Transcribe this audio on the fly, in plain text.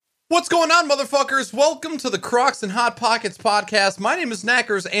What's going on, motherfuckers? Welcome to the Crocs and Hot Pockets podcast. My name is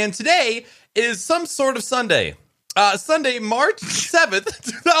Knackers, and today is some sort of Sunday. Sunday, March 7th,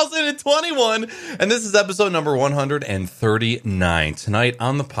 2021, and this is episode number 139. Tonight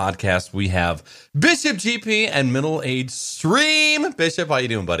on the podcast, we have Bishop GP and Middle Age Stream. Bishop, how you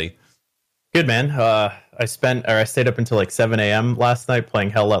doing, buddy? Good, man. I stayed up until like 7 a.m. last night playing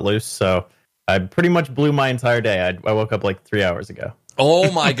Hell Let Loose, so I pretty much blew my entire day. I woke up like 3 hours ago.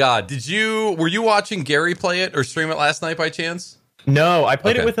 Oh my God. Were you watching Gary play it or stream it last night by chance? No, I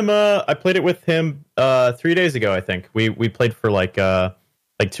played it with him. I played it with him 3 days ago, I think. We played for like 2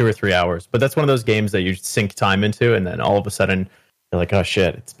 or 3 hours. But that's one of those games that you sink time into, and then all of a sudden you're like, oh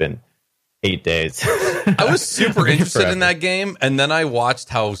shit, it's been 8 days. I was super interested in that game, and then I watched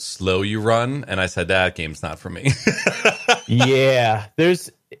how slow you run, and I said, that game's not for me. Yeah,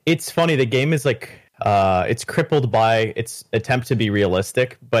 it's funny. The game is like, it's crippled by its attempt to be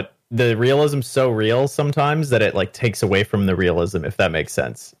realistic, but the realism's so real sometimes that it like takes away from the realism, if that makes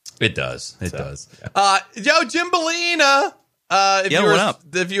sense. It does. It does. Yeah. Yo, Jimbalina.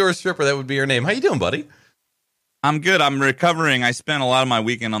 If you were a stripper, that would be your name. How you doing, buddy? I'm good. I'm recovering. I spent a lot of my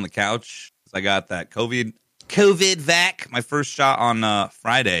weekend on the couch. I got that COVID vac, my first shot on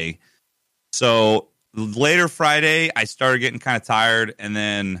Friday. So later Friday, I started getting kind of tired, and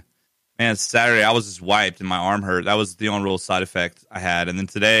then man, Saturday I was just wiped and my arm hurt. That was the only real side effect I had. And then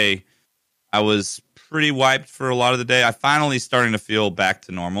today, I was pretty wiped for a lot of the day. I finally starting to feel back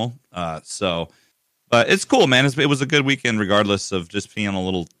to normal. But it's cool, man. It was a good weekend, regardless of just being a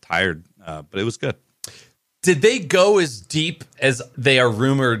little tired. But it was good. Did they go as deep as they are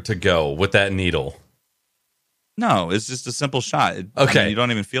rumored to go with that needle? No, it's just a simple shot. Okay. You don't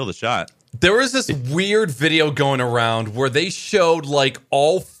even feel the shot. There was this weird video going around where they showed like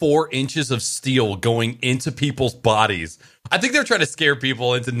all 4 inches of steel going into people's bodies. I think they're trying to scare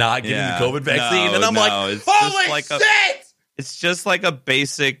people into not getting the COVID vaccine. And I'm like, holy shit! It's just like a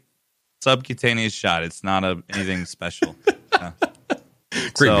basic subcutaneous shot. It's not anything special. Yeah.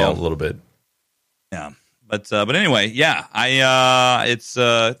 Creep me out a little bit. Yeah. But anyway, yeah,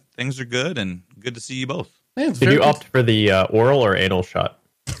 things are good and good to see you both. Man, did you opt for the oral or anal shot?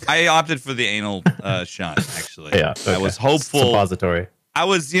 I opted for the anal shot, actually. Yeah, okay. I was hopeful. Suppository. I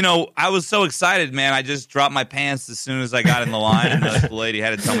was so excited, man. I just dropped my pants as soon as I got in the line, and the lady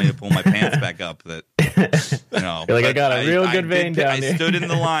had to tell me to pull my pants back up. You're like, I got a real good vein down here. I stood in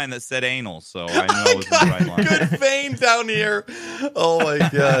the line that said anal, so I knew I was in the right line. Good vein down here. Oh my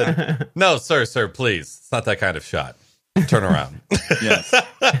God. No, sir, please. It's not that kind of shot. Turn around. Yes.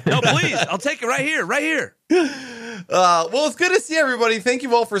 No, please. I'll take it right here. Well, it's good to see everybody. Thank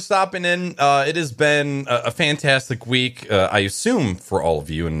you all for stopping in. It has been a fantastic week, I assume, for all of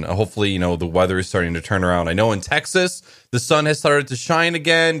you. And hopefully, the weather is starting to turn around. I know in Texas, the sun has started to shine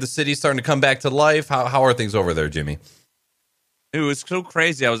again. The city's starting to come back to life. How are things over there, Jimmy? It was so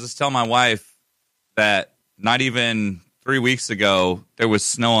crazy. I was just telling my wife that not even 3 weeks ago, there was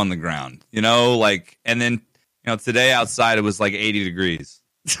snow on the ground, and then, today outside, it was like 80 degrees.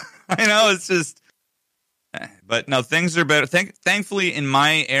 I know, it's just... But no, things are better. Thankfully, in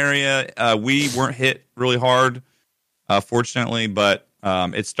my area, we weren't hit really hard, fortunately, but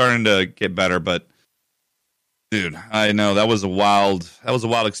it's starting to get better. But dude, I know that was a wild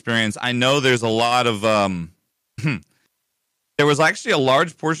experience. I know there's a lot of there was actually a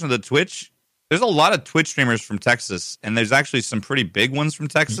large portion of the Twitch. There's a lot of Twitch streamers from Texas, and there's actually some pretty big ones from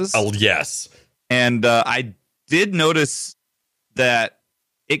Texas. Oh yes, and I did notice that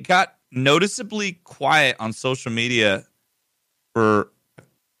it got noticeably quiet on social media for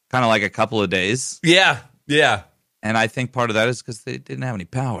kind of like a couple of days. Yeah. And I think part of that is because they didn't have any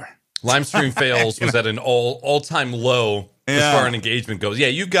power. Livestream fails was at an all-time low as far as engagement goes. Yeah,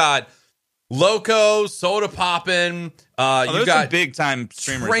 you got Loco, Soda Poppin'. You got big time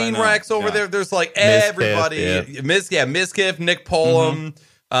streamers. Trainwrecks over there. There's like everybody. Mizkif, Nick Polum.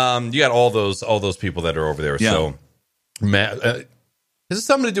 You got all those people that are over there. Yeah. So, is this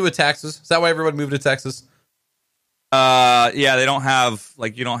something to do with taxes? Is that why everybody moved to Texas? Yeah, they don't have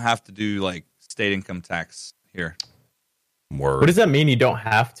you don't have to do state income tax here. Word. What does that mean? You don't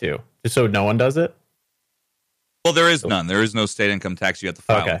have to, just so no one does it? Well, there is none. There is no state income tax. You have to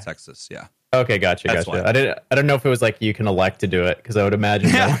file in Texas. Yeah. Okay, gotcha. I don't know if it was you can elect to do it, because I would imagine.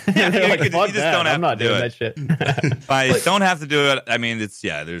 You just don't have I'm not to do doing it. that shit. I don't have to do it. I mean, there's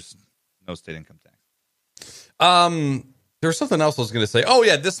no state income tax. There's something else I was going to say. Oh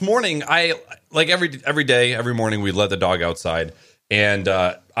yeah, this morning I every morning we let the dog outside, and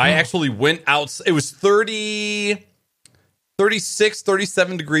I actually went out. It was 36,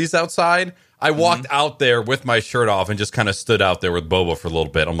 37 degrees outside. I walked out there with my shirt off and just kind of stood out there with Boba for a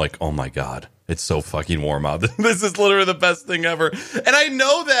little bit. I'm like, oh my God, it's so fucking warm out. This is literally the best thing ever. And I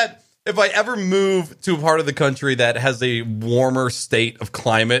know that if I ever move to a part of the country that has a warmer state of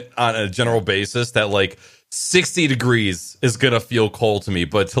climate on a general basis, that like 60 degrees is gonna feel cold to me.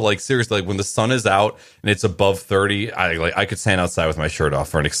 But to like seriously, like when the sun is out and it's above 30, I could stand outside with my shirt off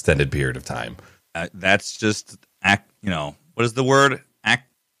for an extended period of time. That's just what is the word?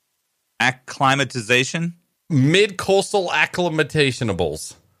 Acclimatization? Mid-coastal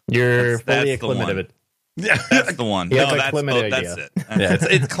acclimatationables. You're That's fully the acclimated. Yeah, That's the one. Yeah, No, it's like that's it. yeah.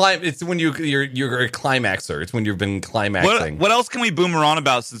 It's when you're a climaxer. It's when you've been climaxing. What else can we boomer on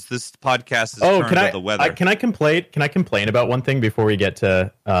about since this podcast is turned to the weather? Can I complain? Can I complain about one thing before we get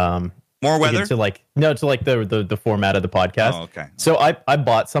to More weather? to the format of the podcast? Oh, okay. So I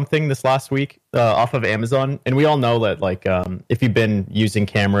bought something this last week off of Amazon, and we all know that like if you've been using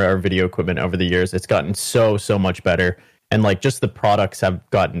camera or video equipment over the years, it's gotten so much better. And like just the products have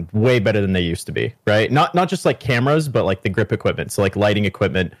gotten way better than they used to be, right? Not just like cameras, but like the grip equipment. So like lighting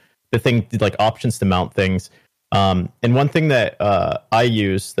equipment, the thing like options to mount things. And one thing that I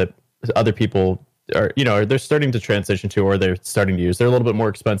use that other people are, they're starting to transition to, or they're starting to use. They're a little bit more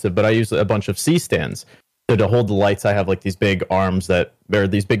expensive, but I use a bunch of C-stands. So to hold the lights, I have like these big arms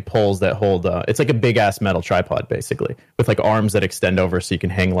these big poles that hold. It's like a big ass metal tripod basically, with like arms that extend over so you can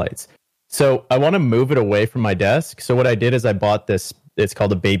hang lights. So I want to move it away from my desk. So what I did is I bought this. It's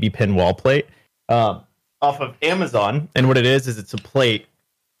called a baby pin wall plate off of Amazon. And what it is it's a plate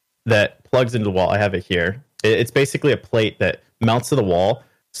that plugs into the wall. I have it here. It's basically a plate that mounts to the wall.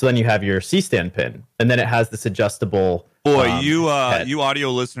 So then you have your C-stand pin, and then it has this adjustable. Boy, you audio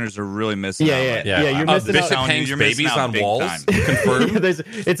listeners are really missing out. Yeah. You're missing Bishop out. hangs You're missing babies out on big walls. time. Confirmed. This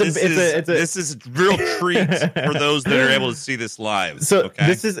is a real treat for those that are able to see this live. So okay?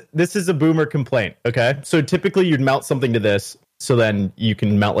 this is a boomer complaint. Okay, so typically you'd mount something to this, so then you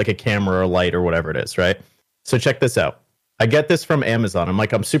can mount like a camera or a light or whatever it is, right? So check this out. I get this from Amazon.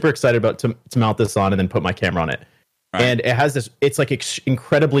 I'm super excited about to mount this on and then put my camera on it. Right. And it has this. It's like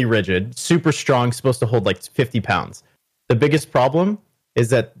incredibly rigid, super strong, supposed to hold like 50 pounds. The biggest problem is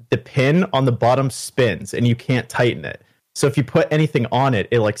that the pin on the bottom spins and you can't tighten it. So if you put anything on it,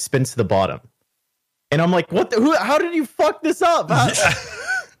 it like spins to the bottom. And I'm like, how did you fuck this up?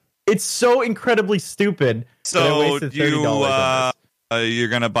 It's so incredibly stupid. So I wasted $30 on this. You're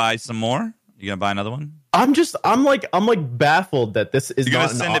gonna buy some more? You gonna buy another one? I'm like baffled that this is You're not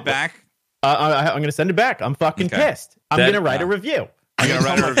gonna send it back? I'm gonna send it back. I'm fucking pissed. I'm gonna write a review. You're gonna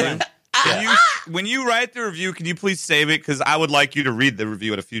write a review? When you write the review, can you please save it? Because I would like you to read the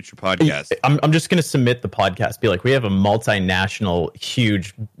review at a future podcast. I'm just going to submit the podcast. Be like, we have a multinational,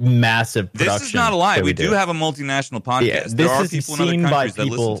 huge, massive production. This is not a lie. We do have a multinational podcast. Yeah, this there are is people seen in other countries by that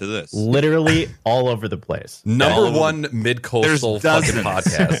people listen to this. Literally all over the place. Number one mid-coastal fucking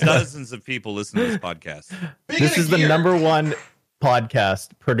podcast. Dozens of people listen to this podcast. This is the number one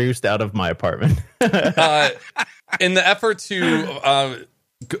podcast produced out of my apartment. In the effort to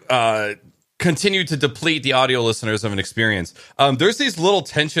continue to deplete the audio listeners of an experience, there's these little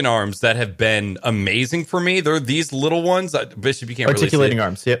tension arms that have been amazing for me. They're these little ones. Bishop, you can't articulating really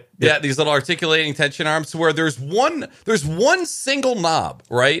arms. Yep. Yeah, these little articulating tension arms where there's one single knob,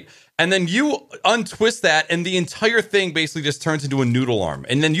 right? And then you untwist that, and the entire thing basically just turns into a noodle arm.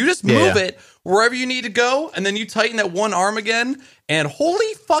 And then you just move it wherever you need to go, and then you tighten that one arm again, and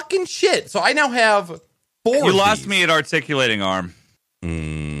holy fucking shit. So I now have 4 You of lost these. me at articulating arm.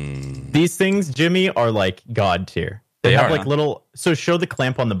 These things, Jimmy, are like God tier. They have like little. So show the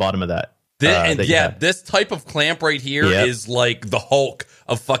clamp on the bottom of that. This type of clamp right here is like the Hulk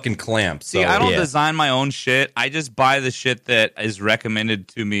of fucking clamps. See, I don't design my own shit. I just buy the shit that is recommended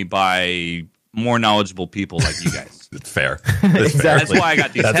to me by more knowledgeable people like you guys. It's fair. Exactly. That's why I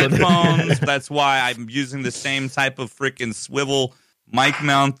got these headphones. That's why I'm using the same type of freaking swivel mic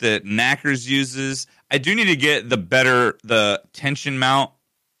mount that Knackers uses. I do need to get the tension mount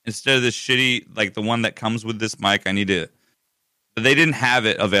instead of this shitty, like the one that comes with this mic. I need to. They didn't have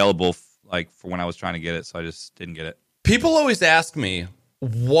it available for when I was trying to get it, so I just didn't get it. People always ask me,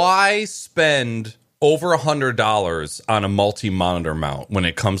 why spend over $100 on a multi-monitor mount when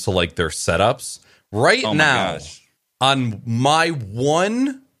it comes to like their setups? Right now, on my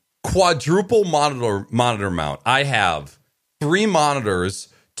one quadruple monitor mount, I have 3 monitors,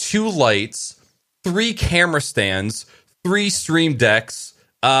 2 lights, 3 camera stands, 3 stream decks,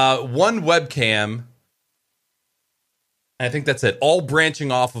 1 webcam, I think that's it. All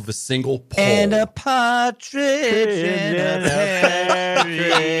branching off of a single pole. And a partridge in a pear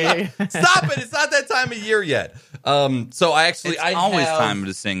tree. Stop it! It's not that time of year yet. So It's always time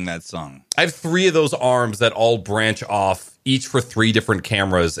to sing that song. I have 3 of those arms that all branch off, each for 3 different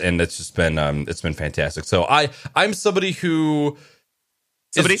cameras, and it's just been fantastic. So I'm somebody who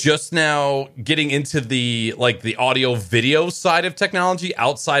is just now getting into the audio video side of technology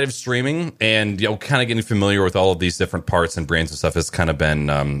outside of streaming, and kind of getting familiar with all of these different parts and brands and stuff has kind of been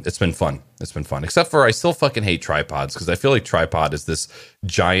it's been fun. It's been fun. Except for I still fucking hate tripods because I feel like tripod is this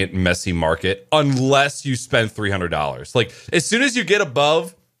giant messy market unless you spend $300. Like as soon as you get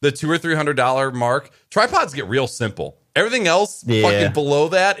above the $200 or $300 mark, tripods get real simple. Everything else fucking below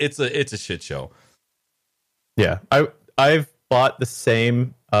that, it's a shit show. Yeah. I've bought the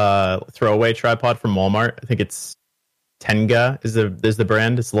same throwaway tripod from Walmart. I think it's Tenga is the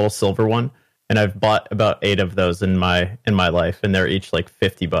brand. It's a little silver one, and I've bought about 8 of those in my life, and they're each like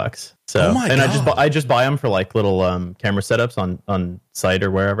 $50. So, I just buy them for like little camera setups on site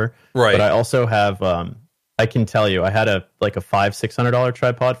or wherever. Right. But I also have I can tell you, I had a $500-$600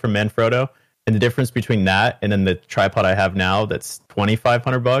 tripod from Manfrotto, and the difference between that and then the tripod I have now that's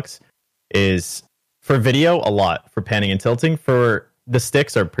 $2,500 is. For video, a lot. For panning and tilting, for the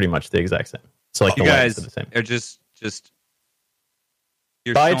sticks are pretty much the exact same. So like you the guys are the same. Are just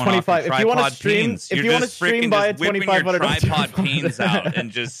you're buy a 25. If you want to stream, peens. if you want to stream, buy a $2,500 tripod peens out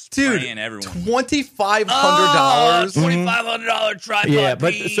and just spraying everyone. $2,500. $2,500 tripod. Yeah,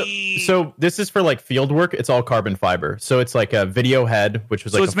 but so this is for like field work. It's all carbon fiber. So it's like a video head, which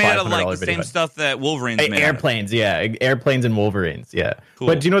was like it's a $500 made out of like the video same head. stuff that Wolverine's made. Airplanes, airplanes and Wolverines, yeah. Cool.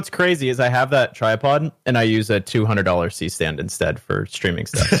 But do you know what's crazy is I have that tripod and I use a $200 C stand instead for streaming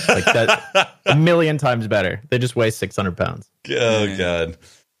stuff. Like that, a million times better. They just weigh 600 pounds. Oh God.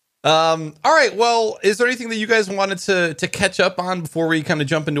 All right. Well, is there anything that you guys wanted to catch up on before we kind of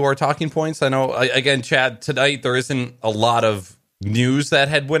jump into our talking points? I know, again, Chad, tonight there isn't a lot of news that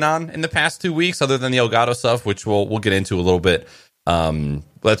had went on in the past 2 weeks, other than the Elgato stuff, which we'll get into a little bit.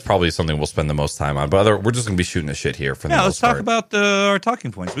 That's probably something we'll spend the most time on. But we're just gonna be shooting the shit here for the most let's talk about our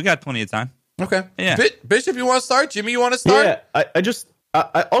talking points. We got plenty of time. Okay. Yeah. Bishop, you want to start? Jimmy, you want to start? Yeah.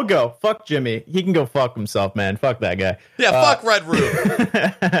 I'll go. Fuck Jimmy. He can go fuck himself, man. Fuck that guy. Yeah, fuck Red Room.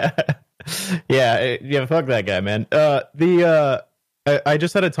 yeah, fuck that guy, man. I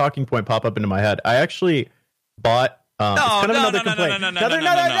just had a talking point pop up into my head. I actually bought. No. If it's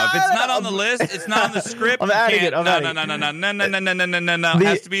not on the list, it's not on the script. I'm adding it. No. It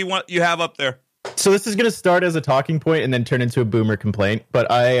has to be what you have up there. So this is going to start as a talking point and then turn into a boomer complaint.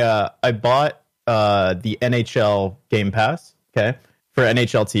 But I bought the NHL Game Pass, okay, for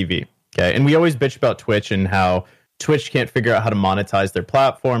NHL TV, okay, and we always bitch about Twitch and how Twitch can't figure out how to monetize their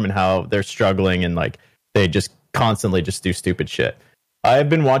platform and how they're struggling and like they just constantly just do stupid shit. I've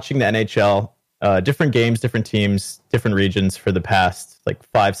been watching the NHL, different games, different teams, different regions for the past like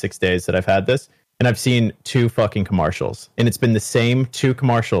 5-6 days that I've had this, and I've seen 2 fucking commercials, and it's been the same 2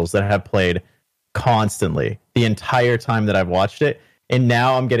 commercials that have played constantly the entire time that I've watched it. And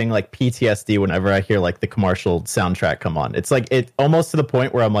now I'm getting like PTSD whenever I hear like the commercial soundtrack come on. It's like it almost to the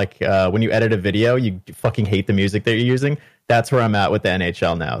point where I'm like, when you edit a video, you fucking hate the music that you're using. That's where I'm at with the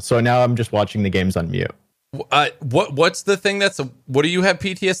NHL now. So now I'm just watching the games on mute. What's the thing what do you have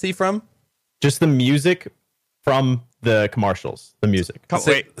PTSD from? Just the music from the commercials. The music.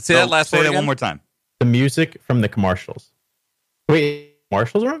 Say that one more time. The music from the commercials. Wait,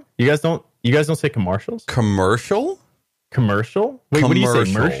 commercials are on? You guys don't say commercials? Commercial? Commercial? Wait, what do you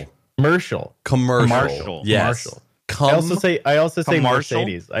say? Commercial. Commercial. Yes. Commercial. I also say commercial?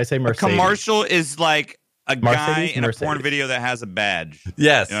 Mercedes. I say Mercedes. A commercial is like a guy in a Mercedes. porn video that has a badge.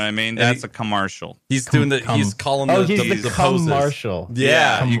 Yes. You know what I mean? That's a commercial. He's doing he's calling the poses. Commercial.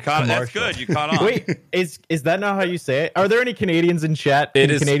 Yeah, you caught it. That's good. You caught on. Wait, is that not how you say it? Are there any Canadians in chat?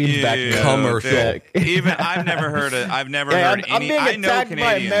 It is Canadians back in commercial. Even I've never heard it. I've never heard I'm any. being I know attacked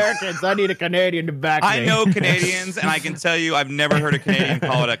Canadians. by Americans. I need a Canadian to back me. I know Canadians, and I can tell you, I've never heard a Canadian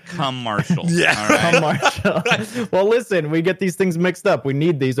call it a commercial. Yeah. All right? Commercial. Well, listen, we get these things mixed up. We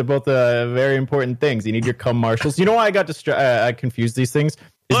need these are both very important things. You need your commercials. You know why I got I confused these things?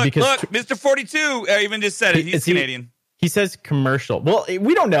 Look, Mr. 42 even just said it. He's Canadian. He says commercial. Well,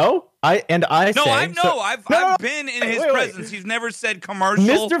 we don't know. I've been in his presence. He's never said commercial.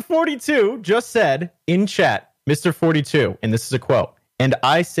 Mr. 42 just said in chat, Mr. 42, and this is a quote, and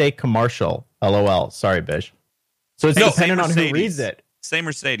I say commercial. LOL. Sorry, Bish. So it's dependent on who reads it. Say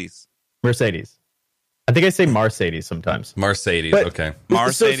Mercedes. I think I say Mercedes sometimes. Mercedes, but, okay.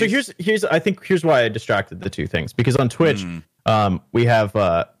 Mercedes. So here's why I distracted the 2 things, because on Twitch, we have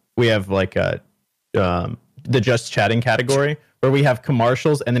like the just chatting category, where we have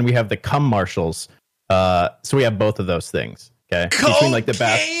commercials and then we have the Cummercials. So we have both of those things. Okay, between like the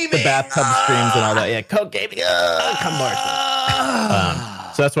bathtub streams and all that. Yeah, coke gaming,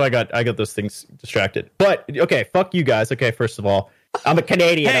 Cummercials. So that's why I got those things distracted. But okay, fuck you guys. Okay, first of all, I'm a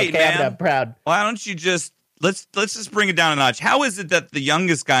Canadian. Hey, okay, man, I'm proud. Why don't you just let's just bring it down a notch? How is it that the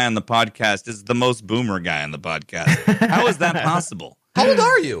youngest guy on the podcast is the most boomer guy on the podcast? How is that possible? How old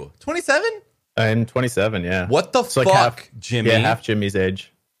are you? 27? I'm 27. Yeah. What the fuck, like Jimmy? Yeah, half Jimmy's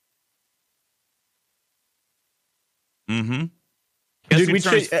age. Mm-hmm. Guess who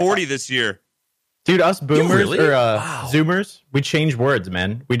turns 40 this year? Dude, us boomers really? or Wow. Zoomers, we change words,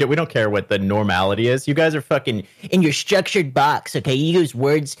 man. We don't care what the normality is. You guys are fucking in your structured box, okay? You use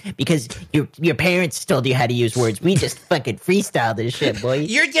words because your parents told you how to use words. We just fucking freestyle this shit, boy.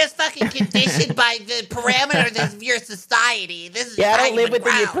 You're just fucking conditioned by the parameters of your society. This is Yeah, I not don't live even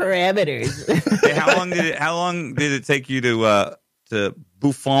within your ground. parameters. Hey, how long did it take you to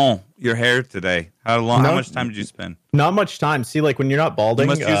bouffon your hair today? How much time did you spend? not much time. See, like when you're not balding,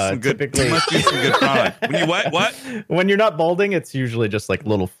 You must use some good. typically You must use some good product. When you what? when you're not balding, it's usually just like a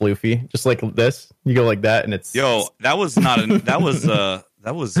little floofy, just like this. You go like that, and it's Yo, that was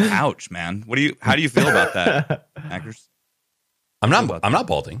ouch, man. How do you feel about that, Hackers? I'm not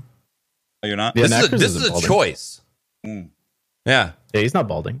balding. Oh, you're not? Yeah, This Knackers is isn't a balding. choice. Mm. Yeah. Yeah, he's not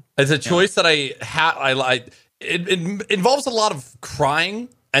balding. It's a choice that I like. It involves a lot of crying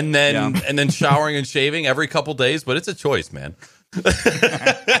and then showering and shaving every couple days, but it's a choice, man. This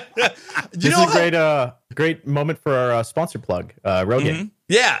is a great moment for our sponsor plug, Rogaine. Mm-hmm.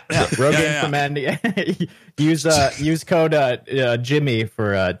 Yeah. Rogaine from Andy. use code Jimmy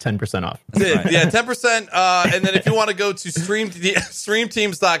for 10% off. Yeah, 10%. And then if you want to go to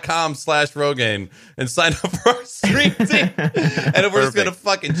streamteams.com/Rogaine and sign up for our stream team, and we're just going to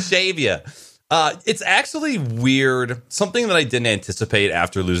fucking shave you. It's actually weird. Something that I didn't anticipate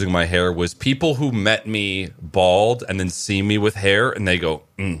after losing my hair was people who met me bald and then see me with hair and they go,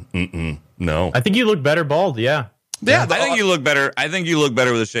 no. I think you look better bald. Yeah. Yeah, I think you look better. I think you look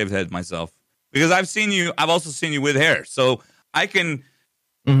better with a shaved head myself because I've also seen you with hair. So I can,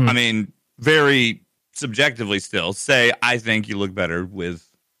 I mean, very subjectively still say I think you look better with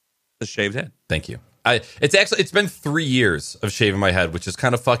a shaved head. Thank you. It's been 3 years of shaving my head, which is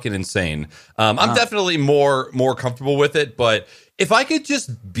kind of fucking insane. I'm definitely more comfortable with it, but if I could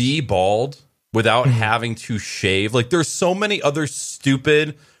just be bald without having to shave, like there's so many other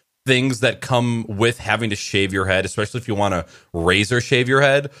stupid things that come with having to shave your head, especially if you want to razor shave your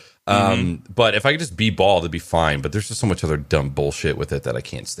head. But if I could just be bald, it'd be fine. But there's just so much other dumb bullshit with it that I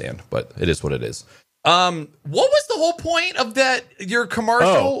can't stand. But it is what it is. What was the whole point of that? Your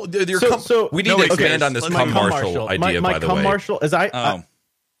commercial? We need to expand on this commercial idea. My by the way, commercial is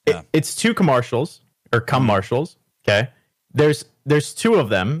it's two commercials or commercials. Okay, there's two of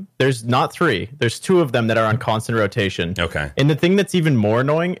them. There's not three. There's two of them that are on constant rotation. Okay, and the thing that's even more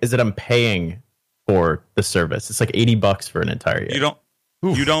annoying is that I'm paying for the service. It's like $80 for an entire year.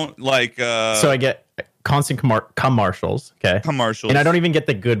 You don't like. So I get constant commercials. Okay, commercials, and I don't even get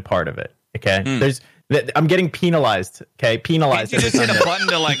the good part of it. Okay, I'm getting penalized. Okay, penalized. Can't you just hit a button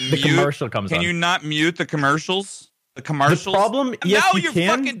to like the mute? commercial comes Can on. you not mute the commercials? The commercials. The problem, yes, now you you've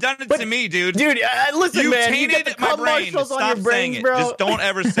can, fucking done it but- to me, dude. Dude, listen, You man. You tainted get the my brain. commercials on Stop your saying brains, it. bro. Just don't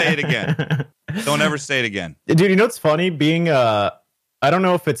ever say it again. Don't ever say it again. Dude, you know what's funny? Being I don't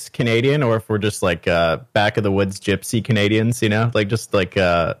know if it's Canadian or if we're just like back of the woods gypsy Canadians, you know, like just like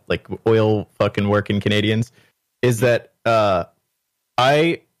oil fucking working Canadians. Is that I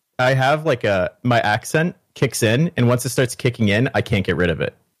have like my accent kicks in, and once it starts kicking in, I can't get rid of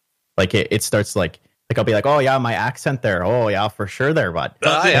it. Like it starts like I'll be like, oh yeah, my accent there. Oh yeah, for sure there, bud. You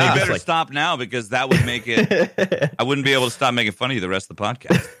yeah. better stop now because that would make it. I wouldn't be able to stop making fun of you the rest of the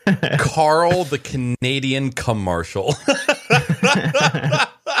podcast. Carl the Canadian commercial.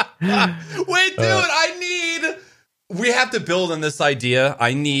 Wait, dude, we have to build on this idea.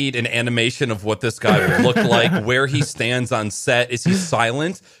 I need an animation of what this guy would look like, where he stands on set. Is he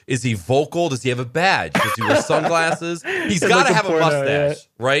silent? Is he vocal? Does he have a badge? Does he wear sunglasses? He's got like to a have a porno, mustache,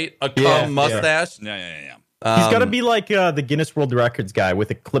 right? A cum mustache. Yeah. He's got to be like the Guinness World Records guy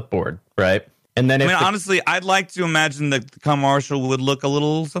with a clipboard, right? And then Honestly, I'd like to imagine that the commercial would look a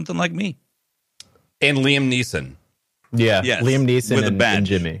little something like me. And Liam Neeson. Yes. Liam Neeson With a badge. and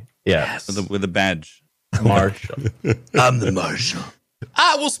Jimmy. Yeah. With a badge. Marshall. I'm the Marshal.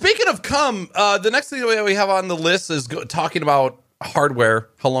 Well, speaking of cum, the next thing that we have on the list is talking about hardware,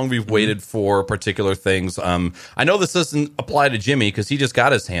 how long we've waited for particular things. I know this doesn't apply to Jimmy because he just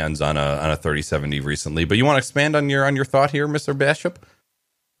got his hands on a 3070 recently, but you want to expand on your thought here, Mr. Bishop?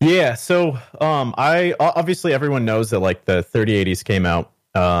 Yeah, so I obviously everyone knows that like the 3080s came out.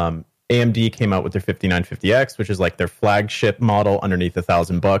 AMD came out with their 5950X, which is like their flagship model underneath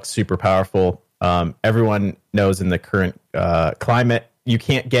 $1,000, super powerful. Everyone knows in the current climate, you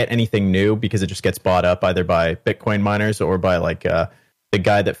can't get anything new because it just gets bought up either by Bitcoin miners or by like the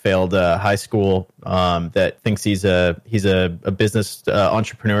guy that failed high school that thinks he's a business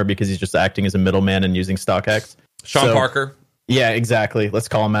entrepreneur because he's just acting as a middleman and using StockX. Sean Parker. Yeah, exactly. Let's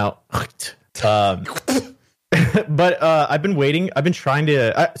call him out. But I've been waiting. I've been trying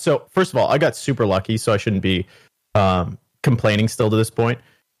to. So first of all, I got super lucky, so I shouldn't be complaining still to this point.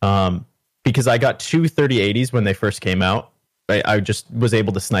 Because I got two 3080s when they first came out. I just was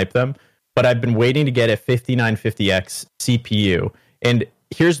able to snipe them. But I've been waiting to get a 5950X CPU. And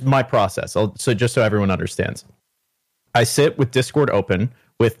here's my process. So just so everyone understands. I sit with Discord open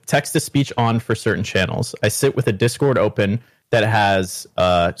with text-to-speech on for certain channels. I sit with a Discord open that has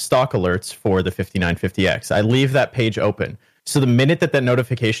stock alerts for the 5950X. I leave that page open. So the minute that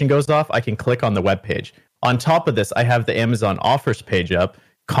notification goes off, I can click on the web page. On top of this, I have the Amazon offers page up,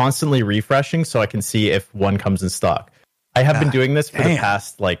 constantly refreshing so I can see if one comes in stock. I have been doing this for the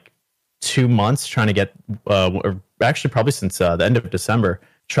past like 2 months, trying to get, or actually probably since the end of December,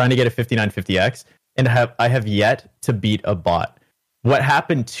 trying to get a 5950X, and I have yet to beat a bot. What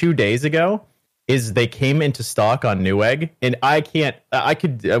happened 2 days ago is they came into stock on Newegg, and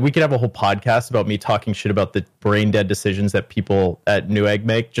we could have a whole podcast about me talking shit about the brain dead decisions that people at Newegg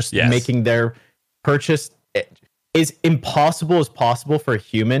make, just making their purchase as impossible as possible for a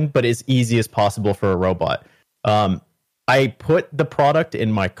human, but as easy as possible for a robot. I put the product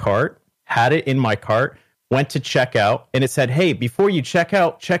in my cart, had it in my cart, went to check out, and it said, hey, before you check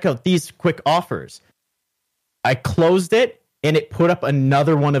out these quick offers. I closed it, and it put up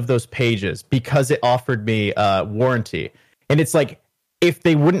another one of those pages because it offered me warranty. And it's like, if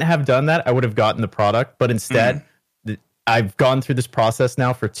they wouldn't have done that, I would have gotten the product. But instead, I've gone through this process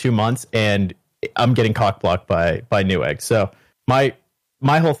now for 2 months, and I'm getting cock-blocked by Newegg. So my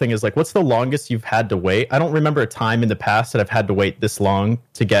whole thing is like, what's the longest you've had to wait? I don't remember a time in the past that I've had to wait this long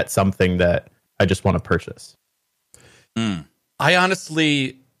to get something that I just want to purchase. I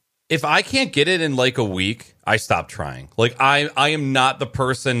honestly, if I can't get it in like a week, I stop trying. Like I am not the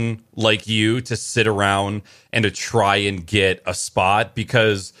person like you to sit around and to try and get a spot,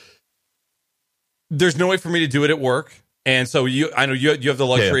 because there's no way for me to do it at work. And so I know you have the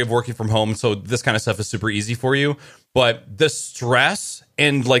luxury of working from home, so this kind of stuff is super easy for you. But the stress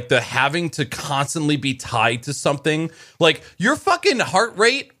and like the having to constantly be tied to something, like your fucking heart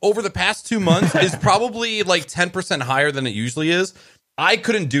rate over the past 2 months is probably like 10% higher than it usually is. I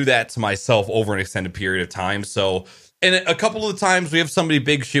couldn't do that to myself over an extended period of time. So, and a couple of the times we have somebody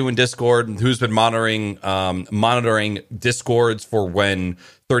big shoe in Discord who's been monitoring Discords for when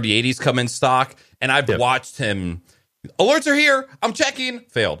 3080s come in stock, and I've watched him. Alerts are here, I'm checking,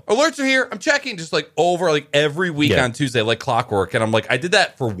 failed. Alerts are here, I'm checking, just like over like every week on Tuesday, like clockwork. And I'm like, I did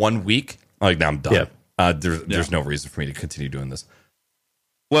that for 1 week. I'm like, now I'm done. There's no reason for me to continue doing this.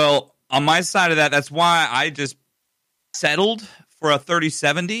 Well, on my side of that, that's why I just settled for a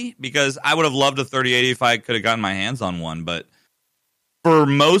 3070, because I would have loved a 3080 if I could have gotten my hands on one. But for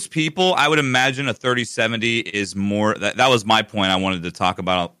most people, I would imagine a 3070 is more. That was my point I wanted to talk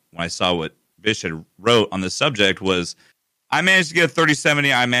about when I saw what Bish had wrote on this subject. Was I managed to get a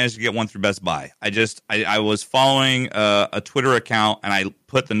 3070. I managed to get one through Best Buy. I was following a Twitter account, and I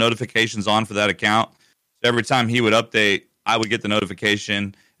put the notifications on for that account. So every time he would update, I would get the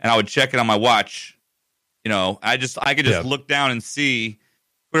notification, and I would check it on my watch. You know, I could just look down and see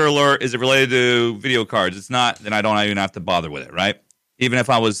Twitter alert. Is it related to video cards? It's not, then I don't even have to bother with it, right? Even if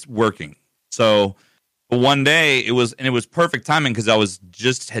I was working. So but one day it was perfect timing, because I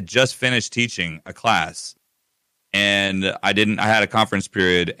had just finished teaching a class, and I had a conference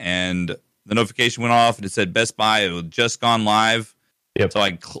period, and the notification went off and it said Best Buy. It had just gone live. Yep. So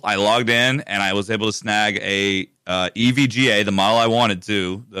I logged in, and I was able to snag a EVGA, the model I wanted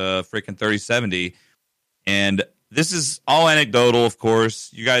to, the freaking 3070. And this is all anecdotal, of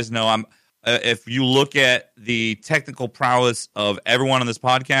course. You guys know if you look at the technical prowess of everyone on this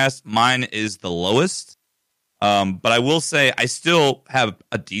podcast, mine is the lowest. But I will say I still have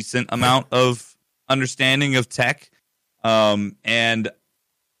a decent amount of understanding of tech. And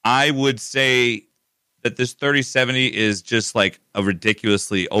I would say that this 3070 is just like a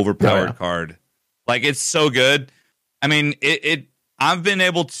ridiculously overpowered card. Like, it's so good. I mean, I've been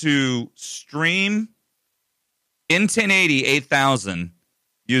able to stream in 1080 8000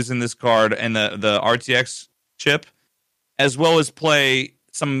 using this card and the RTX chip, as well as play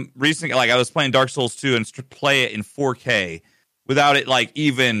some recent, like I was playing Dark Souls 2 and play it in 4K without it like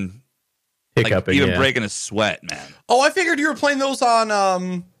even Hiccuping, breaking a sweat, man. Oh, I figured you were playing those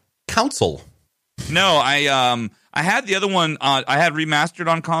on console. No, I had the other one. I had remastered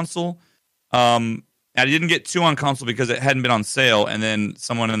on console. I didn't get 2 on console because it hadn't been on sale, and then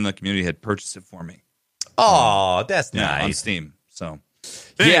someone in the community had purchased it for me. Oh, that's Yeah, nice. on Steam. So,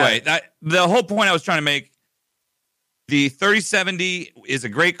 but anyway, the whole point I was trying to make, the 3070 is a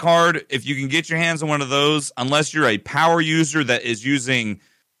great card if you can get your hands on one of those, unless you're a power user that is using,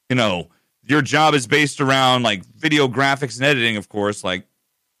 your job is based around like video graphics and editing, of course, like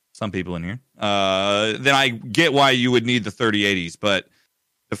some people in here. Then I get why you would need the 3080s, but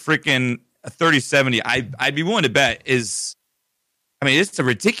the freaking 3070, I'd be willing to bet is, it's a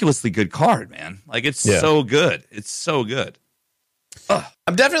ridiculously good card, man. Like, it's so good. It's so good. Ugh.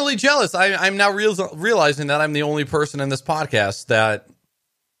 I'm definitely jealous. I'm now realizing that I'm the only person in this podcast that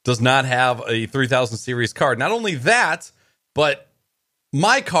does not have a 3000 series card. Not only that, but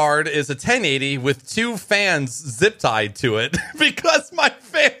my card is a 1080 with 2 fans zip tied to it because my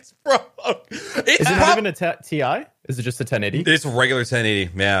fans broke. Is it not even a TI? Is it just a 1080? It's a regular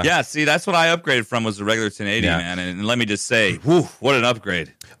 1080. Yeah. Yeah. See, that's what I upgraded from, was the regular 1080, man. And let me just say, whew, what an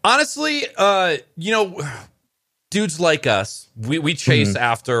upgrade. Honestly, dudes like us, we chase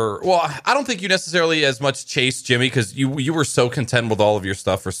after. Well, I don't think you necessarily as much chase Jimmy because you were so content with all of your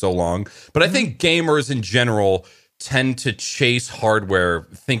stuff for so long. But I think gamers in general tend to chase hardware,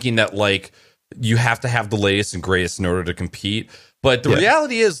 thinking that like you have to have the latest and greatest in order to compete. But the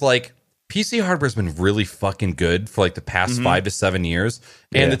reality is, like, PC hardware has been really fucking good for like the past 5 to 7 years.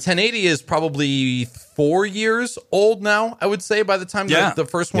 And the 1080 is probably 4 years old now, I would say, by the time the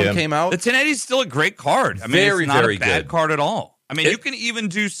first one came out. The 1080 is still a great card. I mean, very, it's not very a bad good card at all. I mean, you can even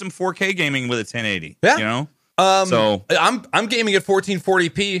do some 4K gaming with a 1080. Yeah. So I'm gaming at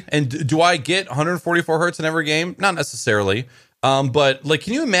 1440p, and do I get 144 hertz in every game? Not necessarily. But like,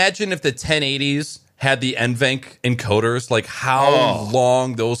 can you imagine if the 1080s had the NVENC encoders, like how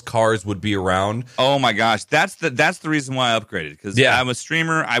long those cards would be around? Oh my gosh, that's the reason why I upgraded, because I'm a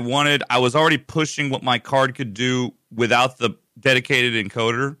streamer. I was already pushing what my card could do without the dedicated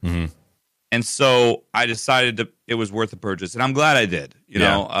encoder, and so I decided it was worth the purchase, and I'm glad I did.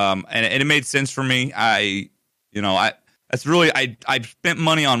 And it made sense for me. I spent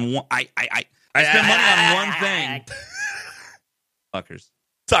money on one. I spent money on one thing. Fuckers.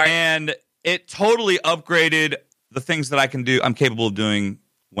 Sorry. And it totally upgraded the things that I'm capable of doing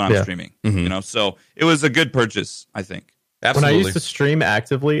when I'm streaming. So it was a good purchase, I think. Absolutely. When I used to stream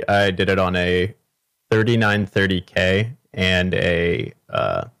actively, I did it on a 3930K and a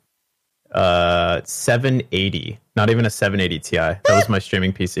 780, not even a 780 Ti. That was my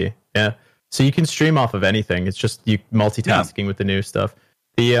streaming PC. Yeah. So you can stream off of anything. It's just you multitasking with the new stuff.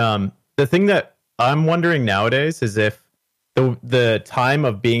 The thing that I'm wondering nowadays is if the time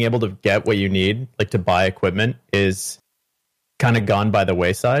of being able to get what you need, like to buy equipment, is kind of gone by the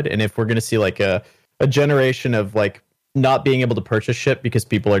wayside. And if we're going to see like a generation of like not being able to purchase shit because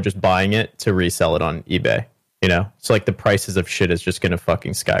people are just buying it to resell it on eBay, so like the prices of shit is just going to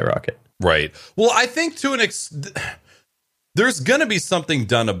fucking skyrocket. Right. Well, I think there's going to be something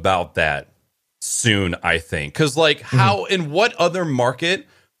done about that soon, I think. Because like how, in what other market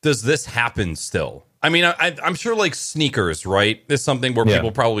does this happen still? I mean, I'm sure like sneakers, right, is something where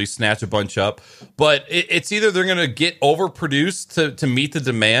people probably snatch a bunch up. But it's either they're going to get overproduced to meet the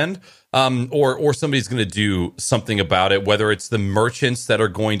demand, or somebody's going to do something about it, whether it's the merchants that are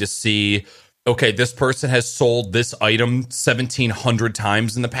going to see, okay, this person has sold this item 1,700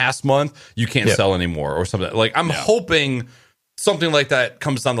 times in the past month, you can't sell anymore, or something. Like, I'm hoping something like that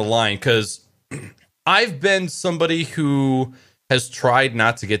comes down the line, because I've been somebody who has tried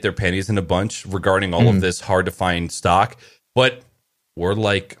not to get their panties in a bunch regarding all of this hard to find stock, but we're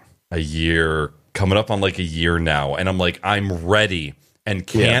like coming up on like a year now, and I'm like, I'm ready and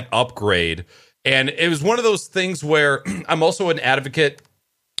can't upgrade. And it was one of those things where I'm also an advocate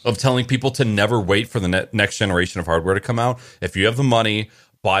of telling people to never wait for the next generation of hardware to come out. If you have the money,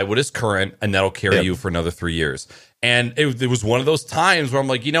 buy what is current, and that'll carry you for another 3 years. And it was one of those times where I'm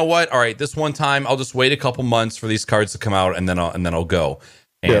like, you know what? All right, this one time I'll just wait a couple months for these cards to come out, and then I'll go.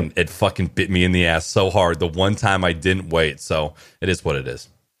 And it fucking bit me in the ass so hard the one time I didn't wait. So it is what it is.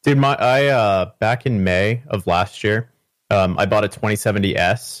 Dude, I back in May of last year, I bought a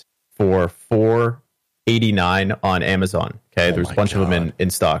 2070S for $489 on Amazon. Okay, there's a bunch of them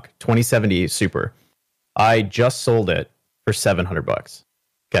in stock. 2070 Super. I just sold it for $700.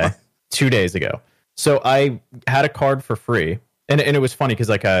 Okay, 2 days ago. So I had a card for free, and it was funny because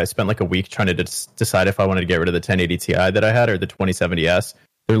like I spent like a week trying to decide if I wanted to get rid of the 1080 Ti that I had or the 2070S.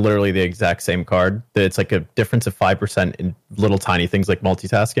 they're literally the exact same card. It's like a difference of 5% in little tiny things like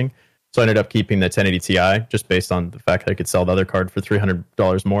multitasking. So I ended up keeping the 1080 Ti just based on the fact that I could sell the other card for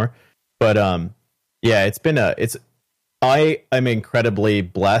 $300 more. But yeah, I am incredibly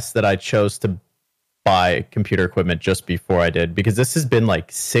blessed that I chose to buy computer equipment just before I did, because this has been like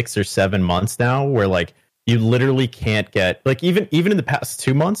 6 or 7 months now where like you literally can't get, like, even in the past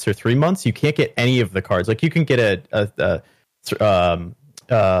 2 months or 3 months, you can't get any of the cards. Like you can get what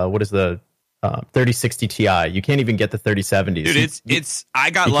is the 3060 Ti. You can't even get the 3070s. Dude,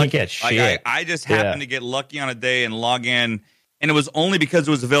 I got lucky. Can't get shit. I just happened to get lucky on a day and log in, and it was only because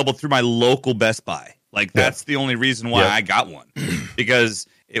it was available through my local Best Buy. Like that's the only reason why I got one, because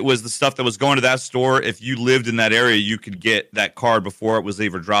it was the stuff that was going to that store. If you lived in that area, you could get that card before it was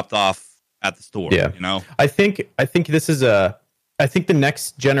ever dropped off at the store. Yeah, you know. I think this is I think the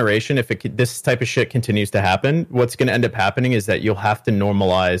next generation, if this type of shit continues to happen, what's going to end up happening is that you'll have to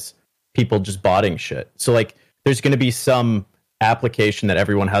normalize people just botting shit. So like, there's going to be some application that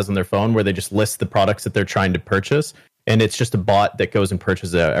everyone has on their phone where they just list the products that they're trying to purchase, and it's just a bot that goes and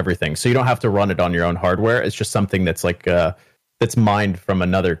purchases everything. So you don't have to run it on your own hardware. It's just something that's like that's mined from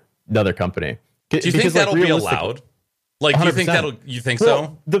another company. Do you think that'll be allowed? Like, do you think 100%. you think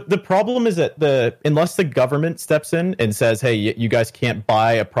well, so? The problem is that unless the government steps in and says, hey, you guys can't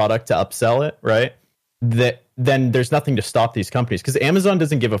buy a product to upsell it, right? Then there's nothing to stop these companies, because Amazon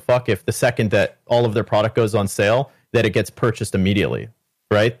doesn't give a fuck if the second that all of their product goes on sale, that it gets purchased immediately,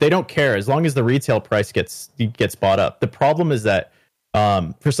 right? They don't care as long as the retail price gets bought up. The problem is that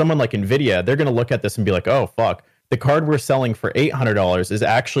for someone like Nvidia, they're going to look at this and be like, oh, fuck. The card we're selling for $800 is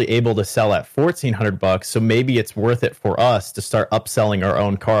actually able to sell at $1,400, so maybe it's worth it for us to start upselling our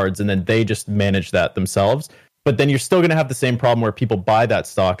own cards, and then they just manage that themselves. But then you're still going to have the same problem where people buy that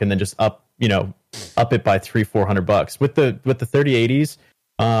stock and then just up it by $300-$400 with the 3080s.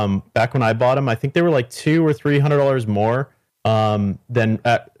 Back when I bought them, I think they were like $200 or $300 more than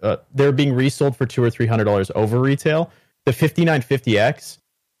they're being resold for $200 or $300 over retail. The 5950X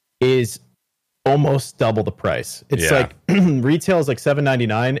is almost double the price. It's like retail is like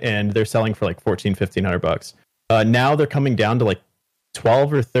 $799 and they're selling for like $1,400-$1,500. Now they're coming down to like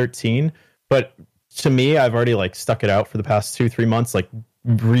 12 or 13. But to me, I've already like stuck it out for the past 2-3 months, like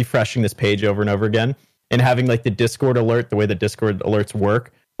refreshing this page over and over again and having like the Discord alert, the way the Discord alerts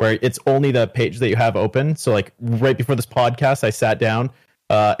work, where it's only the page that you have open. So like right before this podcast, I sat down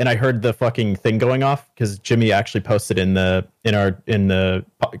and I heard the fucking thing going off because Jimmy actually posted in the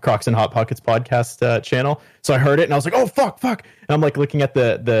Crocs and Hot Pockets podcast channel. So I heard it and I was like, oh fuck. And I'm like looking at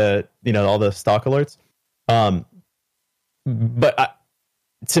the all the stock alerts. But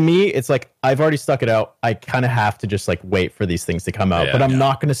to me, it's like I've already stuck it out. I kind of have to just like wait for these things to come out. But I'm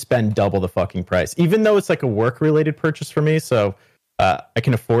not going to spend double the fucking price, even though it's like a work related purchase for me. So I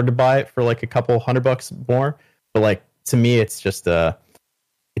can afford to buy it for like a couple $100 more. But like to me, it's just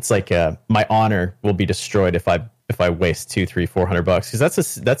it's like my honor will be destroyed if I waste $200-$400 because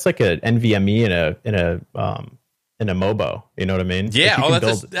that's like a NVMe in a MOBO. You know what I mean? Yeah. Like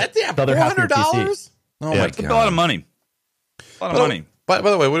that's $400. Oh my god, that's a lot of money. A lot of money. By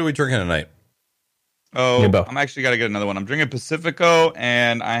the way, what are we drinking tonight? Oh, I'm actually got to get another one. I'm drinking Pacifico,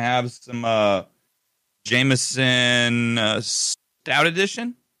 and I have some Jameson Stout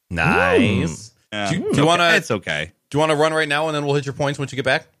Edition. Nice. Yeah. Do you want to? It's okay. Do you want to run right now, and then we'll hit your points once you get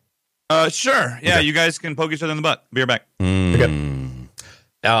back? Sure. Yeah, okay. You guys can poke each other in the butt. Be right back. Okay.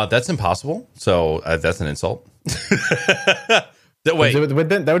 That's impossible. So that's an insult. Wait,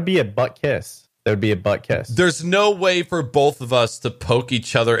 that would be a butt kiss. That would be a butt kiss. There's no way for both of us to poke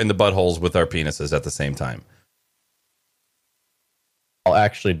each other in the buttholes with our penises at the same time. Well,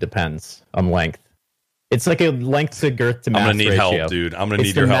 actually, depends on length. It's like a length to girth to mass ratio. I'm going to need help, dude. I'm going to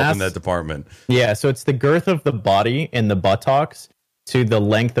need your help in that department. Yeah, so it's the girth of the body and the buttocks to the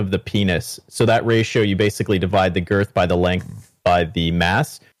length of the penis. So that ratio, you basically divide the girth by the length by the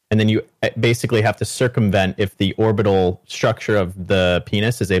mass. And then you basically have to circumvent if the orbital structure of the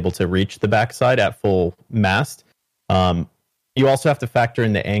penis is able to reach the backside at full mast. You also have to factor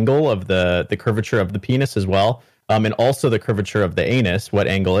in the angle of the curvature of the penis as well. And also the curvature of the anus, what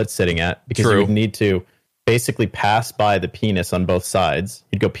angle it's sitting at. Because you would need to basically pass by the penis on both sides.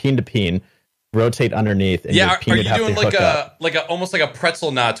 You'd go peen to peen, rotate underneath. And yeah, are you doing like almost like a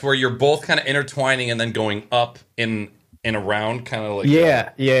pretzel knot where you're both kind of intertwining and then going up in around, kind of like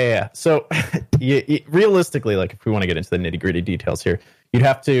yeah. So realistically, like if we want to get into the nitty gritty details here, you'd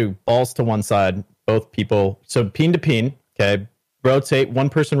have to balls to one side, both people. So peen to peen, okay. Rotate.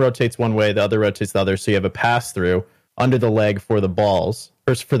 One person rotates one way, the other rotates the other. So you have a pass through under the leg for the balls.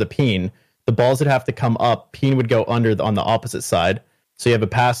 First for the peen, the balls would have to come up. Peen would go under on the opposite side. so you have a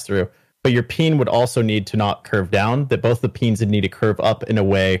pass through. But your peen would also need to not curve down. That both the peens would need to curve up in a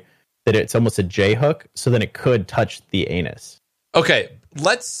way that it's almost a J hook, so then it could touch the anus. Okay,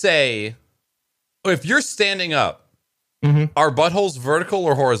 let's say if you're standing up, are buttholes vertical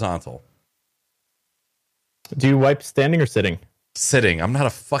or horizontal? Do you wipe standing or sitting? Sitting. I'm not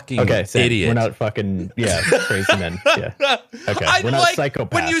a fucking same. idiot. We're not fucking crazy men. Yeah. Okay. We're not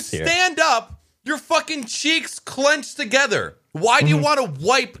psychopaths when you here. stand up, your fucking cheeks clench together. Why do you want to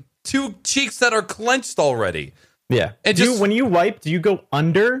wipe two cheeks that are clenched already? Yeah. And when you wipe, do you go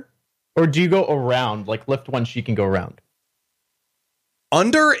under or do you go around? Like lift one cheek and go around?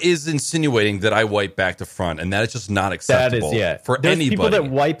 Under is insinuating that I wipe back to front, and that is just not acceptable for There's anybody. people that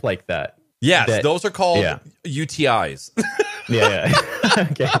wipe like that. Yes, those are called UTIs. Yeah.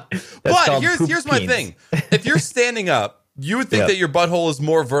 Okay. But here's my thing. If you're standing up, you would think that your butthole is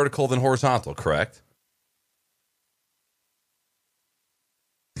more vertical than horizontal, correct?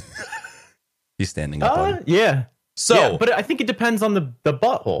 He's standing up. Yeah. So, but I think it depends on the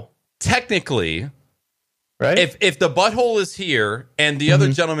butthole. Technically, right? If the butthole is here and the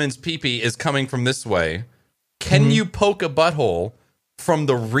other gentleman's pee-pee is coming from this way, can you poke a butthole from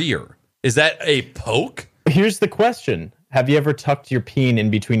the rear? Is that a poke? Here's the question. Have you ever tucked your peen in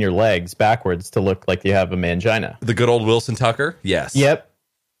between your legs backwards to look like you have a mangina? The good old Wilson Tucker? Yes. Yep.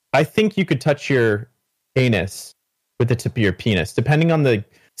 I think you could touch your anus with the tip of your penis, depending on the...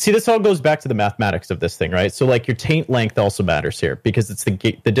 See, this all goes back to the mathematics of this thing, right? So, like, your taint length also matters here because it's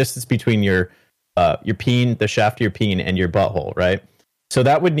the distance between your peen, the shaft of your peen, and your butthole, right? So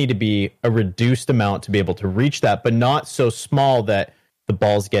that would need to be a reduced amount to be able to reach that, but not so small that the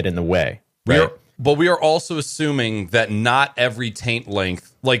balls get in the way, right? But we are also assuming that not every taint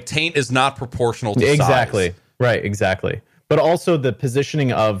length, like taint is not proportional to size. Right, exactly. But also the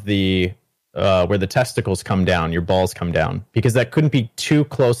positioning of the where the testicles come down, your balls come down, because that couldn't be too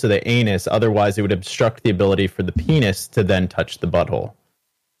close to the anus. Otherwise, it would obstruct the ability for the penis to then touch the butthole.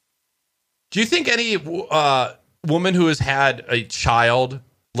 Do you think any woman who has had a child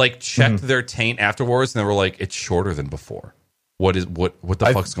like checked their taint afterwards and they were like, it's shorter than before? What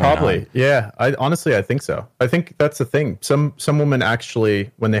the fuck's going on? Yeah. I think so. I think that's the thing. Some women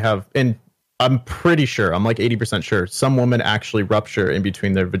actually, when they have, and I'm pretty sure, I'm like 80% sure, some women actually rupture in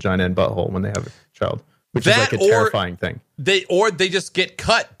between their vagina and butthole when they have a child, which is like a terrifying thing. They just get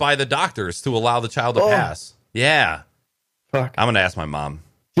cut by the doctors to allow the child to pass. Yeah. Fuck. I'm going to ask my mom.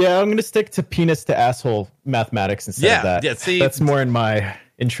 Yeah, I'm going to stick to penis to asshole mathematics instead of that. Yeah, see, that's more in my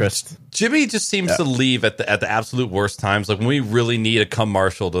interest. Jimmy just seems to leave at the absolute worst times. Like when we really need a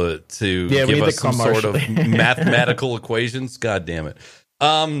Cummercial to give us some sort of mathematical equations. God damn it.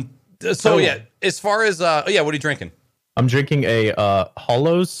 As far as what are you drinking? I'm drinking a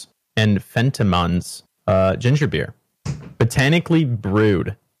Hollows and Fentimans ginger beer, botanically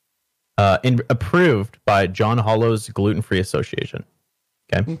brewed, and approved by John Hollow's Gluten-Free Association.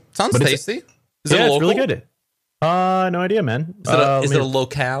 Okay, sounds tasty. Is it it's really good. No idea, man. Is it a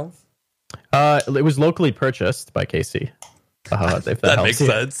locale? It was locally purchased by Casey. If that makes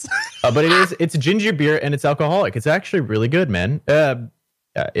sense. But it's ginger beer and it's alcoholic. It's actually really good, man.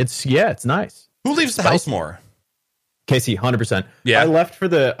 It's nice. Who leaves the house more? Casey, 100%. Yeah.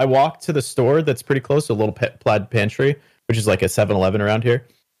 I walked to the store that's pretty close, a little plaid pantry, which is like a 7-Eleven around here.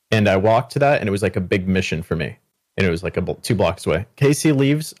 And I walked to that and it was like a big mission for me. And it was like 2 blocks away. Casey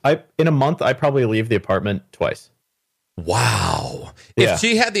leaves. In a month, I probably leave the apartment twice. Wow. Yeah. If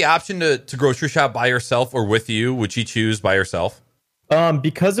she had the option to grocery shop by herself or with you, would she choose by herself?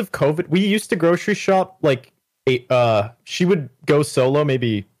 Because of COVID, we used to grocery shop like she would go solo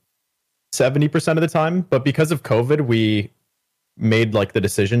maybe 70% of the time. But because of COVID, we made like the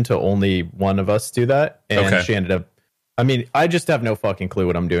decision to only one of us do that. And she ended up, I mean, I just have no fucking clue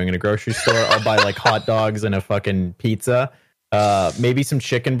what I'm doing in a grocery store. I'll buy like hot dogs and a fucking pizza, maybe some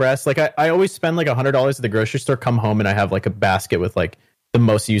chicken breasts. Like I always spend like $100 at the grocery store, come home and I have like a basket with like the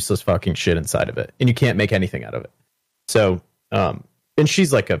most useless fucking shit inside of it. And you can't make anything out of it. So, and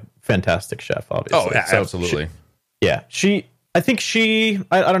she's like a fantastic chef, obviously. Oh, yeah, absolutely. I think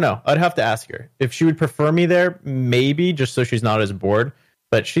I don't know. I'd have to ask her if she would prefer me there, maybe just so she's not as bored,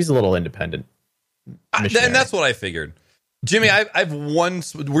 but she's a little independent. And that's what I figured. Jimmy, I've one.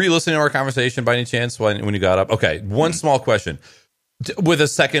 Were you listening to our conversation by any chance when you got up? Okay, one small question with a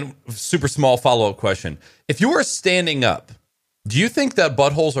second super small follow-up question. If you were standing up, do you think that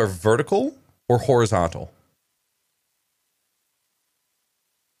buttholes are vertical or horizontal?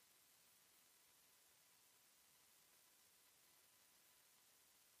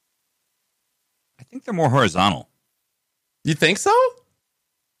 I think they're more horizontal. You think so?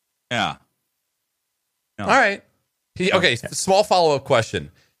 Yeah. All right. Okay, small follow-up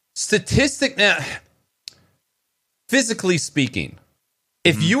question. Statistic now, physically speaking,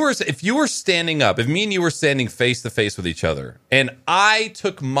 if you were standing up, if me and you were standing face to face with each other, and I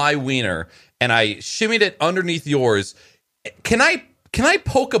took my wiener and I shimmied it underneath yours, can I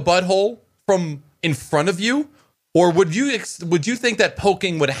poke a butthole from in front of you, or would you think that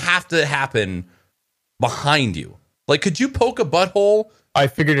poking would have to happen behind you? Like, could you poke a butthole? I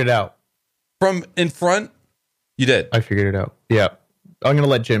figured it out from in front. You did. I figured it out. Yeah, I'm gonna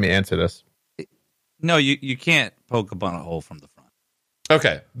let Jimmy answer this. No, you can't poke a butthole from the front.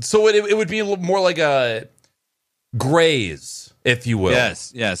 Okay, so it would be more like a graze, if you will.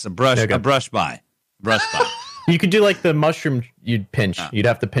 Yes, a brush by. You could do like the mushroom you'd pinch. You'd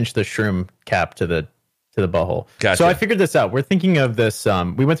have to pinch the shroom cap to the butthole. Gotcha. So I figured this out. We're thinking of this.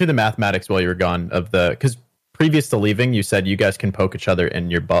 We went through the mathematics while you were gone because previous to leaving, you said you guys can poke each other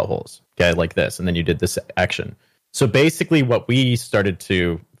in your buttholes. Okay, like this, and then you did this action. So basically, what we started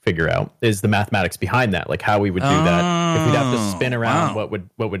to figure out is the mathematics behind that, like how we would do that if we'd have to spin around. What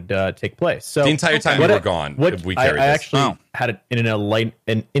would take place? So the entire time we were gone, we carried I this. actually had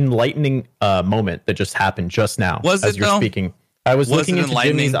an enlightening moment that just happened just now. Was as it, you're though? speaking? I was looking into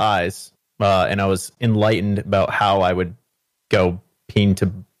Jimmy's eyes, and I was enlightened about how I would go peen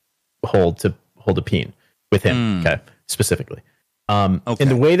to hold a peen with him. Okay, specifically. And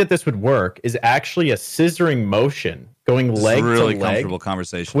the way that this would work is actually a scissoring motion, going leg to leg, comfortable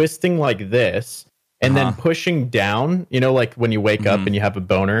conversation, twisting like this, and then pushing down. You know, like when you wake up and you have a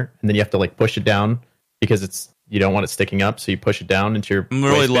boner, and then you have to like push it down because you don't want it sticking up, so you push it down into your. I'm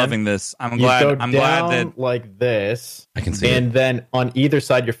really waistband. loving this. I'm You glad. go I'm down glad that like this. I can see and it. then on either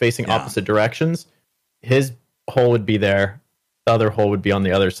side, you're facing opposite directions. His hole would be there. The other hole would be on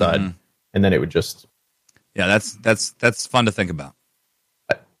the other side, and then it would just. Yeah, that's fun to think about.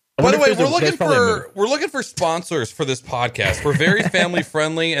 By the way, we're looking for sponsors for this podcast. We're very family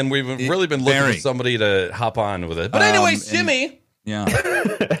friendly, and we've really been looking for somebody to hop on with it. But anyways, Jimmy,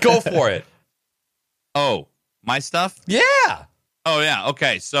 go for it. Oh, my stuff? Yeah. Oh yeah.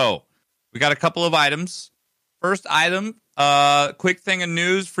 Okay, so we got a couple of items. First item, quick thing of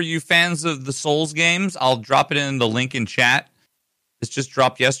news for you fans of the Souls games. I'll drop it in the link in chat. This just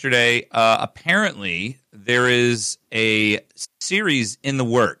dropped yesterday. Apparently, there is a series in the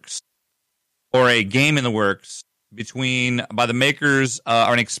works, or a game in the works, by the makers,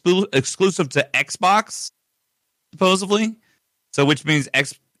 or an exclusive to Xbox, supposedly. So, which means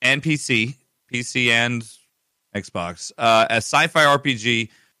X and PC and Xbox. A sci-fi RPG.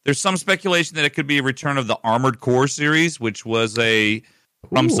 There's some speculation that it could be a return of the Armored Core series, which was a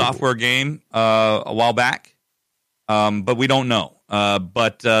From Software game a while back. But we don't know.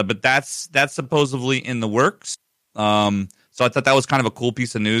 But that's supposedly in the works. So I thought that was kind of a cool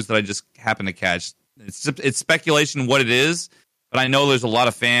piece of news that I just happened to catch. It's speculation what it is, but I know there's a lot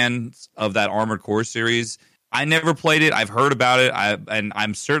of fans of that Armored Core series. I never played it. I've heard about it.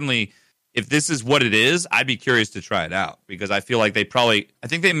 I'm certainly, if this is what it is, I'd be curious to try it out because I feel like I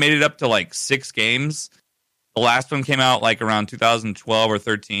think they made it up to like 6 games. The last one came out like around 2012 or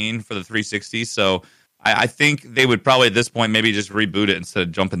 13 for the 360. So I think they would probably at this point maybe just reboot it instead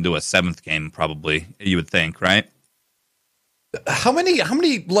of jumping to a 7th game. Probably, you would think, right? How many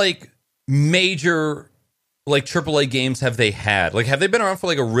like major like AAA games have they had? Like, have they been around for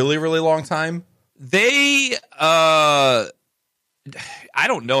like a really, really long time? They, I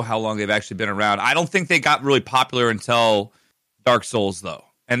don't know how long they've actually been around. I don't think they got really popular until Dark Souls, though,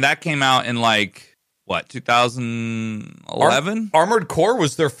 and that came out in like what 2011. Armored Core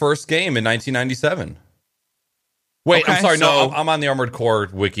was their first game in 1997. Wait, Okay, I'm sorry. so- No, I'm on the Armored Core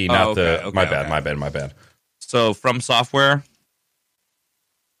wiki, not okay, my okay. bad. So From Software,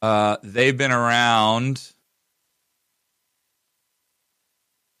 they've been around.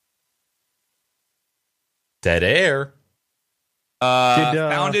 Dead air.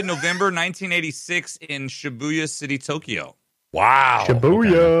 Founded November 1986 in Shibuya City, Tokyo. Wow.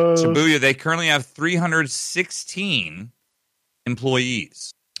 Shibuya. They currently have 316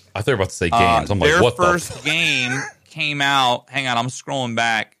 employees. I thought you were about to say games. I'm like, their what first game came out. Hang on, I'm scrolling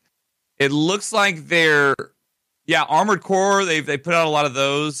back. It looks like Armored Core. They put out a lot of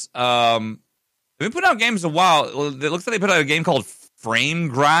those. They've been putting out games a while. It looks like they put out a game called Frame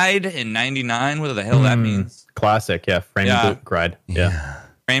Gride in '99. Whatever the hell that means. Classic, yeah. Frame Gride. Yeah.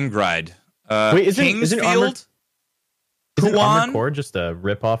 Frame Gride. Wait, isn't Kingsfield? Isn't Armored Core just a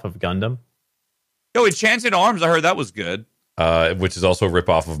ripoff of Gundam? Yo, Enchanted Arms. I heard that was good. Which is also a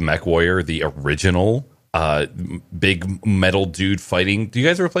ripoff of MechWarrior, the original big metal dude fighting. Do you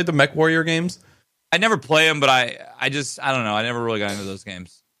guys ever play the MechWarrior games? I never play them, but I don't know. I never really got into those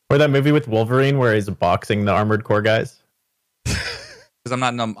games. Or that movie with Wolverine where he's boxing the Armored Core guys. Because I'm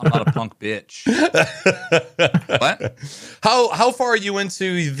not a punk bitch. What? How far are you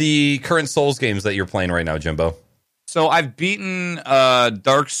into the current Souls games that you're playing right now, Jimbo? So I've beaten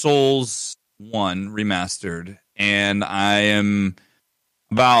Dark Souls 1 remastered, and I am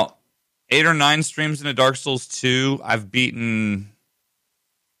about 8 or 9 streams into Dark Souls 2. I've beaten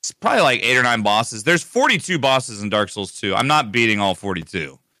probably like 8 or 9 bosses. There's 42 bosses in Dark Souls 2. I'm not beating all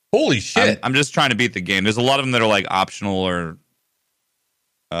 42. Holy shit. I'm just trying to beat the game. There's a lot of them that are like optional or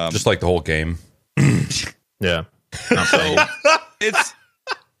just like the whole game. Yeah. So it's,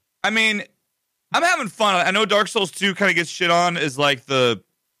 I mean, I'm having fun. I know Dark Souls 2 kind of gets shit on as like the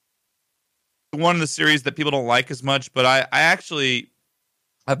one in the series that people don't like as much, but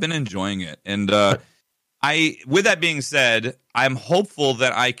I've been enjoying it. And with that being said, I'm hopeful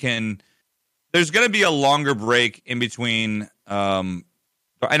that there's going to be a longer break in between,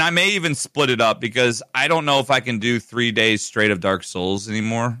 and I may even split it up because I don't know if I can do 3 days straight of Dark Souls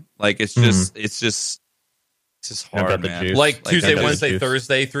anymore. Like it's just hard, man. Like Tuesday, got Wednesday, juice.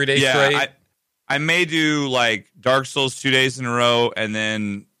 Thursday, 3 days straight. I may do like Dark Souls 2 days in a row and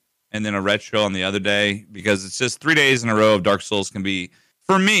then a retro on the other day, because it's just 3 days in a row of Dark Souls can be,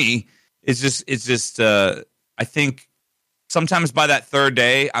 for me, it's just I think sometimes by that third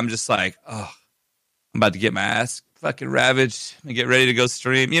day I'm just like, oh, I'm about to get my ass fucking ravaged and get ready to go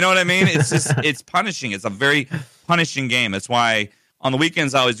stream. You know what I mean? It's just it's punishing. It's a very punishing game. That's why on the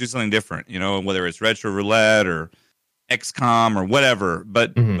weekends I always do something different, you know, whether it's retro roulette or XCOM or whatever.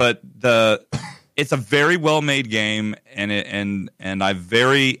 But it's a very well made game, and I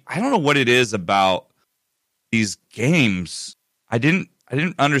don't know what it is about these games. I didn't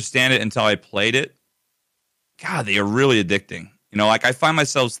understand it until I played it. God, they are really addicting. You know, like I find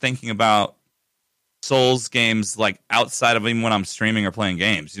myself thinking about Souls games like outside of even when I'm streaming or playing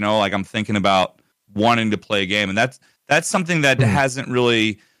games. You know, like I'm thinking about wanting to play a game, and that's something that hasn't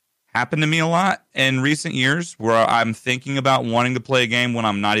really happened to me a lot in recent years, where I'm thinking about wanting to play a game when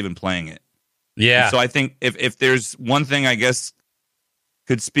I'm not even playing it. Yeah. And so I think if there's one thing I guess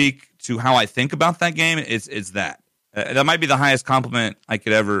could speak to how I think about that game, it's that. That might be the highest compliment I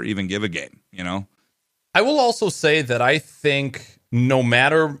could ever even give a game, you know? I will also say that I think no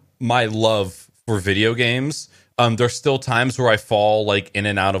matter my love for video games, there's still times where I fall like in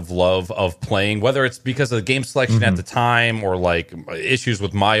and out of love of playing, whether it's because of the game selection at the time or like issues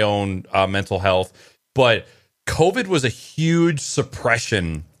with my own mental health. But COVID was a huge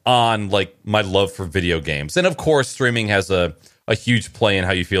suppression on like my love for video games. And of course, streaming has a huge play in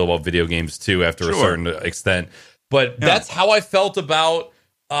how you feel about video games too, after a certain extent. But that's how I felt about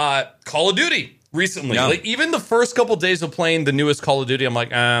Call of Duty recently. Yeah. Like even the first couple days of playing the newest Call of Duty, I'm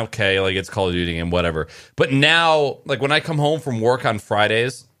like, okay, like it's Call of Duty and whatever. But now, like when I come home from work on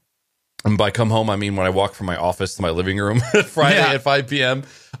Fridays, and by come home I mean when I walk from my office to my living room Friday at 5 p.m.,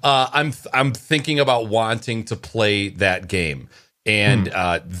 I'm thinking about wanting to play that game. And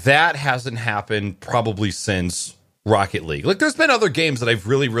that hasn't happened probably since Rocket League. Like there's been other games that I've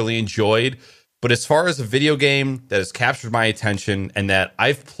really, really enjoyed, but as far as a video game that has captured my attention and that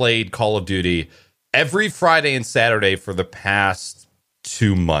I've played Call of Duty every Friday and Saturday for the past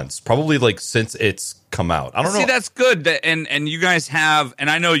 2 months, probably like since it's come out. I don't know. See, that's good. And you guys have, and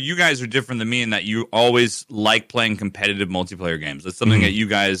I know you guys are different than me in that you always like playing competitive multiplayer games. That's something that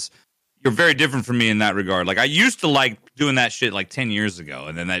you're very different from me in that regard. Like I used to like doing that shit like 10 years ago.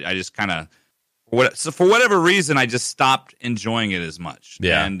 And then I just kind of, for whatever reason, I just stopped enjoying it as much.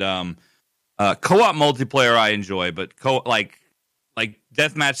 Yeah. And co-op multiplayer I enjoy, but like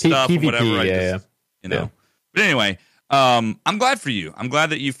deathmatch stuff PvP, and whatever. You know. Yeah. But anyway, I'm glad for you. I'm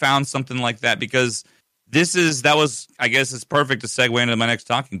glad that you found something like that, because that was, I guess it's perfect to segue into my next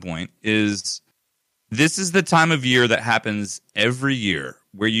talking point, is this is the time of year that happens every year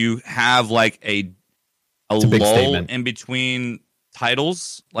where you have like a lull in between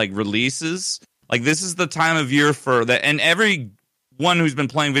titles, like releases. Like this is the time of year for that. And everyone who's been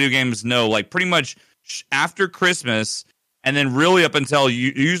playing video games know, like pretty much after Christmas, and then really up until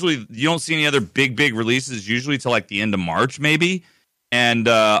usually you don't see any other big releases usually till like the end of March maybe. And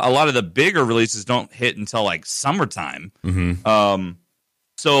a lot of the bigger releases don't hit until like summertime.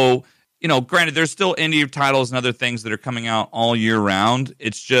 So, you know, granted, there's still indie titles and other things that are coming out all year round.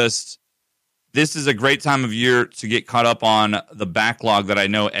 It's just, this is a great time of year to get caught up on the backlog that I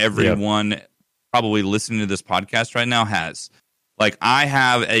know everyone probably listening to this podcast right now has. Like, I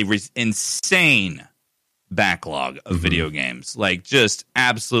have a insane backlog of video games. Like, just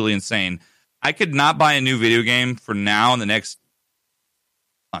absolutely insane. I could not buy a new video game for now in the next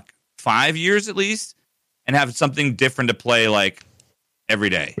 5 years at least and have something different to play like every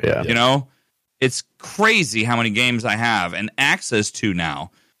day. Yeah. You know, it's crazy how many games I have and access to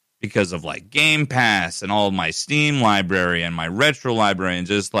now because of like Game Pass and all of my Steam library and my retro library and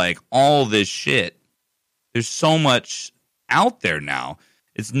just like all this shit. There's so much out there now.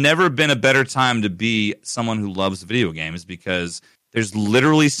 It's never been a better time to be someone who loves video games because there's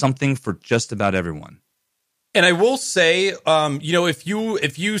literally something for just about everyone. And I will say,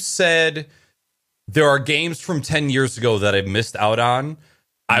 if you said there are games from 10 years ago that I missed out on,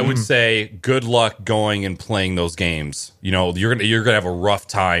 I would say good luck going and playing those games. You know, you're gonna have a rough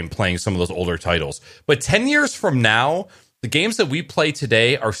time playing some of those older titles. But 10 years from now, the games that we play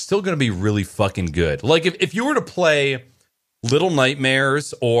today are still gonna be really fucking good. Like if you were to play Little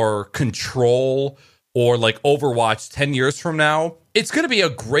Nightmares or Control or like Overwatch 10 years from now, it's gonna be a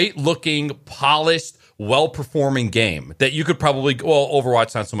great looking, polished, well-performing game that you could probably, well,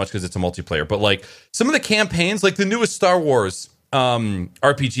 Overwatch not so much because it's a multiplayer, but like some of the campaigns, like the newest Star Wars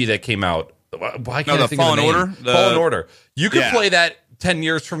RPG that came out. Why can't I think Fallen of the name? Order? Fallen Order. You could play that 10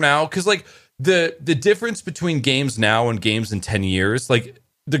 years from now because like the difference between games now and games in 10 years, like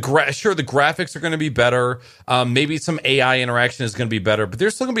the graphics are going to be better. Maybe some AI interaction is going to be better, but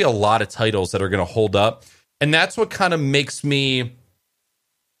there's still going to be a lot of titles that are going to hold up. And that's what kind of makes me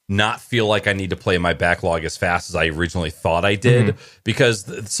not feel like I need to play my backlog as fast as I originally thought I did, because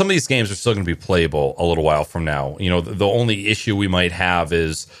some of these games are still going to be playable a little while from now. You know, the only issue we might have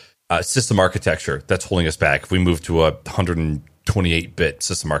is system architecture that's holding us back. If we move to a 128-bit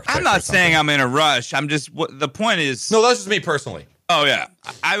system architecture, I'm not saying I'm in a rush. I'm just the point is. No, that's just me personally. Oh yeah,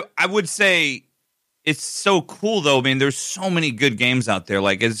 I would say it's so cool though. I mean, there's so many good games out there.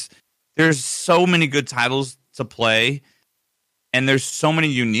 Like there's so many good titles to play. And there's so many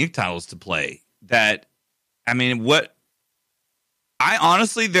unique titles to play that, I mean, I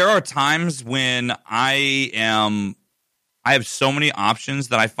honestly, there are times when I have so many options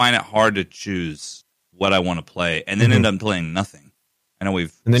that I find it hard to choose what I want to play and then end up playing nothing. I know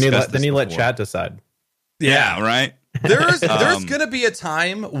we've And then discussed you let before. chat decide. Yeah, right. There's going to be a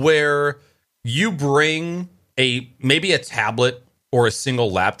time where you bring maybe a tablet or a single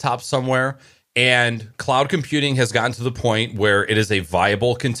laptop somewhere, and cloud computing has gotten to the point where it is a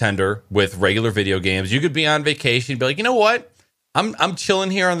viable contender with regular video games. You could be on vacation, be like, you know what? I'm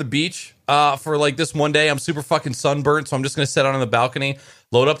chilling here on the beach for like this one day. I'm super fucking sunburnt, so I'm just going to sit out on the balcony,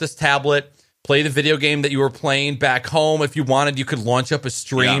 load up this tablet, play the video game that you were playing back home. If you wanted, you could launch up a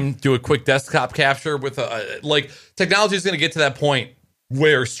stream, do a quick desktop capture with technology is going to get to that point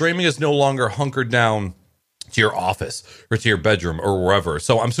where streaming is no longer hunkered down to your office or to your bedroom or wherever.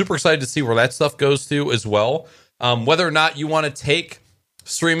 So I'm super excited to see where that stuff goes to as well. Whether or not you want to take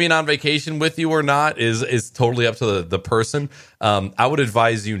streaming on vacation with you or not is totally up to the person. I would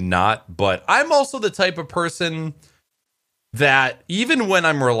advise you not, but I'm also the type of person that even when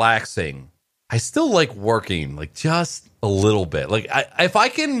I'm relaxing, I still like working, like just a little bit. Like if I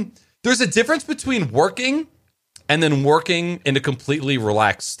can, there's a difference between working and then working in a completely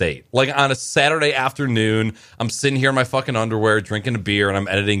relaxed state. Like on a Saturday afternoon, I'm sitting here in my fucking underwear, drinking a beer, and I'm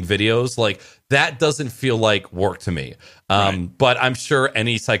editing videos. Like that doesn't feel like work to me. But I'm sure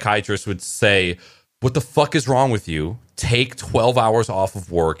any psychiatrist would say, what the fuck is wrong with you? Take 12 hours off of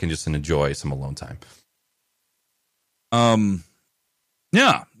work and just enjoy some alone time.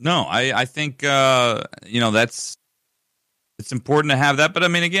 Yeah, no, I think, it's important to have that, but I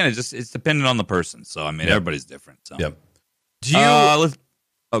mean, again, it's dependent on the person. So I mean, everybody's different. So yep. Do you?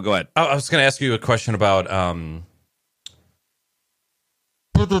 Go ahead. I was going to ask you a question about. I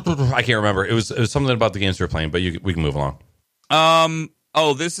can't remember. It was something about the games we were playing, but we can move along.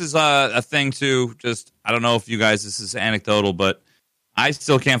 This is a thing too. Just I don't know if you guys. This is anecdotal, but I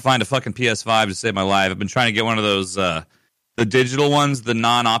still can't find a fucking PS5 to save my life. I've been trying to get one of those the digital ones, the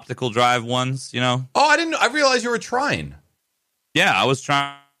non-optical drive ones. You know? Oh, I didn't. I realized you were trying. Yeah, I was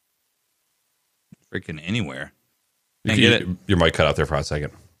trying freaking anywhere. Can't get it. Your mic cut out there for a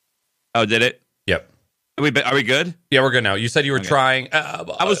second. Oh, did it? Yep. Are we good? Yeah, we're good now. You said you were trying.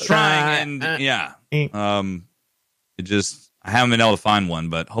 I was trying, and yeah. I haven't been able to find one,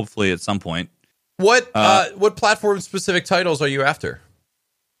 but hopefully at some point. What platform specific titles are you after?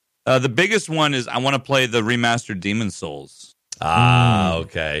 The biggest one is I want to play the remastered Demon Souls.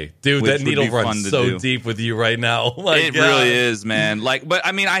 Okay. Dude, Which that needle would be runs so deep with you right now. It really is, man. Like, but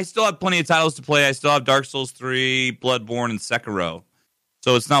I mean, I still have plenty of titles to play. I still have Dark Souls 3, Bloodborne, and Sekiro.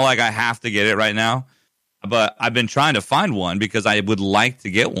 So it's not like I have to get it right now. But I've been trying to find one because I would like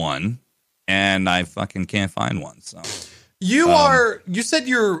to get one, and I fucking can't find one. So you said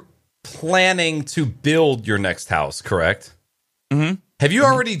you're planning to build your next house, correct? Mm-hmm. Have you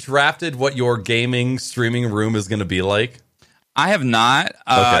already drafted what your gaming streaming room is going to be like? I have not.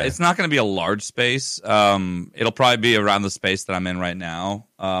 Okay. It's not going to be a large space. It'll probably be around the space that I'm in right now.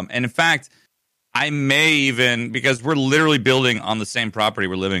 And in fact, I may even, because we're literally building on the same property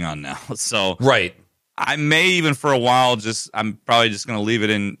we're living on now. So Right. I may even for a while I'm probably just going to leave it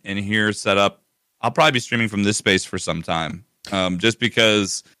in here set up. I'll probably be streaming from this space for some time. Just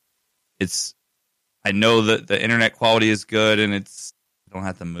because I know that the internet quality is good and I don't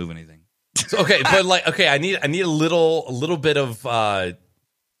have to move anything. So, okay, but like, okay, I need a little bit of About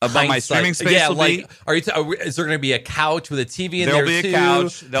my streaming space. Yeah, will like, be, is there going to be a couch with a TV in there'll there be too? a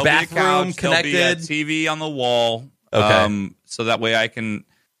couch. There'll Bathroom be a couch. connected. There'll be a TV on the wall. Okay. So that way I can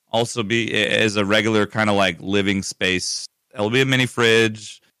also be as a regular kind of like living space. There'll be a mini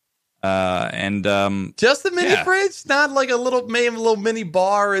fridge. And Just the mini yeah. fridge, not like maybe a little mini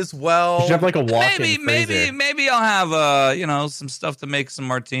bar as well. You should have like a walk-in freezer. maybe I'll have some stuff to make some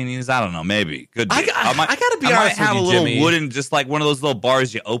martinis. I don't know. Maybe could be. I gotta be I might honest have with a you, little Jimmy. wooden, just like one of those little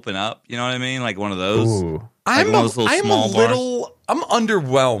bars you open up. You know what I mean? Like one of those. Ooh. Like one of those little small bars. I'm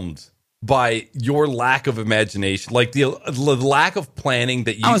underwhelmed by your lack of imagination, like the lack of planning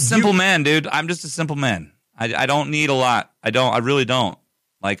that you. I'm a simple man, dude. I'm just a simple man. I don't need a lot. I really don't.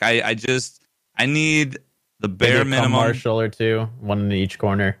 Like I need the bare Maybe a minimum. commercial or two, one in each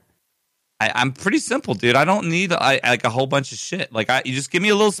corner. I'm pretty simple, dude. I don't need like a whole bunch of shit. Like you just give me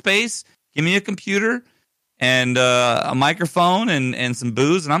a little space, give me a computer and a microphone and some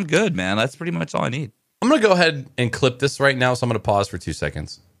booze, and I'm good, man. That's pretty much all I need. I'm gonna go ahead and clip this right now, so I'm gonna pause for 2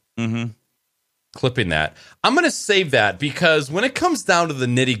 seconds. Mm-hmm. Clipping that. I'm gonna save that because when it comes down to the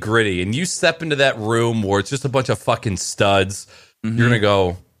nitty gritty, and you step into that room where it's just a bunch of fucking studs, you're gonna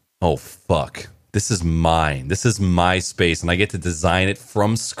go, "Oh fuck, this is mine. This is my space, and I get to design it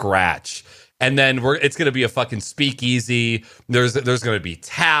from scratch." And then it's gonna be a fucking speakeasy. There's gonna be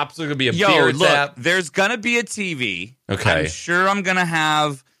taps. There's gonna be a beer tap. There's gonna be a TV. Okay. I'm sure I'm gonna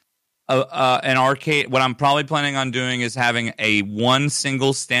have an arcade. What I'm probably planning on doing is having one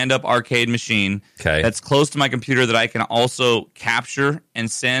single stand-up arcade machine. Okay. That's close to my computer that I can also capture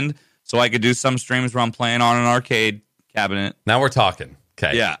and send, so I could do some streams where I'm playing on an arcade cabinet. Now we're talking.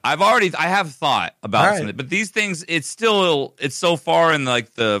 Okay. Yeah, I have thought about something, but these things, it's so far in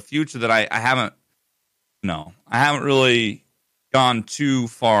like the future that I haven't really gone too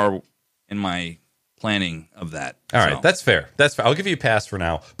far in my planning of that. All right, that's fair. That's fair. I'll give you a pass for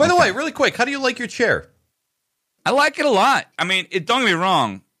now. By the way, really quick, how do you like your chair? I like it a lot. I mean, don't get me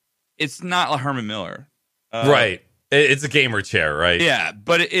wrong, it's not like Herman Miller, Right. It's a gamer chair, right? Yeah,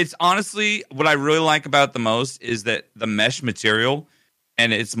 but it's honestly what I really like about it the most is that the mesh material.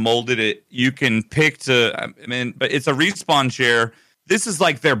 And it's molded it. You can pick but it's a Respawn chair. This is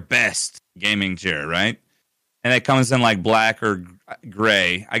like their best gaming chair, right? And it comes in like black or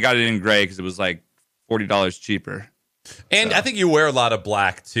gray. I got it in gray because it was like $40 cheaper. And I think you wear a lot of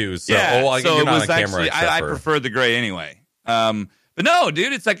black too. So, yeah, you're it not was on camera. actually, I preferred the gray anyway. But no,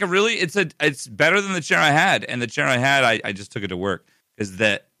 dude, it's like it's better than the chair I had. And the chair I had, I just took it to work. Is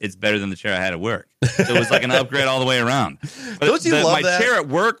that it's better than the chair I had at work. So it was like an upgrade all the way around. But Don't you love my that? chair at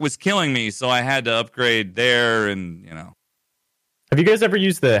work was killing me, so I had to upgrade there, and Have you guys ever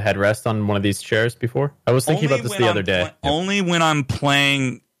used the headrest on one of these chairs before? I was thinking about this the other day. Only when I'm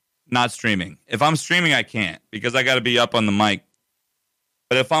playing, not streaming. If I'm streaming, I can't because I got to be up on the mic.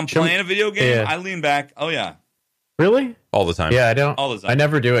 But if I'm playing a video game, I lean back. Oh yeah, Really? all the time. Yeah, I don't. All the time. I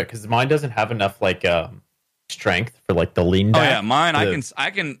never do it because mine doesn't have enough strength for like the lean back. Oh yeah, mine. I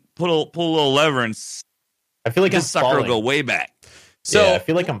can pull a little lever and I feel like this I'm sucker will falling. go way back. So Yeah, I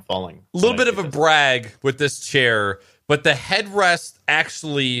feel like I'm falling. a little when I bit of do a this. brag with this chair, but the headrest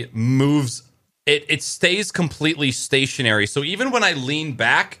actually moves. It stays completely stationary. So even when I lean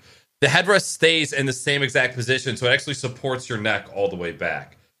back, the headrest stays in the same exact position. So it actually supports your neck all the way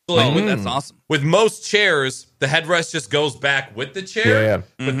back. So like, That's awesome. with most chairs, the headrest just goes back with the chair. Yeah.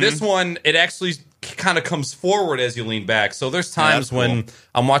 But this one, it actually kind of comes forward as you lean back. So there's times cool. when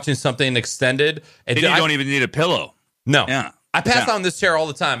I'm watching something extended, and And you don't even need a pillow. no. Yeah. I pass Yeah. on this chair all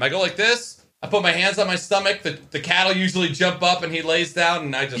the time. I go like this. I put my hands on my stomach. The cat will usually jump up and he lays down,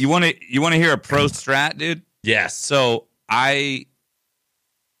 and I just You want to hear a pro strat, dude? yes. So I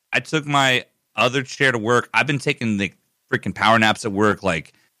took my other chair to work. I've been taking the freaking power naps at work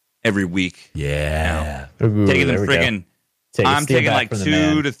like every week. Yeah. Ooh, Taking them there we go. freaking. Take a I'm step taking back like from the 2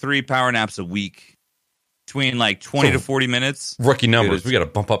 man. to 3 power naps a week, between like 20 to 40 minutes. Rookie numbers. Dude, We got to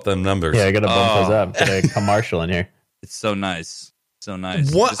bump up them numbers. Yeah, I gotta bump Oh. those up. Get a commercial in here. It's so nice, so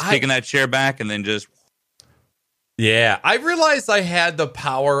nice. What Just I- taking that chair back and then just Yeah. I realized I had the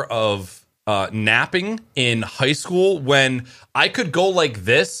power of napping in high school when I could go like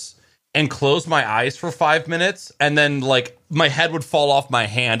this and close my eyes for 5 minutes, and then like my head would fall off my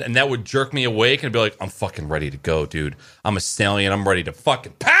hand, and that would jerk me awake, and I'd be like, I'm fucking ready to go, dude. I'm a stallion. I'm ready to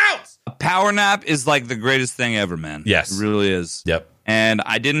fucking pounce. A power nap is like the greatest thing ever, man. Yes. It really is. Yep. And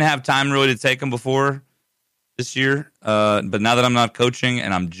I didn't have time really to take them before this year. But now that I'm not coaching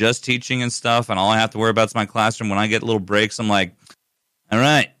and I'm just teaching and stuff, and all I have to worry about is my classroom, when I get little breaks, I'm like, all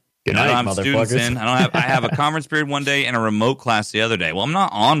right. Good I night, don't have students motherfuckers. in. I have a conference period one day and a remote class the other day. Well, I'm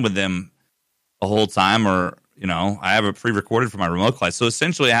not on with them the whole time, or I have it pre-recorded for my remote class. So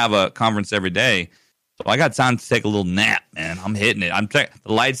essentially, I have a conference every day. So I got time to take a little nap, man. I'm hitting it. The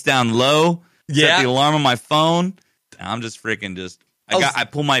lights down low. Yeah. Set the alarm on my phone. And I'm just freaking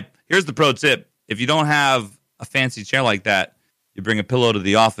here's the pro tip. If you don't have a fancy chair like that, you bring a pillow to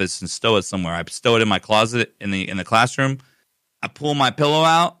the office and stow it somewhere. I stow it in my closet in the classroom. I pull my pillow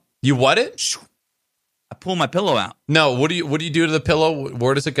out. You what it? I pull my pillow out. No, what do you do to the pillow?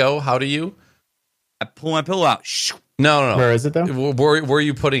 Where does it go? How do you? I pull my pillow out. No. Where is it though? Where are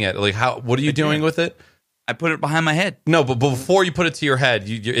you putting it? Like what are you doing with it? I put it behind my head. No, but before you put it to your head,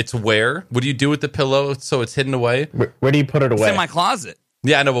 it's where? What do you do with the pillow so it's hidden away? Where do you put it away? It's in my closet.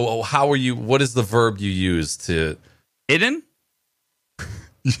 Yeah, I know, but how are you? What is the verb you use to Hidden?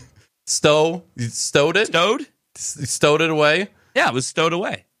 stow? You stowed it? Stowed? Stowed it away? Yeah, it was stowed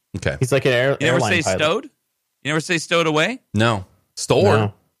away. Okay. He's like an You never airline say pilot. stowed? You never say stowed away? No.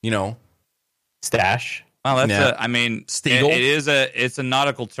 Stored. No. Stash. Well, that's Yeah. Stiegel? it's a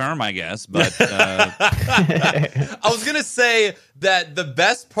nautical term, I guess, but I was going to say that the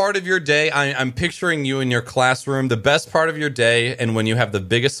best part of your day, I'm picturing you in your classroom, the best part of your day, and when you have the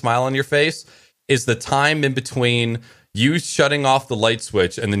biggest smile on your face, is the time in between you shutting off the light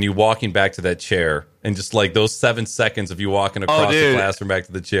switch and then you walking back to that chair, and just like those 7 seconds of you walking across the classroom back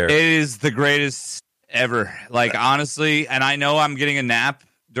to the chair. it is the greatest ever. Like, honestly, and I know I'm getting a nap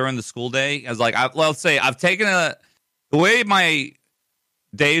during the school day. I was like, let's say I've taken the way my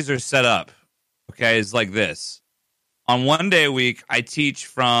days are set up, okay, is like this. On one day a week, I teach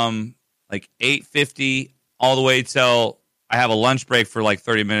from like 8:50 all the way till I have a lunch break for like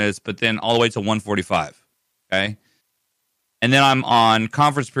 30 minutes, but then all the way till 1:45, okay? And then I'm on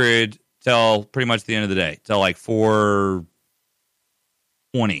conference period till pretty much the end of the day, till like 4:20,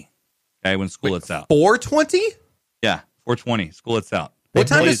 okay, when school lets out. 4:20? Yeah, 4:20, school lets out. What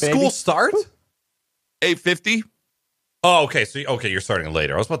time does Baby. school start? 8:50. Oh, okay. So, you're starting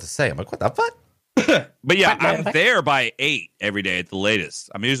later. I was about to say, I'm like, what the fuck? But yeah, I'm there by 8 every day at the latest.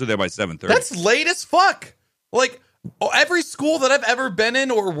 I'm usually there by 7:30. That's late as fuck. Like, every school that I've ever been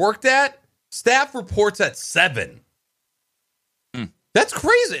in or worked at, staff reports at 7. That's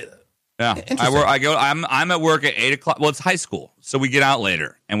crazy. yeah. Interesting. I'm at work at 8 o'clock. Well, it's high school, so we get out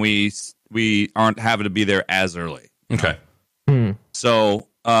later, and we aren't having to be there as early. Okay. So,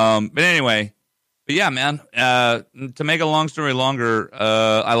 but anyway, but yeah, man. To make a long story longer,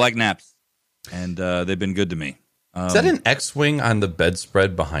 I like naps, and they've been good to me. Is that an X-wing on the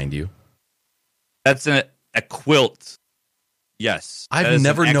bedspread behind you? That's a quilt. Yes, I've That is an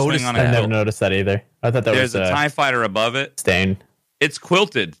never X-wing noticed on a I've never quilt. noticed that either. I thought that There's was a TIE fighter above it. stain. It's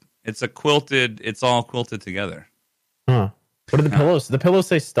quilted. It's all quilted together. Huh. What are the pillows? The pillows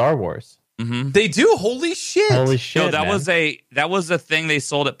say Star Wars. Mm-hmm. They do. Holy shit. Holy shit! No, that man. was a thing they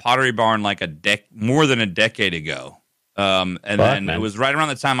sold at Pottery Barn like more than a decade ago. And then man. it was right around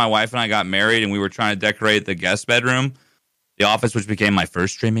the time my wife and I got married, and we were trying to decorate the guest bedroom, the office, which became my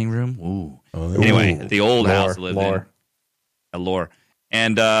first streaming room. Ooh. Anyway, at the old house I lived in. Lore.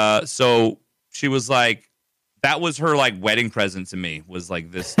 And so she was like, that was her like wedding present to me, was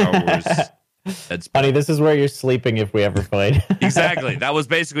like this Star Wars. Honey, this is where you're sleeping if we ever fight. Exactly. That was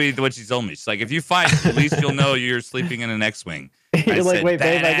basically what she told me. She's like, if you fight, at least you'll know you're sleeping in an X-wing. You're like, said, wait,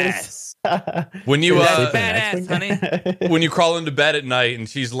 babe, When you Badass, honey. when you crawl into bed at night and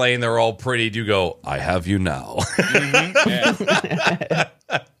she's laying there all pretty, do you go, I have you now?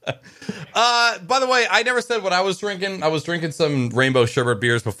 By the way, I never said what I was drinking. I was drinking some Rainbow Sherbet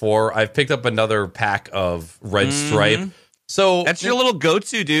beers before. I've picked up another pack of Red Stripe. So That's your little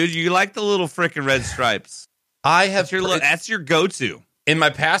go-to, dude. You like the little freaking red stripes. I have That's your go-to. in my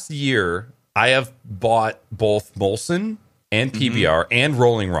past year, I have bought both Molson and PBR and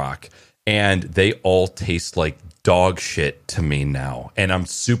Rolling Rock, and they all taste like dog shit to me now. And I'm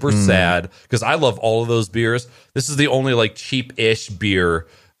super sad because I love all of those beers. This is the only like cheap-ish beer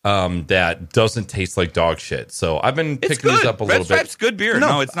that doesn't taste like dog shit. So I've been It's picking good. these up a Red little Stripe's good beer. No.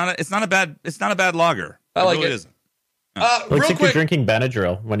 No, it's not a bad lager. I like really it. Isn't. Looks real like you're quick, drinking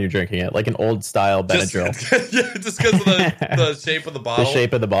Benadryl when you're drinking it, like an old style Benadryl. yeah, just because of the shape of the bottle. The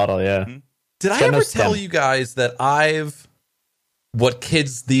shape of the bottle, yeah. Did I got no ever tell stem. you guys that I've what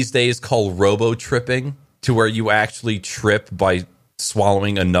kids these days call robo tripping? to where you actually trip by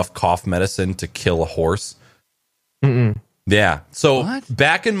swallowing enough cough medicine to kill a horse? Yeah. So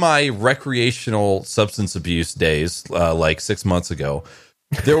back in my recreational substance abuse days, like 6 months ago,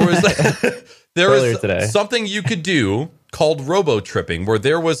 there was something you could do called robo-tripping, where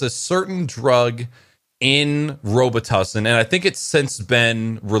there was a certain drug in Robitussin, and I think it's since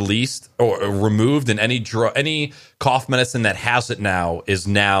been released or removed, and any cough medicine that has it now is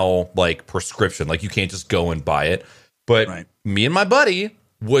now like prescription. Like you can't just go and buy it. But me and my buddy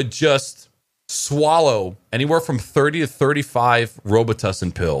would just swallow anywhere from 30 to 35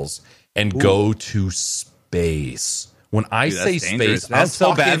 Robitussin pills and go to space. When I say dangerous. space, that's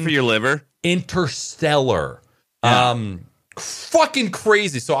so bad for your liver. Interstellar. Fucking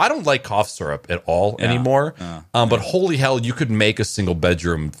crazy. So I don't like cough syrup at all anymore. But holy hell, you could make a single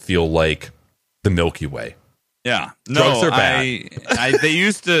bedroom feel like the Milky Way. Yeah, drugs are bad. They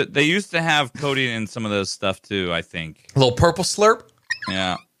used to have codeine in some of those stuff too. I think a little purple slurp.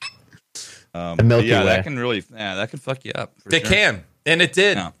 Yeah, the Milky Way. That can really, that can fuck you up. It can, and it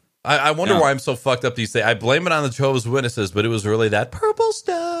did. Yeah. I wonder why I'm so fucked up these days. I blame it on the Jehovah's Witnesses, but it was really that purple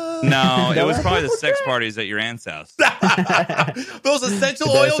stuff. No, it was probably the sex parties at your aunt's house. Those essential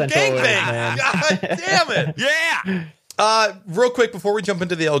oil gangbangs. God damn it. Yeah. Real quick, before we jump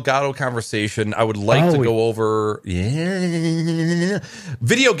into the Elgato conversation, I would like to go over video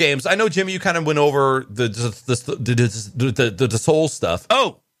games. I know, Jimmy, you kind of went over the Soul stuff.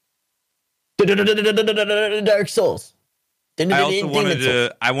 Oh, Dark Souls. I also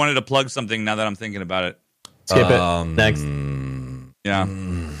wanted to plug something now that I'm thinking about it. Skip it. Next. Yeah.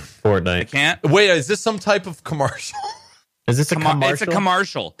 Fortnite. I can't. Wait, is this some type of commercial? Is this a commercial? It's a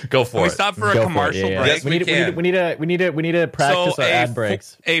commercial. Go for Can it. we stop for a commercial break? Yes, we need to practice our ad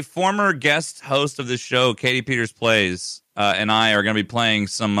breaks. A former guest host of this show, Katie Peters Plays, and I are going to be playing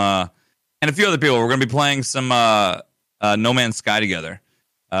some, and a few other people. We're going to be playing some No Man's Sky together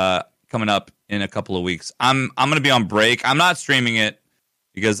coming up in a couple of weeks. I'm going to be on break. I'm not streaming it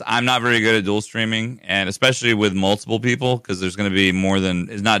because I'm not very good at dual streaming, and especially with multiple people, because there's going to be more than,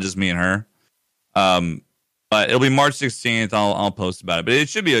 it's not just me and her. But it'll be March 16th. I'll post about it, but it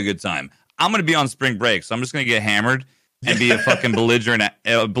should be a good time. I'm going to be on spring break, so I'm just going to get hammered and be a fucking belligerent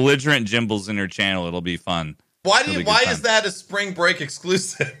Jimbles in her channel. It'll be fun. Why is that a spring break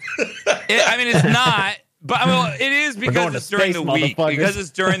exclusive? I mean, it's not. But well, it is because it's during the week. Because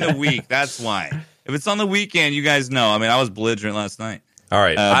it's during the week. That's why. If it's on the weekend, you guys know. I mean, I was belligerent last night. All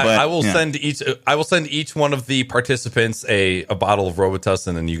right, I will send each one of the participants a bottle of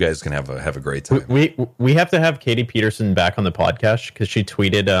Robitussin, and you guys can have a great time. We have to have Katie Peterson back on the podcast because she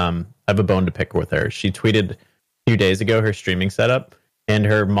tweeted. I have a bone to pick with her. She tweeted a few days ago her streaming setup, and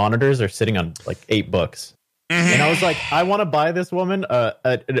her monitors are sitting on like 8 books. And I was like, I want to buy this woman a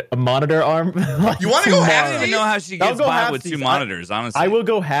monitor arm. You want to go half? I don't even know how she gets by with 2 monitors. Honestly, I will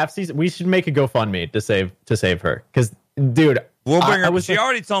go half season. We should make a GoFundMe to save her. Because, dude, we'll bring her. She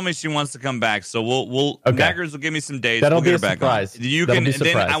already told me she wants to come back, so we'll. Naggers will give me some dates. That'll we'll be get a surprise. You can.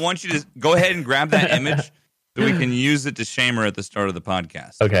 Then I want you to go ahead and grab that image so we can use it to shame her at the start of the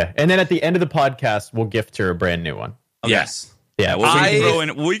podcast. Okay, and then at the end of the podcast, we'll gift her a brand new one. Okay. Yes. Yeah, we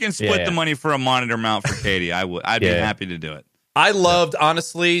can split the money for a monitor mount for Katie. I'd be happy to do it. I loved,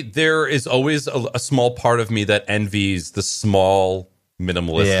 honestly, there is always a small part of me that envies the small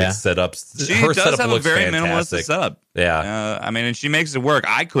minimalistic setups. She Her does setup have looks a very fantastic. minimalist setup. Yeah. I mean, and she makes it work.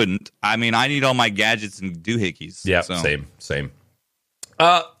 I couldn't. I mean, I need all my gadgets and doohickeys. Yeah, so. same.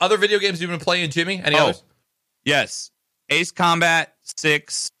 Other video games you've been playing, Jimmy? Any others? Yes. Ace Combat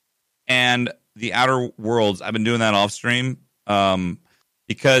 6 and The Outer Worlds. I've been doing that off stream.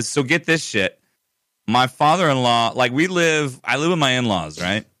 Because so get this shit. My father-in-law, like I live with my in-laws,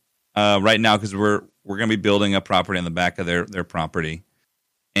 right? Right now, because we're gonna be building a property on the back of their property.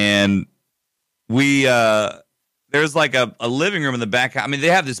 And we there's like a living room in the back. I mean, they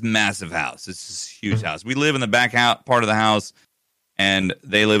have this massive house. It's this huge house. We live in the back part of the house, and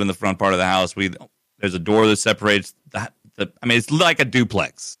they live in the front part of the house. There's a door that separates I mean, it's like a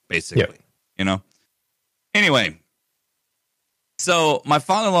duplex, basically. You know? Anyway. So my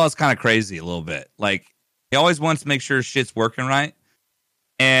father-in-law is kind of crazy a little bit. Like, he always wants to make sure shit's working right.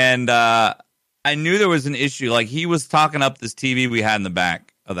 And I knew there was an issue. Like, he was talking up this TV we had in the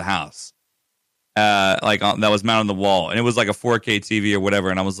back of the house. That was mounted on the wall. And it was like a 4K TV or whatever.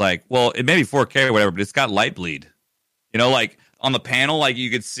 And I was like, well, it may be 4K or whatever, but it's got light bleed. You know, like, on the panel, like,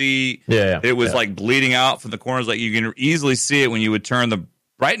 you could see it was, like, bleeding out from the corners. Like, you can easily see it when you would turn the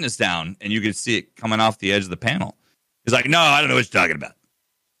brightness down, and you could see it coming off the edge of the panel. He's like, no, I don't know what you're talking about.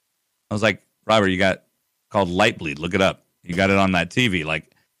 I was like, Robert, you got called light bleed. Look it up. You got it on that TV.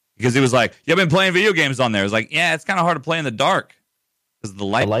 Like, because he was like, "You've been playing video games on there." I was like, "Yeah, it's kind of hard to play in the dark because the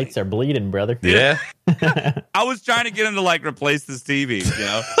lights are bleeding, brother. Yeah. I was trying to get him to like replace this TV, you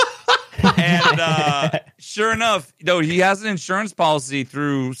know. And sure enough, he has an insurance policy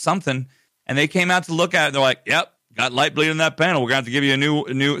through something, and they came out to look at it. They're like, "Yep, got light bleed in that panel. We're gonna have to give you a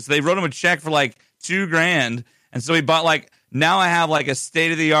new." So they wrote him a check for like $2,000, and so he bought like. Now I have like a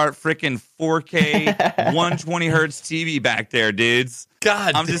state of the art freaking 4K 120 hertz TV back there, dudes.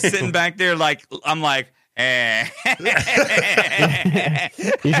 God, I'm just sitting back there like I'm like. Now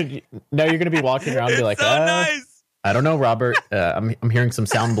you're gonna be walking around and be like, so nice. I don't know, Robert. I'm hearing some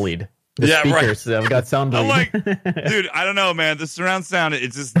sound bleed. The Yeah, speakers, I've got sound bleed. I'm like, dude, I don't know, man. The surround sound,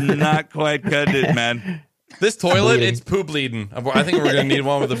 it's just not quite cutting it, man. This toilet, it's poo bleeding. I think we're gonna need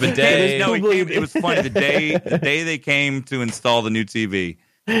one with a bidet. No, it was funny. The day they came to install the new TV,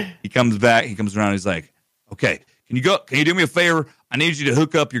 he comes back. He comes around. He's like, "Okay, can you do me a favor? I need you to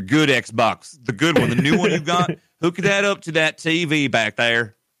hook up your good Xbox, the good one, the new one you got. Hook that up to that TV back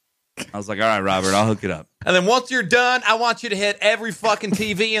there." I was like, "All right, Robert, I'll hook it up." And then once you're done, I want you to hit every fucking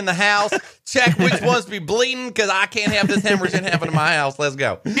TV in the house. Check which ones be bleeding, because I can't have this hemorrhaging happen in my house. Let's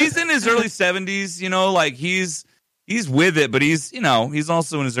go. He's in his early 70s, like he's with it, but he's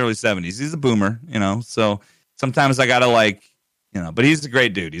also in his early 70s. He's a boomer, so sometimes I gotta but he's a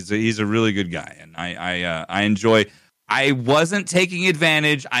great dude. He's a really good guy, and I enjoy. I wasn't taking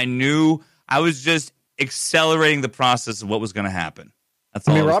advantage. I knew I was just accelerating the process of what was going to happen. That's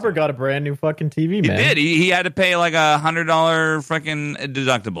all. Robert got a brand new fucking TV, man. He did. He had to pay like $100 freaking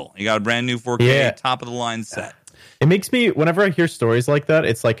deductible. He got a brand new 4K top of the line set. It makes me, whenever I hear stories like that,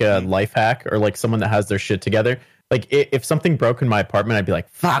 it's like a life hack or like someone that has their shit together. Like if something broke in my apartment, I'd be like,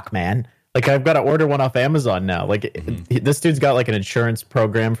 "Fuck, man! Like I've got to order one off Amazon now." Like this dude's got like an insurance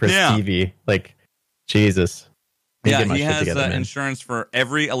program for his TV. Like Jesus. He has insurance for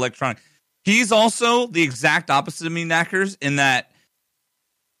every electronic. He's also the exact opposite of me, Knackers, in that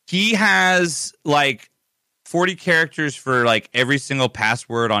he has like 40 characters for like every single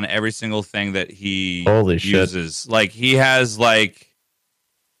password on every single thing that he uses. Shit. Like he has like,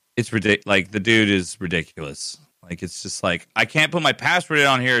 it's ridiculous. Like the dude is ridiculous. Like it's just like, I can't put my password in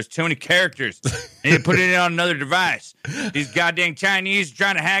on here. It's too many characters. I need to put it in on another device. These goddamn Chinese are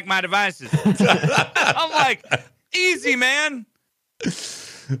trying to hack my devices. I'm like, easy, man.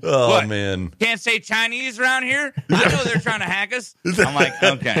 Oh, man. Can't say Chinese around here? I know they're trying to hack us. I'm like,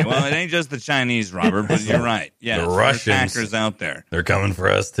 okay, well, it ain't just the Chinese, Robert, but you're right. Yeah, the Russians. Hackers out there. They're coming for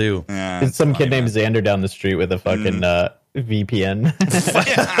us, too. Yeah, some kid named Xander down the street with a fucking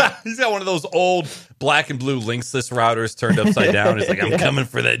VPN. He's got one of those old black and blue Linksys routers turned upside down. He's like, I'm coming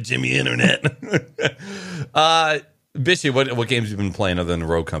for that Jimmy Internet. Bishy, what games have you been playing other than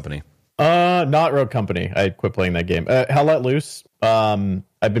Rogue Company? Not Rogue Company. I quit playing that game. Hell Let Loose.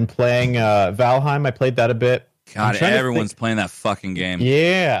 I've been playing Valheim. I played that a bit. God, everyone's playing that fucking game.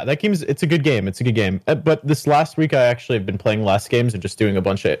 Yeah, that game's it's a good game. It's a good game. But this last week, I actually have been playing less games and just doing a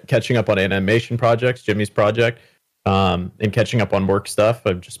bunch of catching up on animation projects, Jimmy's project, and catching up on work stuff.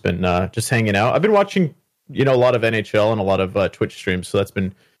 I've just been just hanging out. I've been watching, a lot of NHL and a lot of Twitch streams, so that's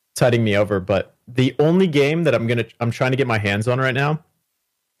been tiding me over. But the only game that I'm trying to get my hands on right now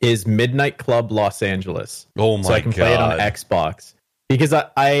is Midnight Club Los Angeles. Oh my god! So I can play it on Xbox because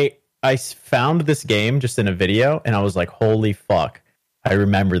I found this game just in a video and I was like, holy fuck, I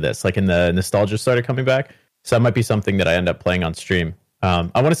remember this. Like, in the nostalgia started coming back, so that might be something that I end up playing on stream. I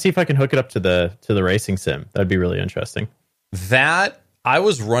want to see if I can hook it up to the racing sim. That'd be really interesting. That I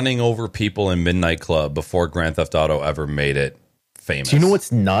was running over people in Midnight Club before Grand Theft Auto ever made it famous. Do you know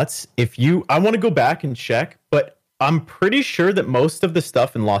what's nuts? I want to go back and check, but I'm pretty sure that most of the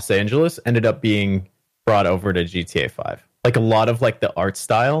stuff in Los Angeles ended up being brought over to GTA 5. Like a lot of like the art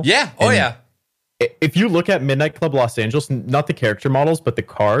style. Yeah. Oh, yeah. If you look at Midnight Club Los Angeles, not the character models, but the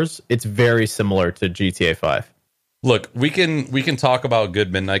cars, it's very similar to GTA 5. Look, we can talk about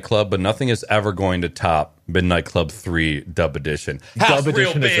good Midnight Club, but nothing is ever going to top Midnight Club 3 Dub Edition. House Dub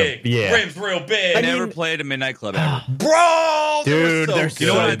real Edition big, is rims real big. I never played a Midnight Club ever. Bro, dude, they're so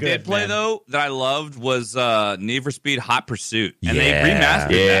you know what I good, did play man. though that I loved was Need for Speed Hot Pursuit, and they Yeah.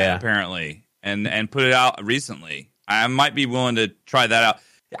 remastered that apparently and put it out recently. I might be willing to try that out.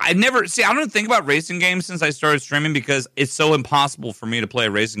 I don't think about racing games since I started streaming because it's so impossible for me to play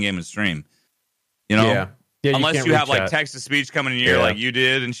a racing game and stream. Yeah, unless you have like text to speech coming in your ear like you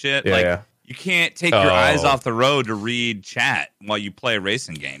did and shit. You can't take your eyes off the road to read chat while you play a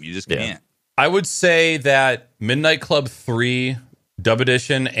racing game. You just can't. I would say that Midnight Club 3 Dub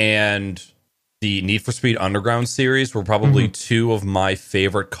Edition and the Need for Speed Underground series were probably two of my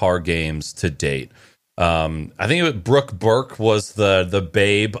favorite car games to date. I think Brooke Burke was the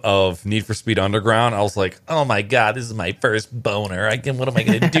babe of Need for Speed Underground. I was like, oh my god, this is my first boner. What am I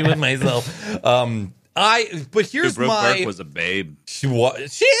going to do with myself? But here's Brooke my. Burke was a babe. She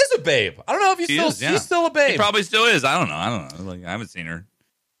is a babe. I don't know if she's still a babe. She probably still is. I don't know. Like, I haven't seen her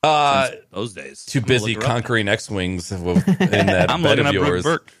since those days. Too busy conquering X-Wings in that I'm bed looking of up yours.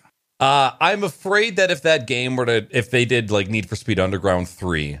 Brooke Burke. I'm afraid that if that game if they did like Need for Speed Underground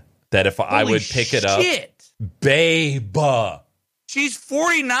 3, that if I would pick it up, babe, she's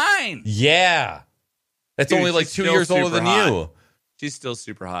 49. Yeah, that's Dude, only like she's 2 still years older super than hot. you. She's still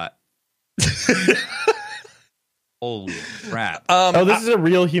super hot. Holy crap! This is a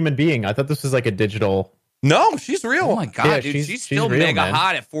real human being. I thought this was like a digital. No, she's real. Oh my god, Yeah, dude, she's she's still real, mega man.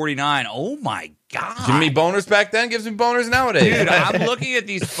 hot at 49. Oh my god, Giving me boners back then gives me boners nowadays. dude! I'm looking at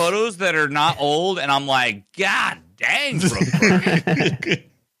these photos that are not old, and I'm like, god dang, Brooke.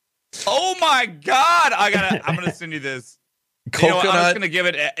 Oh my god, I'm gonna send you this. You know what? I'm just gonna give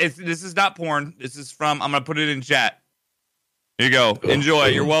it. This is not porn. This is from. I'm gonna put it in chat. Here you go. Enjoy.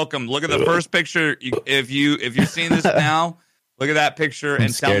 You're welcome. Look at the first picture. If you've seen this now, look at that picture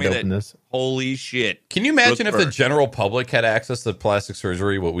and tell me that. Holy shit! Can you imagine if the general public had access to plastic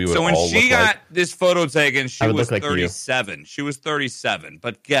surgery? What we would all look like? So when she got this photo taken, she was like 37. She was 37.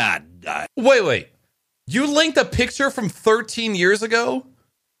 But god, wait. You linked a picture from 13 years ago,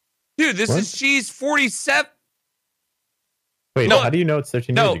 dude. She's 47. Wait, No, how do you know it's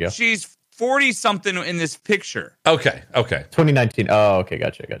 13 years ago? She's 40 something in this picture. Okay. 2019. Oh, okay,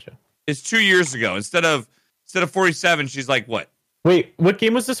 gotcha. It's 2 years ago. Instead of 47, she's like what? Wait, what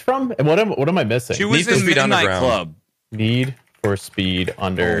game was this from? And what am I missing? She was Need for in Speed Midnight Underground. Club. Need for Speed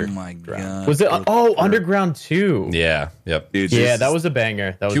Underground. Oh my god! Was it? Underground 2. Yeah, yep. Dude, Yeah, that was a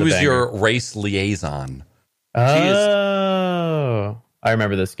banger. She was your race liaison. Oh, I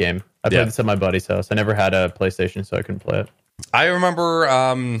remember this game. I played this at my buddy's house. I never had a PlayStation, so I couldn't play it. I remember.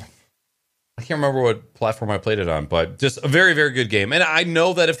 I can't remember what platform I played it on, but just a very, very good game. And I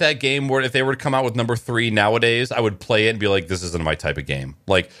know that if they were to come out with number 3 nowadays, I would play it and be like, this isn't my type of game.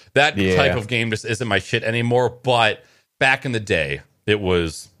 Like that type of game just isn't my shit anymore. But back in the day, it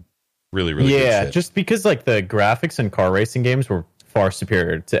was really, really good shit. Just because like the graphics and car racing games were far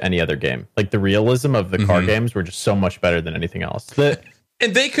superior to any other game. Like the realism of the car games were just so much better than anything else. And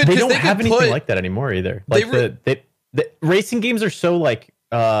they don't have anything like that anymore either. Like the racing games are so like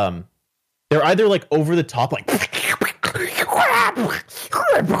they're either like over the top, like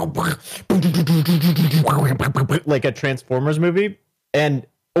like a Transformers movie,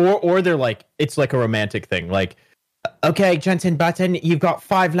 or they're like it's like a romantic thing. Like, okay, Jensen Button, you've got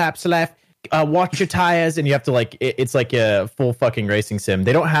 5 laps left. Watch your tires, and you have to like it's like a full fucking racing sim.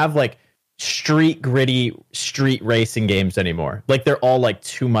 They don't have like gritty street racing games anymore. Like they're all like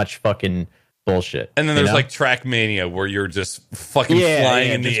too much fucking bullshit. And then there's like Trackmania where you're just fucking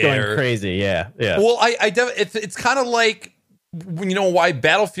flying in the air, going crazy. Yeah. Well, it's kind of like why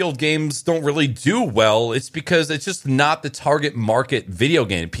Battlefield games don't really do well. It's because it's just not the target market video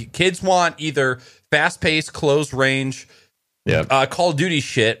game. Kids want either fast paced, close range, Call of Duty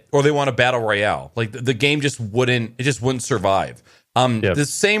shit, or they want a battle royale. Like the game just wouldn't survive. The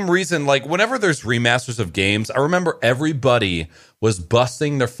same reason, like whenever there's remasters of games, I remember everybody was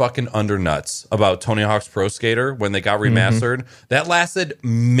busting their fucking undernuts about Tony Hawk's Pro Skater when they got remastered. That lasted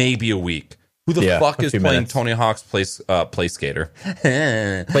maybe a week. Who the fuck is playing Tony Hawk's Play Skater?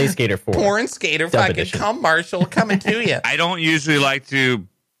 Play Skater 4. Porn Skater fucking commercial coming to you. I don't usually like to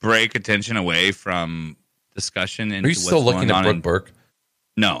break attention away from discussion. Are you still looking at Brooke Burke?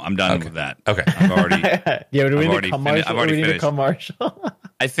 No, I'm done with that. Okay. I've already. Do we need a commercial?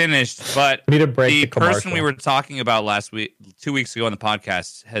 I finished, but we need to break the the commercial. person we were talking about 2 weeks ago on the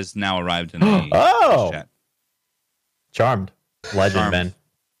podcast, has now arrived in the chat. Charmed. Legend, man.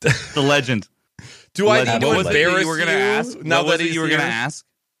 The legend. Do I need to embarrass you? Were gonna ask? Now that you were going to ask?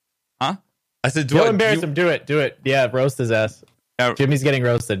 Huh? I said, don't embarrass him. Do it. Yeah, roast his ass. Jimmy's getting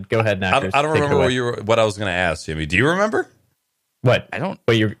roasted. Go ahead, Knackers. I don't remember what I was going to ask, Jimmy. Do you remember? What? I don't.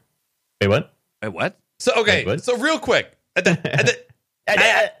 Wait, what? Wait, what? So, okay. Wait, so real quick. Great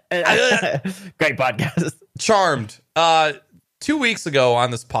podcast. Charmed. 2 weeks ago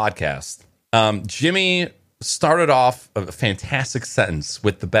on this podcast, Jimmy started off a fantastic sentence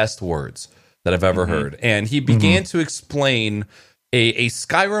with the best words that I've ever heard. And he began to explain a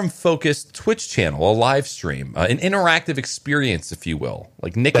Skyrim-focused Twitch channel, a live stream, an interactive experience, if you will.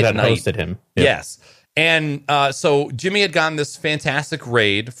 Like Nick at Night. Hosted him. Yep. Yes. And so Jimmy had gotten this fantastic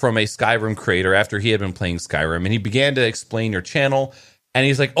raid from a Skyrim creator after he had been playing Skyrim. And he began to explain your channel. And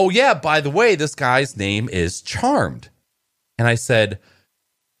he's like, oh, yeah, by the way, this guy's name is Charmed. And I said,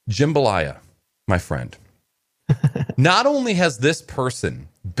 Jambalaya, my friend, not only has this person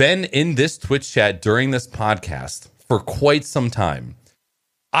been in this Twitch chat during this podcast for quite some time,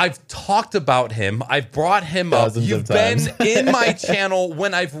 I've talked about him. I've brought him up. You've been in my channel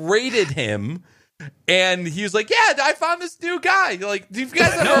when I've rated him. And he was like, yeah, I found this new guy. Like, do you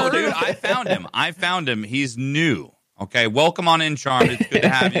guys ever heard dude, of him? I found him. He's new. Okay, welcome on in, Charmed. It's good to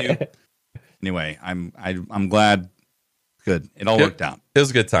have you. Anyway, I'm glad. Good. It all worked out. It was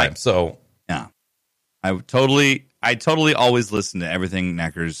a good time. Yeah. I totally always listen to everything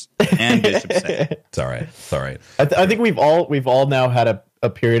Knackers and Bishop say. It's all right. It's all right. I think we've all now had a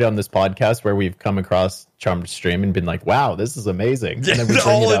period on this podcast where we've come across Charmed stream and been like, wow, this is amazing. And then we bring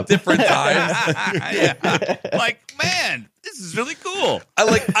all it at up. different times. Yeah. Like, man, this is really cool.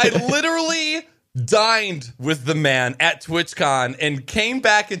 I literally dined with the man at TwitchCon and came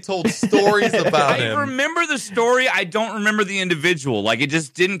back and told stories about him. I remember the story. I don't remember the individual. Like, it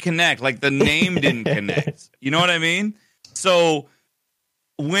just didn't connect. Like, the name didn't connect. You know what I mean? So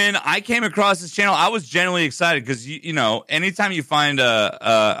when I came across this channel, I was genuinely excited because, you know, anytime you find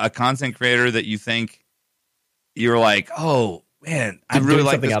a content creator that you think you're like, oh, man, I really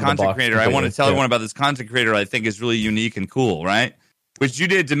like this content creator. I want to tell everyone about this content creator I think is really unique and cool, right? Which you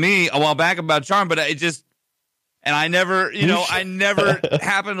did to me a while back about Charm, but it just, and I never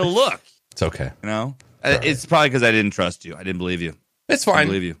happened to look. It's okay. You know, it's probably because I didn't trust you. I didn't believe you. It's fine. I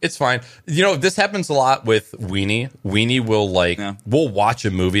believe you. It's fine. You know, this happens a lot with Weenie. Weenie will we'll watch a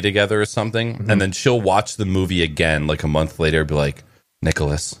movie together or something, and then she'll watch the movie again like a month later, be like,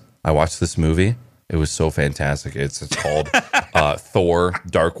 Nicholas, I watched this movie. It was so fantastic. It's called Thor: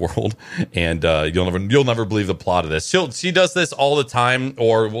 Dark World, and you'll never believe the plot of this. She does this all the time,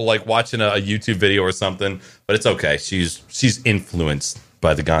 or we'll like watching a YouTube video or something. But it's okay. She's influenced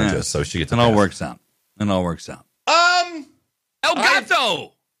by the ganja, so she gets. It all works out.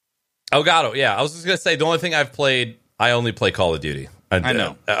 Elgato. Yeah, I was just gonna say the only thing I've played. I only play Call of Duty. I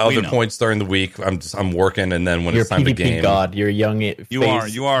know. Other points during the week, I'm working, and then when it's time to game, God, you're a young. You are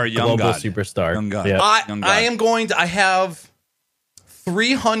a young global god. superstar. Young god. Yeah. I am going to. I have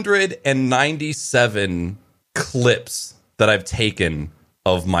 397 clips that I've taken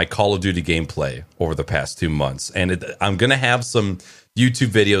of my Call of Duty gameplay over the past 2 months, and I'm going to have some YouTube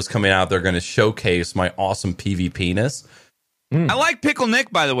videos coming out. They're going to showcase my awesome PvP-ness. I like Pickle Nick,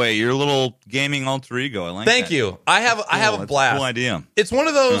 by the way. Your little gaming alter ego. I like. Thank you. I have a blast. Cool idea. It's one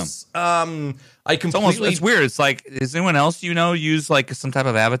of those. I completely. It's weird. It's like, does anyone else use like some type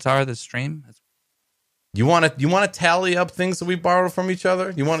of avatar this stream? You want to tally up things that we borrowed from each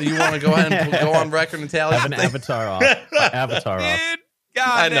other? You want to go ahead and go on record and tally Have up an things? avatar off. Avatar off. Dude,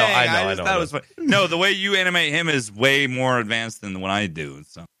 God, I know. That was fun. No, the way you animate him is way more advanced than what I do.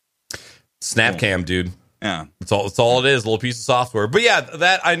 So Snapcam, dude. Yeah, it's all it is, a little piece of software. But yeah,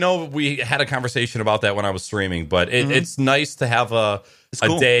 that I know we had a conversation about that when I was streaming, but it's nice to have a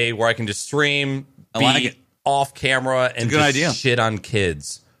day where I can just stream, be off camera, and just shit on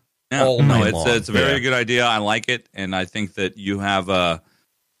kids. Yeah, all night long. It's a very good idea. I like it, and I think that you have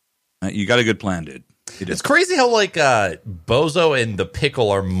you got a good plan, dude. It's crazy how like Bozo and the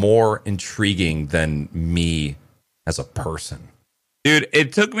Pickle are more intriguing than me as a person. Dude,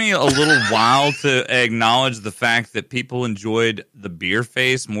 it took me a little while to acknowledge the fact that people enjoyed the beer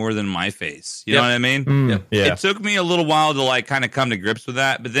face more than my face. You know what I mean? Yeah. It took me a little while to like kind of come to grips with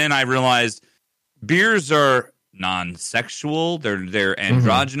that, but then I realized beers are non-sexual, they're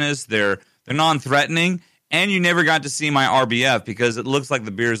androgynous, they're non-threatening, and you never got to see my RBF because it looks like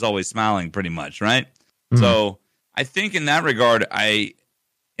the beer is always smiling pretty much, right? So I think in that regard,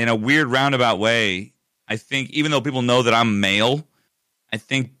 in a weird roundabout way, I think even though people know that I'm male, I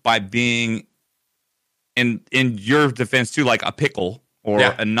think by being in your defense too, like a pickle or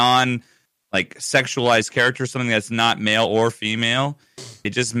a non like sexualized character, something that's not male or female,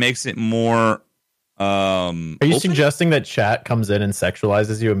 it just makes it more. Are you suggesting that chat comes in and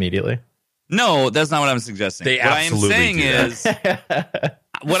sexualizes you immediately? No, that's not what I'm suggesting. What I am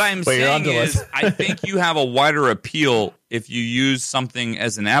saying is, I think you have a wider appeal if you use something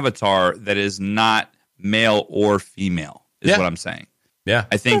as an avatar that is not male or female. Is what I'm saying. Yeah,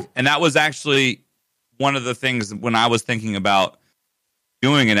 I think, and that was actually one of the things when I was thinking about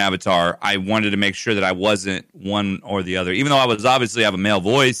doing an avatar. I wanted to make sure that I wasn't one or the other, even though I was obviously have a male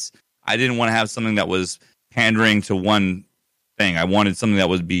voice. I didn't want to have something that was pandering to one thing. I wanted something that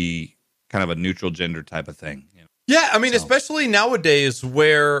would be kind of a neutral gender type of thing. You know? Yeah, I mean, especially nowadays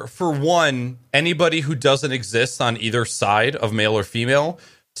where, for one, anybody who doesn't exist on either side of male or female,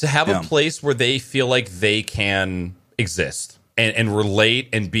 to have a place where they feel like they can exist and relate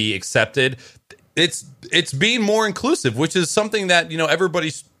and be accepted, it's being more inclusive, which is something that, you know,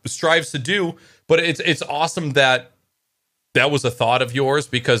 everybody strives to do. But it's awesome that was a thought of yours,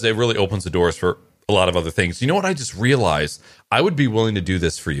 because it really opens the doors for a lot of other things. You know what I just realized? I would be willing to do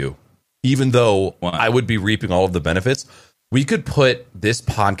this for you, even though I would be reaping all of the benefits. We could put this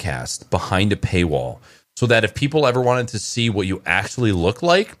podcast behind a paywall so that if people ever wanted to see what you actually look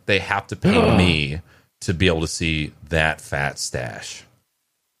like, they have to pay me to be able to see that fat stash.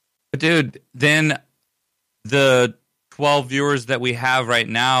 Dude, then the 12 viewers that we have right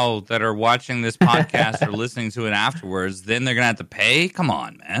now that are watching this podcast or listening to it afterwards, then they're going to have to pay? Come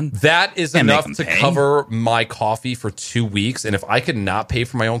on, man. That is Can't enough make to them pay. cover my coffee for 2 weeks. And if I could not pay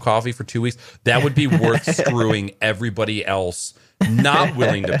for my own coffee for 2 weeks, that would be worth screwing everybody else not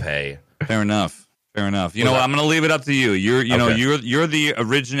willing to pay. Fair enough. You know what? I'm going to leave it up to you. You're the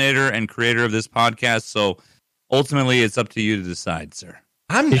originator and creator of this podcast, so ultimately it's up to you to decide, sir.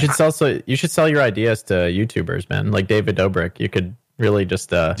 You should sell your ideas to YouTubers, man. Like David Dobrik. You could really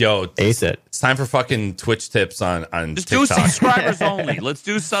just ace it. It's time for fucking Twitch tips on Just TikTok. do subscribers only. Let's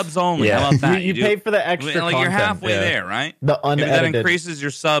do subs only. Yeah. How about that? You pay for the extra like content. you're halfway Yeah. there, right? The Maybe that unedited. increases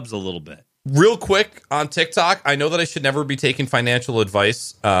your subs a little bit. Real quick on TikTok, I know that I should never be taking financial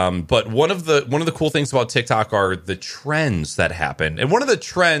advice, but one of the cool things about TikTok are the trends that happen. And one of the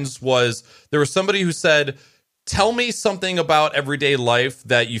trends was there was somebody who said, tell me something about everyday life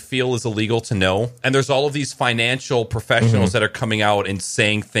that you feel is illegal to know. And there's all of these financial professionals that are coming out and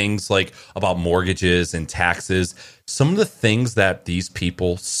saying things like about mortgages and taxes. Some of the things that these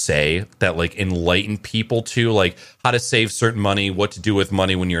people say that like enlighten people to like how to save certain money, what to do with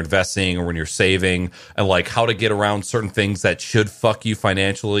money when you're investing or when you're saving, and like how to get around certain things that should fuck you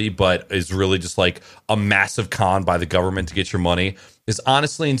financially, but is really just like a massive con by the government to get your money, is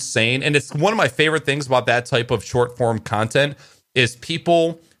honestly insane. And it's one of my favorite things about that type of short form content is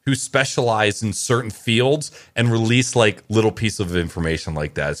people who specialize in certain fields and release like little pieces of information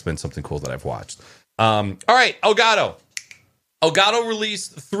like that. It's been something cool that I've watched. All right, Elgato. Elgato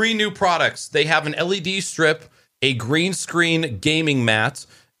released 3 new products. They have an LED strip, a green screen gaming mat,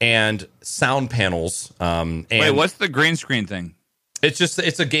 and sound panels. And Wait, what's the green screen thing?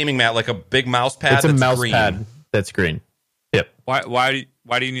 it's a gaming mat, like a big mouse pad. It's a that's mouse green. pad that's green. Yep. Why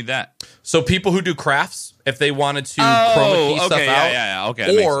do you need that? So people who do crafts, if they wanted to chroma key stuff out, yeah, okay.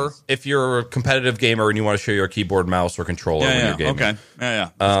 That makes or sense. if you're a competitive gamer and you want to show your keyboard, mouse, or controller when you're gaming. Okay, yeah.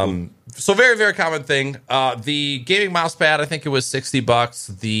 That's cool. So very, very common thing. The gaming mouse pad, I think it was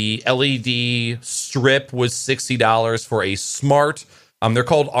 $60. The LED strip was $60 for a smart. They're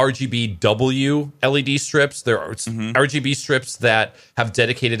called RGBW LED strips. There are RGB strips that have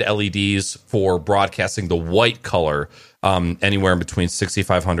dedicated LEDs for broadcasting the white color, anywhere in between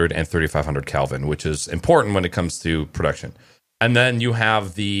 6,500 and 3,500 Kelvin, which is important when it comes to production. And then you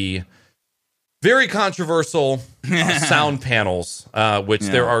have the very controversial sound panels, which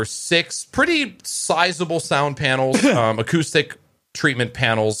there are 6 pretty sizable sound panels, acoustic treatment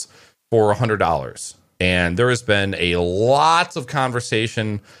panels for $100. And there has been a lot of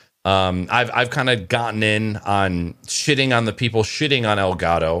conversation. I've kind of gotten in on shitting on the people shitting on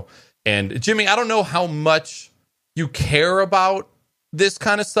Elgato. And Jimmy, I don't know how much you care about this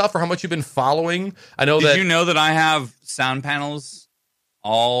kind of stuff or how much you've been following. I know Did you know that I have sound panels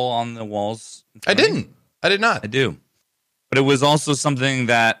all on the walls? I didn't. I did not. I do. But it was also something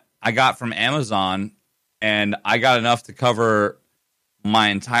that I got from Amazon, and I got enough to cover my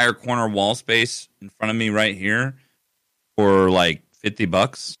entire corner wall space in front of me right here for like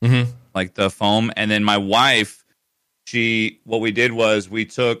 $50, like the foam. And then my wife, what we did was we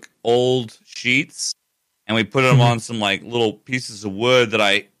took old sheets and we put them on some like little pieces of wood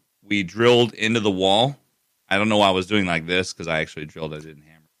that we drilled into the wall. I don't know why I was doing like this because I actually drilled. I didn't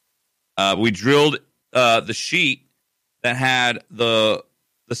hammer. We drilled the sheet that had the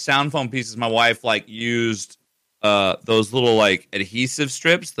sound foam pieces. My wife like used those little like adhesive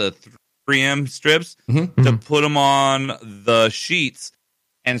strips, the 3M strips, to put them on the sheets.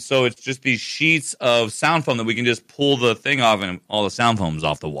 And so it's just these sheets of sound foam that we can just pull the thing off and all the sound foam's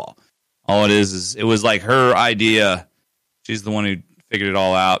off the wall. All it is it was like her idea. She's the one who figured it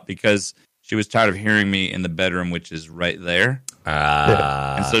all out because she was tired of hearing me in the bedroom, which is right there.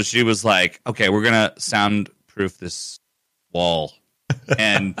 And so she was like, okay, we're going to soundproof this wall.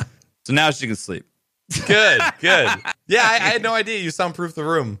 And so now she can sleep. Good. Yeah, I had no idea you soundproofed the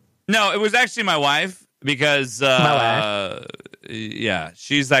room. No, it was actually my wife because, yeah,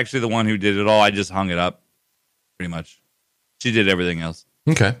 she's actually the one who did it all. I just hung it up, pretty much. She did everything else.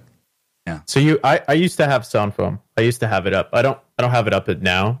 Okay. Yeah. So I used to have sound foam. I used to have it up. I don't have it up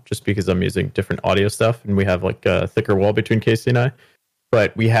now just because I'm using different audio stuff and we have like a thicker wall between Casey and I.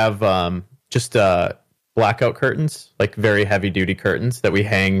 But we have just blackout curtains, like very heavy duty curtains that we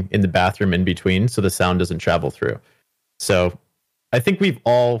hang in the bathroom in between, so the sound doesn't travel through. So I think we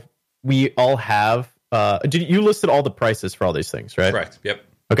all have. You listed all the prices for all these things, right? Correct. Yep.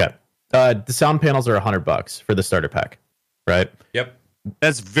 Okay. The sound panels are $100 for the starter pack, right? Yep.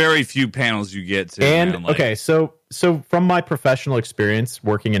 That's very few panels you get to. And man, like, okay, so from my professional experience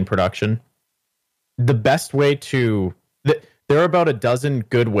working in production, the best way to there are about a dozen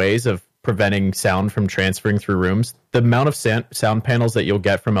good ways of preventing sound from transferring through rooms. The amount of sound panels that you'll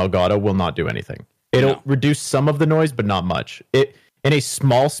get from Elgato will not do anything. It'll reduce some of the noise, but not much. In a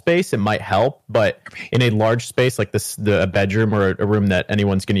small space, it might help, but in a large space like a bedroom or a room that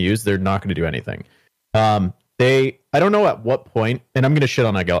anyone's going to use, they're not going to do anything. I don't know at what point, and I'm going to shit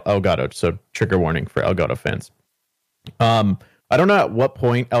on Elgato, so trigger warning for Elgato fans. I don't know at what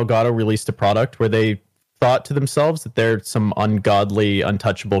point Elgato released a product where they thought to themselves that they're some ungodly,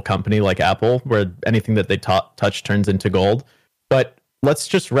 untouchable company like Apple, where anything that they touch turns into gold. But let's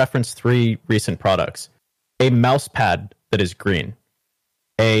just reference 3 recent products. A mouse pad that is green.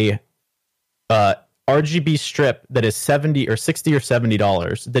 A RGB strip that is $60 or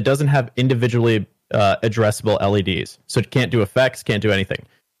 $70 that doesn't have individually addressable LEDs. So it can't do effects, can't do anything.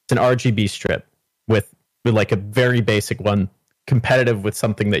 It's an RGB strip with like a very basic one, competitive with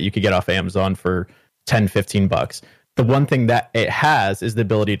something that you could get off Amazon for $10-15. The one thing that it has is the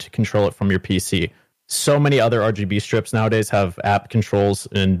ability to control it from your PC. So many other RGB strips nowadays have app controls,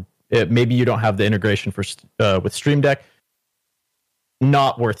 and maybe you don't have the integration for with Stream Deck.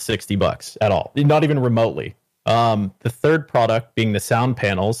 Not worth $60 at all, not even remotely. The third product being the sound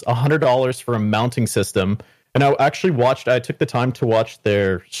panels, $100 for a mounting system. And I took the time to watch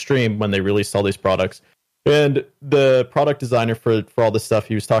their stream when they released all these products. And the product designer for all this stuff,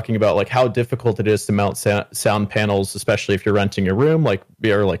 he was talking about like how difficult it is to mount sound panels, especially if you're renting a room,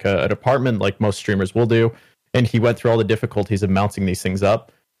 or like an apartment, like most streamers will do. And he went through all the difficulties of mounting these things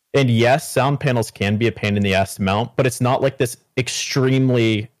up. And yes, sound panels can be a pain in the ass to mount, but it's not like this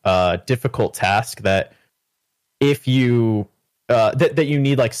extremely difficult task that if you that you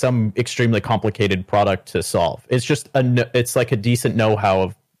need like some extremely complicated product to solve. It's just it's like a decent know-how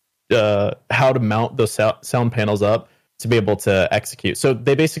of how to mount those sound panels up to be able to execute. So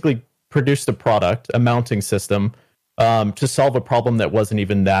they basically produced a product, a mounting system, to solve a problem that wasn't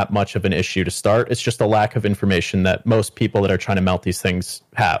even that much of an issue to start. It's just a lack of information that most people that are trying to mount these things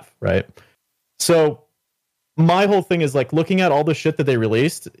have, right? So my whole thing is like looking at all the shit that they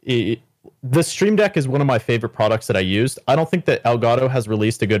released. The Stream Deck is one of my favorite products that I used. I don't think that Elgato has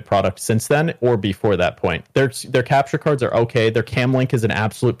released a good product since then or before that point. Their capture cards are okay. Their Cam Link is an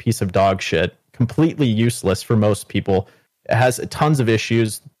absolute piece of dog shit, completely useless for most people. It has tons of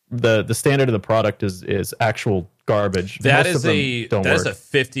issues. The standard of the product is actual garbage. That is a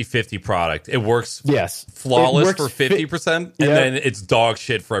 50-50 product. It works flawless for 50%, and then it's dog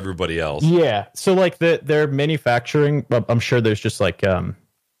shit for everybody else. Yeah. So like their manufacturing, I'm sure there's just like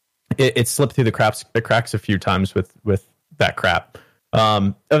it slipped through the cracks a few times with that crap.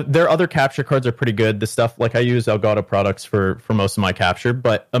 Their other capture cards are pretty good. The stuff like I use Elgato products for most of my capture,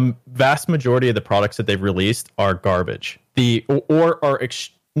 but a vast majority of the products that they've released are garbage.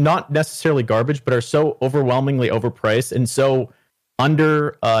 Not necessarily garbage, but are so overwhelmingly overpriced and so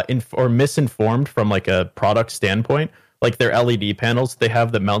or misinformed from like a product standpoint. Like their LED panels they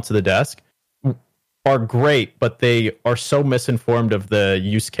have that mount to the desk are great, but they are so misinformed of the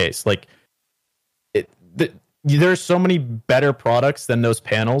use case. Like there's so many better products than those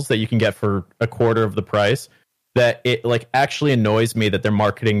panels that you can get for a quarter of the price that it like actually annoys me that they're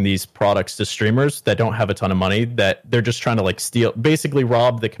marketing these products to streamers that don't have a ton of money, that they're just trying to like basically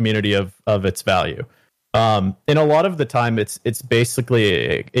rob the community of its value. And a lot of the time it's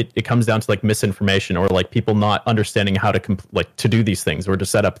basically it comes down to like misinformation or like people not understanding how to do these things or to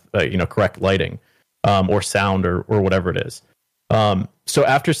set up correct lighting or sound or whatever it is. So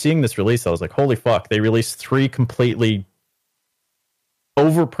after seeing this release, I was like, holy fuck, they released 3 completely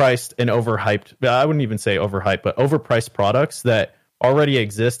overpriced and overhyped. I wouldn't even say overhyped, but overpriced products that already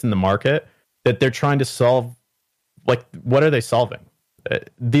exist in the market that they're trying to solve. Like, what are they solving?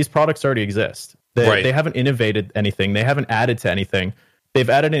 These products already exist. They haven't innovated anything. They haven't added to anything. They've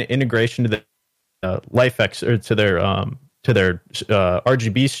added an integration to the LifeX or to their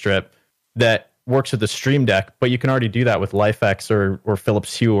RGB strip that works with the Stream Deck, but you can already do that with LifeX or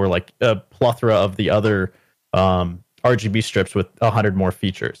Philips Hue or like a plethora of the other RGB strips with 100 more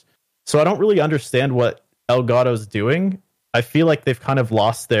features. So I don't really understand what Elgato's doing. I feel like they've kind of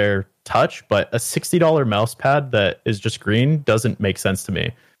lost their touch, but a $60 mouse pad that is just green doesn't make sense to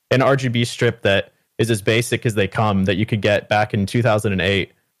me. An RGB strip that is as basic as they come that you could get back in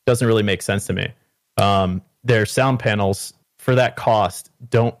 2008 doesn't really make sense to me. their sound panels for that cost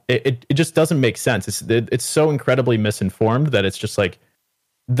it just doesn't make sense. It's so incredibly misinformed that it's just like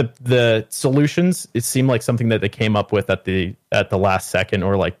the solutions, it seemed like something that they came up with at the last second,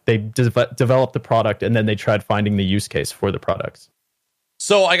 or like they developed the product and then they tried finding the use case for the products.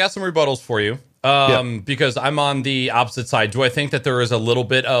 So I got some rebuttals for you, because I'm on the opposite side. Do I think that there is a little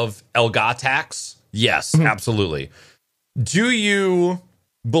bit of Elgato? Yes, absolutely. Do you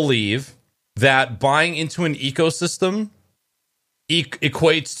believe that buying into an ecosystem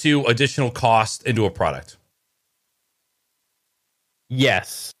equates to additional cost into a product?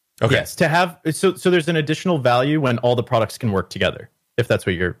 Yes. Okay. Yes. To have so there's an additional value when all the products can work together, if that's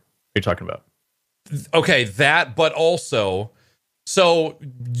what you're talking about. Okay, that, but also, so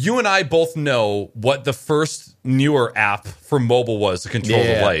you and I both know what the first newer app for mobile was to control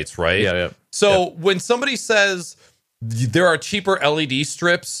the lights, right? Yeah. So when somebody says there are cheaper LED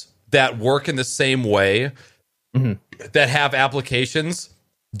strips that work in the same way, that have applications,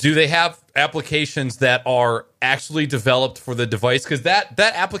 do they have applications that are actually developed for the device? Because that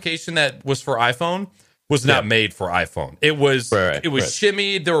application that was for iPhone was not made for iPhone. It was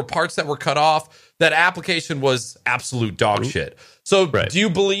shimmied. There were parts that were cut off. That application was absolute dog shit. So do you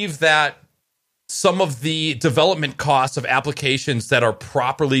believe that some of the development costs of applications that are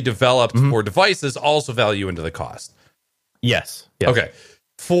properly developed for devices also value into the cost? Yes. Okay.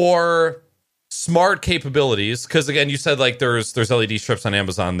 For smart capabilities, because again, you said like there's LED strips on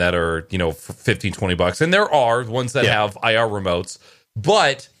Amazon that are, for $15-20, and there are ones that have IR remotes,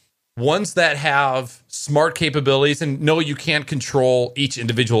 but ones that have smart capabilities, and no, you can't control each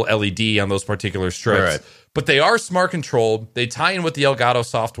individual LED on those particular strips, but they are smart controlled. They tie in with the Elgato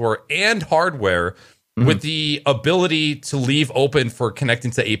software and hardware with the ability to leave open for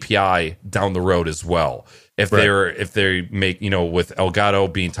connecting to API down the road as well. If they make, with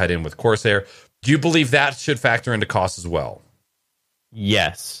Elgato being tied in with Corsair, do you believe that should factor into cost as well?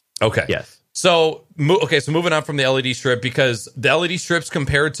 Yes. Okay. Yes. So moving on from the LED strip, because the LED strips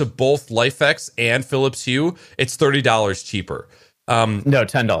compared to both LifeX and Philips Hue, it's $30 cheaper. No,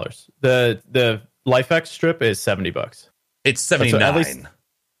 $10. The LifeX strip is $70. It's $79.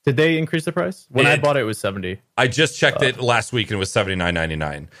 Did they increase the price? When I bought it, it was $70. I just checked it last week and it was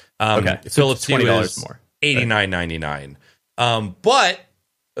 $79.99. Okay, Philips Hue is more. $89.99. But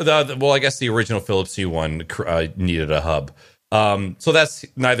I guess the original Philips Hue one needed a hub. So that's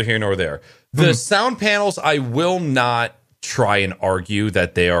neither here nor there. The sound panels, I will not try and argue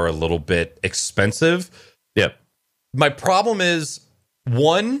that they are a little bit expensive. Yep. My problem is,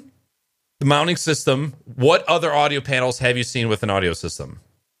 one, the mounting system. What other audio panels have you seen with an audio system?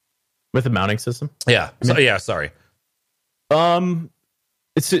 With a mounting system? Yeah. Sorry.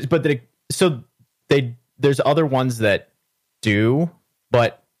 There's other ones that do,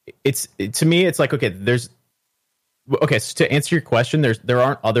 but to me it's like, so to answer your question, there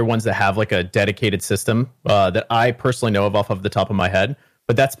aren't other ones that have like a dedicated system that I personally know of off of the top of my head,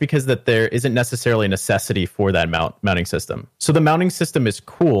 but that's because that there isn't necessarily a necessity for that mounting system. So the mounting system is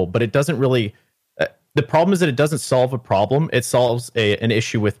cool, but it doesn't really the problem is that it doesn't solve a problem. It solves an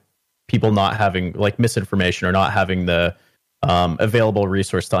issue with people not having like misinformation or not having the available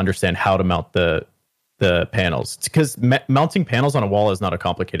resource to understand how to mount the panels, because mounting panels on a wall is not a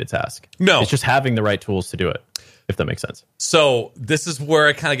complicated task. No, it's just having the right tools to do it, if that makes sense. So this is where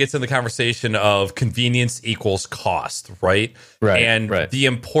it kind of gets in the conversation of convenience equals cost, right? And the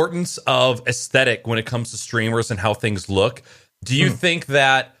importance of aesthetic when it comes to streamers and how things look. Do you think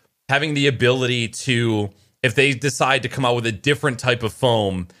that having the ability to, if they decide to come out with a different type of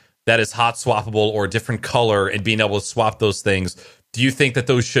foam that is hot swappable or a different color and being able to swap those things, do you think that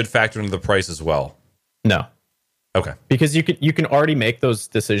those should factor into the price as well? No. Okay. Because you can already make those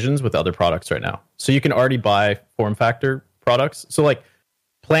decisions with other products right now. So you can already buy form factor products. So like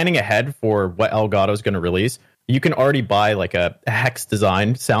planning ahead for what Elgato is going to release, you can already buy like a hex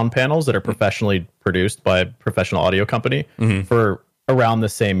designed sound panels that are professionally produced by a professional audio company for around the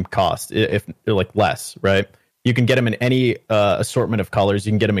same cost, if like less, right? You can get them in any assortment of colors.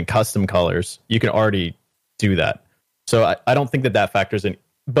 You can get them in custom colors. You can already do that. So I don't think that factors in,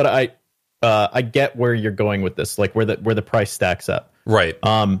 but I get where you're going with this, like where the price stacks up. Right.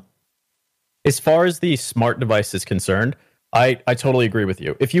 As far as the smart device is concerned, I totally agree with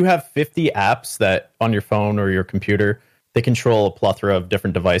you. If you have 50 apps that on your phone or your computer, they control a plethora of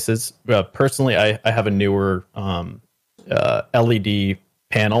different devices. Personally, I have a newer LED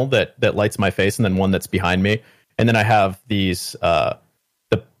panel that lights my face, and then one that's behind me. And then I have these, what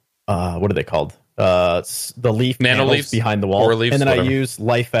are they called? The leaf panels behind the wall, leaves, and then whatever. I use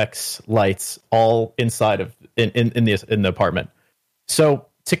LifeX lights all inside of in the apartment. So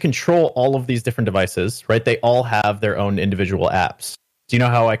to control all of these different devices, right? They all have their own individual apps. Do you know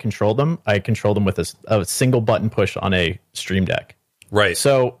how I control them? I control them with a single button push on a Stream Deck. Right.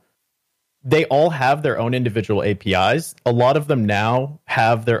 So they all have their own individual APIs. A lot of them now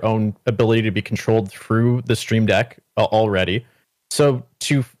have their own ability to be controlled through the Stream Deck already. So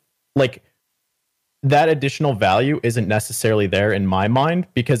to like that additional value isn't necessarily there in my mind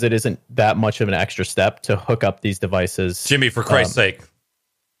because it isn't that much of an extra step to hook up these devices. Jimmy, for Christ's sake.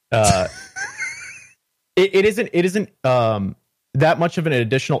 It isn't that much of an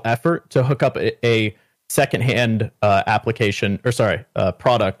additional effort to hook up a secondhand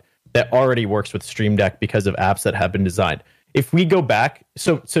product that already works with Stream Deck because of apps that have been designed. If we go back,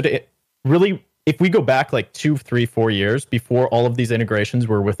 if we go back like 2, 3, 4 years before all of these integrations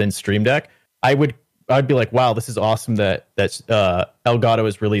were within Stream Deck, I'd be like, wow, this is awesome that Elgato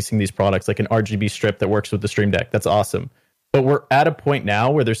is releasing these products like an RGB strip that works with the Stream Deck. That's awesome. But we're at a point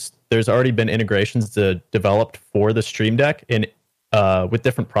now where there's already been integrations developed for the Stream Deck with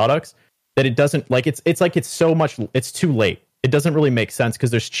different products that it doesn't like. It's too late. It doesn't really make sense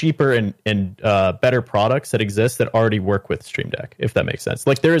because there's cheaper and better products that exist that already work with Stream Deck, if that makes sense.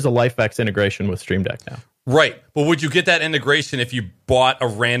 Like there is a LifeX integration with Stream Deck now. Right. But would you get that integration if you bought a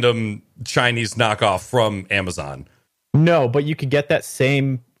random Chinese knockoff from Amazon? No, but you could get that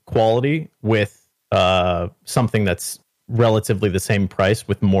same quality with something that's relatively the same price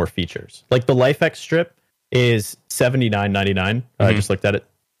with more features. Like the LifeX strip is $79.99. I just looked at it.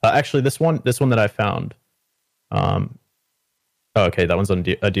 Actually, this one that I found. Okay, that one's on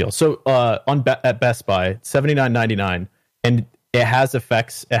a deal. So at Best Buy, $79.99, and it has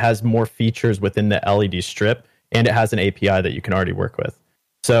effects. It has more features within the LED strip, and it has an API that you can already work with.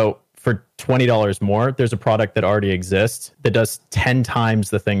 So for $20 more, there's a product that already exists that does 10 times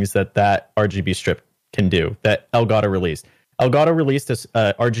the things that RGB strip can do that Elgato released. Elgato released this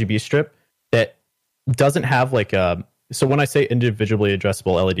RGB strip that doesn't have like a... So when I say individually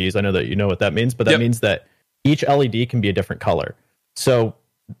addressable LEDs, I know that you know what that means, but that means that each LED can be a different color. So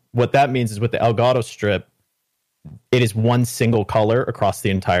what that means is with the Elgato strip, it is one single color across the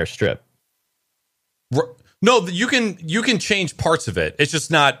entire strip. No, you can change parts of it. It's just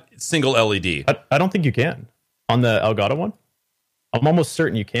not single LED. I don't think you can on the Elgato one. I'm almost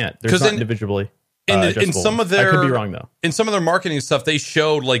certain you can't. There's not individually. In some of their, I could be wrong though. In some of their marketing stuff, they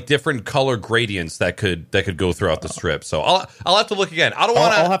showed like different color gradients that could go throughout the strip. So I'll have to look again. I don't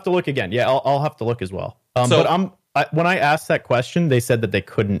want to. I'll have to look again. Yeah, I'll have to look as well. But when I asked that question, they said that they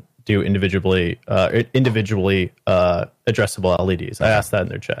couldn't do individually addressable LEDs. I asked that in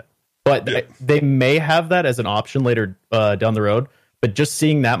their chat, but they may have that as an option later down the road. But just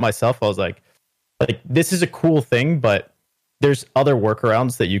seeing that myself, I was like this is a cool thing, but there's other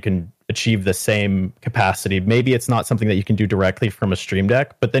workarounds that you can achieve the same capacity. Maybe it's not something that you can do directly from a Stream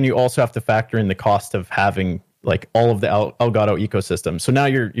Deck, but then you also have to factor in the cost of having like all of the Elgato ecosystem. So now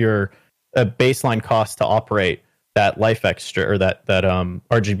your a baseline cost to operate that LifeX strip or that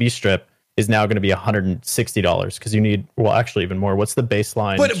RGB strip is now going to be $160 because you need, well, actually even more. What's the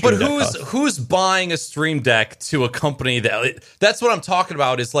baseline? But who's buying a Stream Deck to a company that's what I'm talking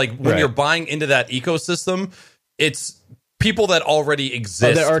about. Is like when you're buying into that ecosystem, it's people that already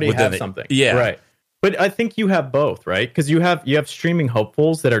exist. That already have something. Yeah. Right. But I think you have both, right? Because you have streaming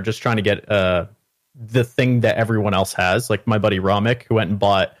hopefuls that are just trying to get the thing that everyone else has. Like my buddy Ramik, who went and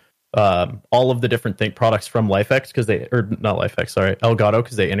bought all of the different products from LifeX Elgato,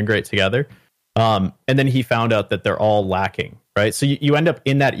 because they integrate together. And then he found out that they're all lacking, right? So you end up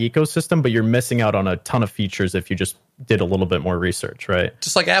in that ecosystem, but you're missing out on a ton of features if you just did a little bit more research, right?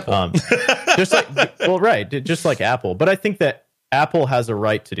 Just like Apple. Just like Apple. But I think that Apple has a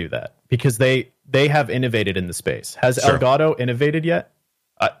right to do that because they have innovated in the space. Has Elgato innovated yet?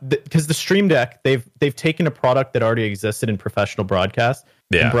 Because the Stream Deck, they've taken a product that already existed in professional broadcast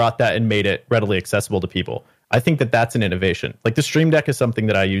and brought that and made it readily accessible to people. I think that that's an innovation. Like the Stream Deck is something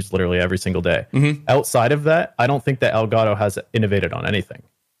that I use literally every single day. Mm-hmm. Outside of that, I don't think that Elgato has innovated on anything.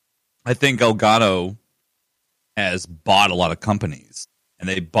 I think Elgato has bought a lot of companies and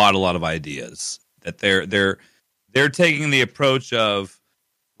they bought a lot of ideas that they're taking the approach of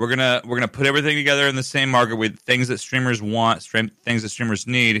we're gonna put everything together in the same market with things that streamers want, things that streamers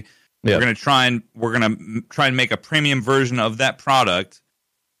need. Yeah. We're gonna try and make a premium version of that product.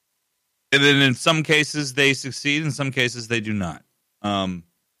 And then in some cases they succeed, in some cases they do not.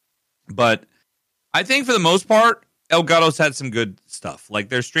 But I think for the most part, Elgato's had some good stuff. Like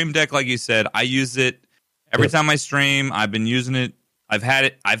their Stream Deck, like you said, I use it every time I stream. I've been using it. I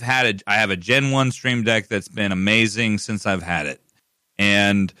have a Gen 1 Stream Deck that's been amazing since I've had it.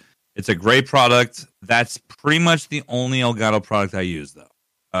 And it's a great product. That's pretty much the only Elgato product I use, though.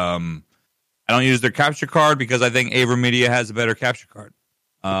 I don't use their capture card because I think AverMedia has a better capture card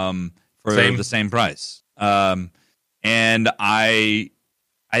for the same price. And I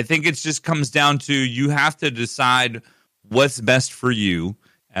think it just comes down to you have to decide what's best for you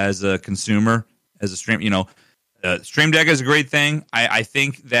as a consumer, as a stream. Stream Deck is a great thing. I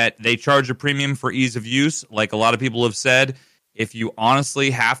think that they charge a premium for ease of use. Like a lot of people have said, if you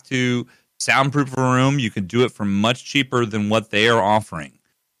honestly have to soundproof a room, you can do it for much cheaper than what they are offering.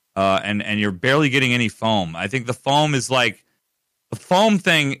 And you're barely getting any foam. I think the foam is like, the foam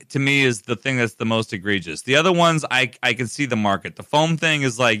thing to me is the thing that's the most egregious. The other ones, I can see the market. The foam thing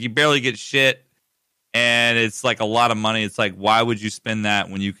is like, you barely get shit, and it's like a lot of money. It's like, why would you spend that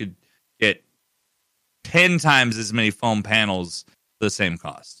when you could get 10 times as many foam panels for the same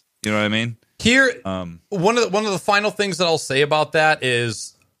cost? You know what I mean? Here, one of the final things that I'll say about that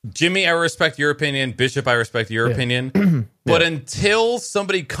is, Jimmy, I respect your opinion. Bishop, I respect your opinion. But until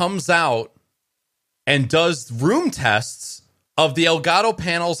somebody comes out and does room tests of the Elgato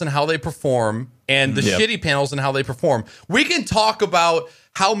panels and how they perform, and the shitty panels and how they perform, we can talk about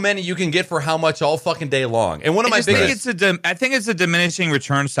how many you can get for how much all fucking day long. And one of my biggest... I think it's a diminishing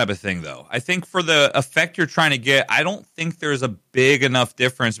returns type of thing, though. I think for the effect you're trying to get, I don't think there's a big enough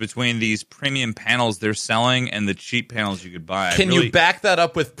difference between these premium panels they're selling and the cheap panels you could buy. Can you back that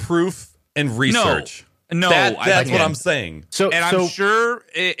up with proof and research? No, that's what I'm saying. I'm sure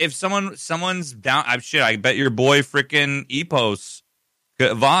if someone's down, I bet your boy freaking Epos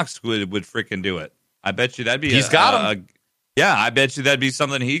Vox would freaking do it. I bet you that'd be. He's got him. Yeah, I bet you that'd be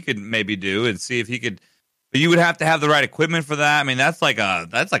something he could maybe do and see if he could. But you would have to have the right equipment for that. I mean, that's like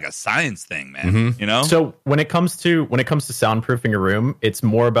a science thing, man. Mm-hmm. You know. So when it comes to soundproofing a room, it's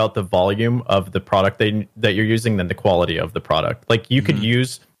more about the volume of the product that you're using than the quality of the product. Like you could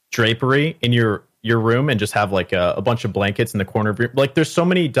use drapery in your room and just have like a bunch of blankets in the corner of your, like there's so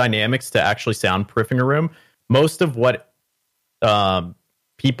many dynamics to actually soundproofing a room. Most of what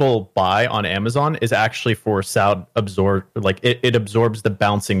people buy on Amazon is actually for sound like it absorbs the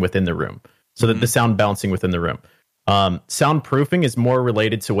bouncing within the room, so that the sound bouncing within the room. Soundproofing is more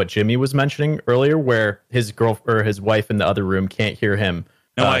related to what Jimmy was mentioning earlier, where his wife in the other room can't hear him.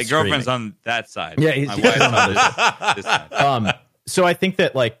 No, my girlfriend's on that side. Yeah, my wife's on this side. So I think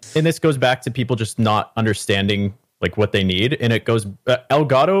that and this goes back to people just not understanding like what they need, and it goes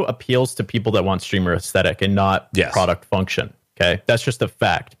Elgato appeals to people that want streamer aesthetic and not product function. Okay, that's just a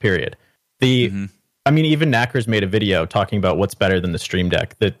fact. Period. I mean, even Knacker's made a video talking about what's better than the Stream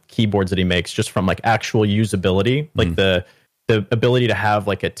Deck, the keyboards that he makes, just from like actual usability, like the ability to have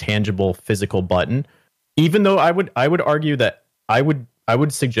like a tangible physical button. Even though I would argue that I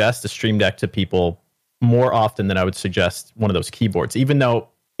would suggest a Stream Deck to people more often than I would suggest one of those keyboards, even though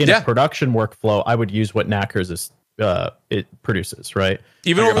in a production workflow, I would use what Knacker's it produces, right?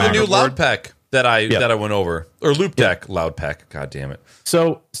 Even over the new Loudpack that I went over, or Loop Deck Loudpack. God damn it!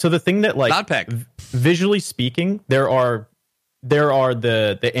 So the thing that like Loudpack, visually speaking, there are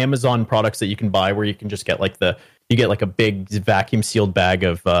the Amazon products that you can buy where you can just get you get like a big vacuum sealed bag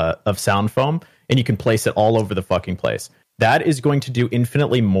of sound foam, and you can place it all over the fucking place. That is going to do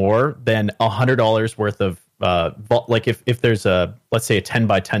infinitely more than $100 worth of like if there's let's say a 10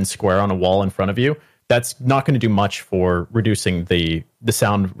 by 10 square on a wall in front of you, that's not going to do much for reducing the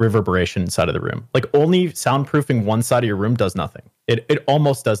sound reverberation inside of the room. Like only soundproofing one side of your room does nothing. It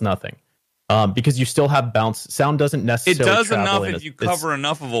almost does nothing. Because you still have bounce. Sound doesn't necessarily. It does enough if you cover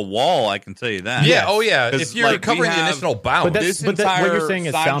enough of a wall. I can tell you that. Yeah. Oh yeah. If you're covering the initial bounce, this entire what you're saying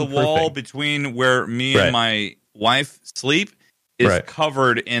is side of the wall between where me and my wife sleep is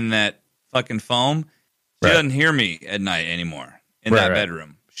covered in that fucking foam. She doesn't hear me at night anymore in that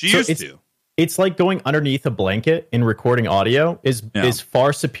bedroom. She used to. It's like going underneath a blanket and recording audio is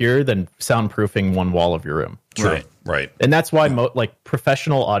far superior than soundproofing one wall of your room. True. Right. And that's why like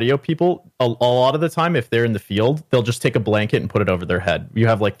professional audio people, a lot of the time, if they're in the field, they'll just take a blanket and put it over their head. You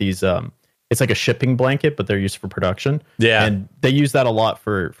have like these, it's like a shipping blanket, but they're used for production. Yeah. And they use that a lot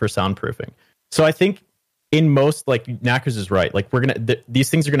for soundproofing. So I think in most, like Knackers is right. Like these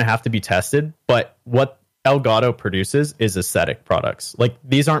things are going to have to be tested, but what Elgato produces is aesthetic products. Like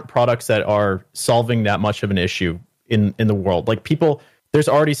these aren't products that are solving that much of an issue in the world. Like there's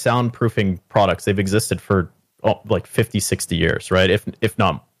already soundproofing products. They've existed for like 50, 60 years, right? If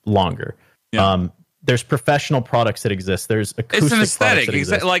not longer. Yeah. There's professional products that exist. There's acoustic. It's an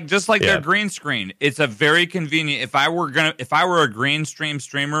aesthetic, like just like their green screen. It's a very convenient. If I were a green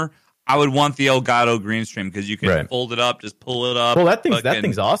streamer, I would want the Elgato green stream because you can fold it up, just pull it up. Well, that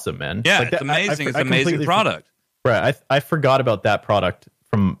thing's awesome, man. Yeah, like it's amazing. It's an amazing product. Right. I forgot about that product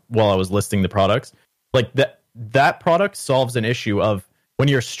from while I was listing the products. Like that product solves an issue of when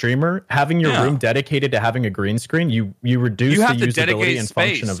you're a streamer, having your room dedicated to having a green screen, you reduce the usability and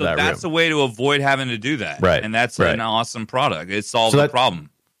function of that room. That's a way to avoid having to do that. Right. And that's an awesome product. It solves the problem.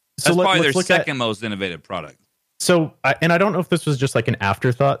 That's probably their second most innovative product. So, and I don't know if this was just like an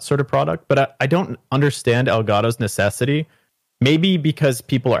afterthought sort of product, but I don't understand Elgato's necessity. Maybe because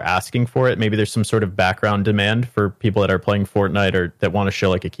people are asking for it. Maybe there's some sort of background demand for people that are playing Fortnite or that want to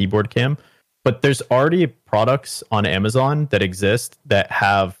show like a keyboard cam. But there's already products on Amazon that exist that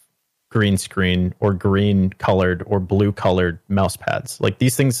have green screen or green colored or blue colored mouse pads. Like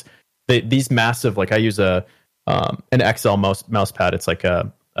these things, these massive, like I use an XL mouse pad. It's like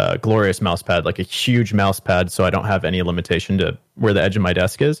a glorious mouse pad, like a huge mouse pad, so I don't have any limitation to where the edge of my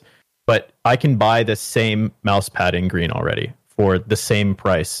desk is. But I can buy the same mouse pad in green already for the same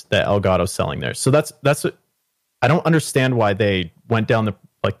price that Elgato's selling there. So that's what, I don't understand why they went down the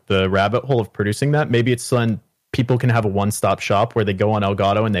rabbit hole of producing that. Maybe it's so then people can have a one-stop shop where they go on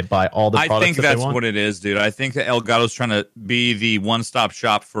Elgato and they buy all the products. I think that's they want. what it is, dude. I think that Elgato's trying to be the one-stop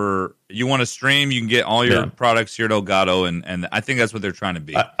shop for, you want to stream, you can get all your products here at Elgato, and I think that's what they're trying to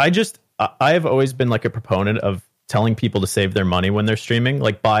be. I have always been like a proponent of telling people to save their money when they're streaming,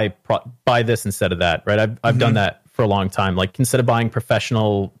 like buy this instead of that, right? I've done that for a long time. Like instead of buying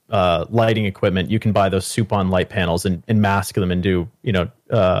professional lighting equipment, you can buy those Supon light panels and mask them and do,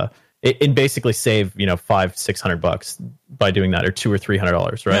 and basically save, $500-600 by doing that, or $200 or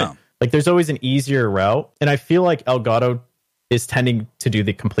 $300, right? Yeah. Like there's always an easier route. And I feel like Elgato is tending to do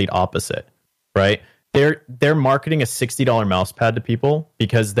the complete opposite, right? They're marketing a $60 mouse pad to people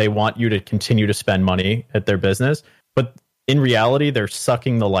because they want you to continue to spend money at their business. But in reality, they're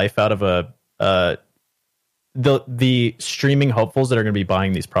sucking the life out of the streaming hopefuls that are going to be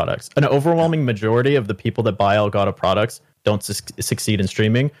buying these products. An overwhelming majority of the people that buy Elgato products don't succeed in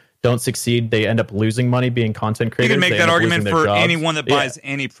streaming, don't succeed. They end up losing money being content creators. You can make they that argument for jobs. anyone that buys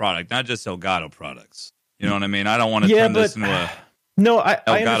any product, not just Elgato products. You know what I mean? I don't want to turn this into a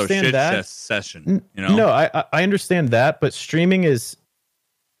I understand shit that session. No, I understand that, but streaming is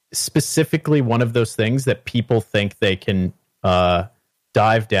specifically one of those things that people think they can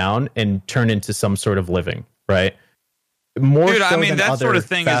dive down and turn into some sort of living, right? More Dude, so I mean, than that other sort of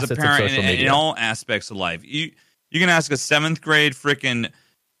thing is facets of apparent social in media. all aspects of life. You can ask a 7th grade freaking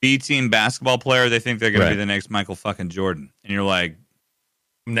B team basketball player, they think they're going to be the next Michael fucking Jordan. And you're like,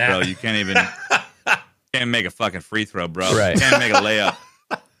 bro, you can't even can't make a fucking free throw, bro. Right. You can't make a layup.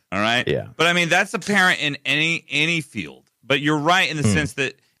 All right? Yeah. But I mean, that's apparent in any field. But you're right in the sense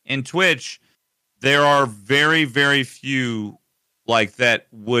that in Twitch, there are very, very few like that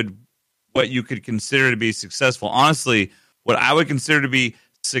would what you could consider to be successful. Honestly, what I would consider to be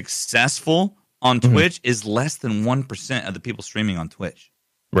successful on Twitch is less than 1% of the people streaming on Twitch.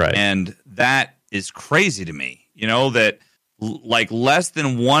 Right. And that is crazy to me. That like less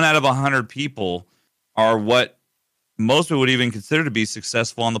than 1 out of 100 people are what most people would even consider to be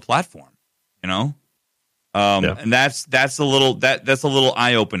successful on the platform. And that's a little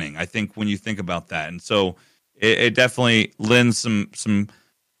eye opening, I think, when you think about that. And so it definitely lends some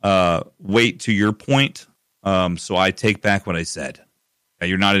weight to your point. So I take back what I said. Yeah,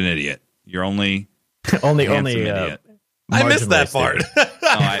 you're not an idiot. You're only idiot. I missed that part.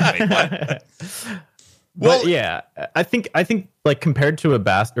 Wait, what? Well, yeah, I think like compared to a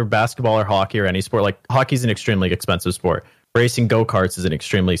basketball or hockey or any sport, like hockey's an extremely expensive sport. Racing go-karts is an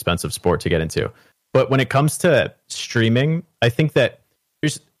extremely expensive sport to get into. But when it comes to streaming, I think that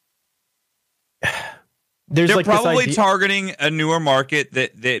they're like probably targeting a newer market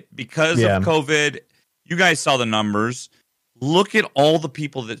that because of COVID, you guys saw the numbers. Look at all the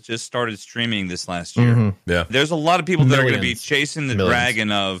people that just started streaming this last year. Mm-hmm. Yeah. There's a lot of people that are going to be chasing the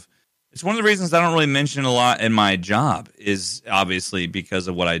dragon of. It's one of the reasons I don't really mention a lot in my job is obviously because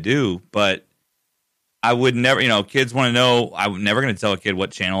of what I do. But I would never, kids want to know. I'm never going to tell a kid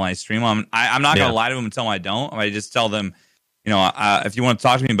what channel I stream on. I'm not going to lie to them and tell them I don't. I just tell them, if you want to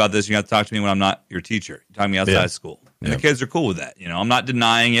talk to me about this, you have to talk to me when I'm not your teacher. Talk to me outside of school. And the kids are cool with that. I'm not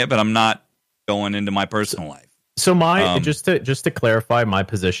denying it, but I'm not going into my personal life. So just to clarify my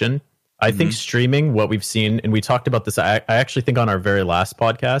position, I think streaming, what we've seen, and we talked about this, I actually think on our very last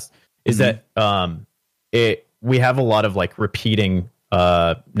podcast, is that we have a lot of like repeating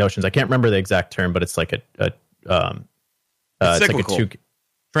notions. I can't remember the exact term, but it's like it's cyclical. like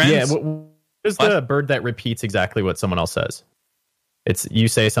Trends? Yeah, what is the bird that repeats exactly what someone else says? It's you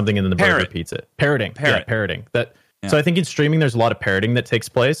say something and then the bird repeats it. Parroting. Yeah, parroting. So I think in streaming there's a lot of parroting that takes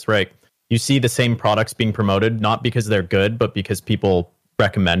place, right? You see the same products being promoted, not because they're good, but because people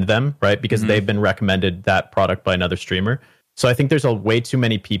recommend them, right? Because they've been recommended that product by another streamer. So I think there's way too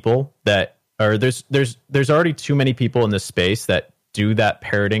many people that, or there's already too many people in this space that do that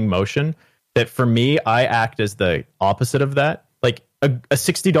parroting motion. That for me, I act as the opposite of that. Like a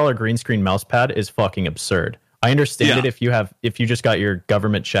 $60 green screen mouse pad is fucking absurd. I understand it if you just got your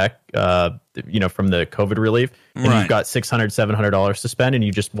government check, from the COVID relief, and you've got $600-$700 to spend, and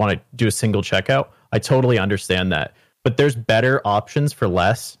you just want to do a single checkout. I totally understand that, but there's better options for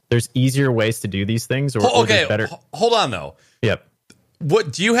less. There's easier ways to do these things. Or there's better. Hold on though. Yep.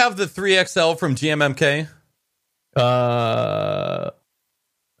 What do you have the 3XL from GMMK? I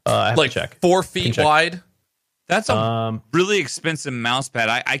have to check. 4 feet wide. That's a really expensive mouse pad.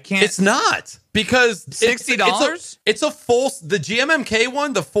 I can't. It's not, because $60. It's a full. The GMMK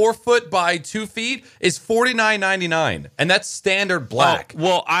one, the 4 foot by 2 feet, is $49.99, and that's standard black. Oh,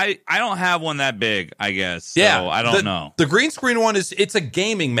 well, I don't have one that big, I guess. So I don't know. The green screen one it's a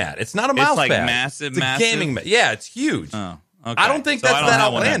gaming mat. It's not a mouse pad. It's like massive. It's a gaming mat. Yeah, it's huge. Oh, okay. I don't think that's that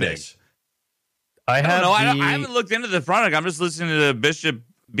outlandish. I haven't looked into the product. I'm just listening to Bishop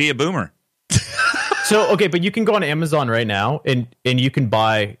be a boomer. So, okay, but you can go on Amazon right now and you can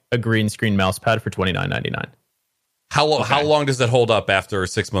buy a green screen mouse pad for $29.99. How long does it hold up after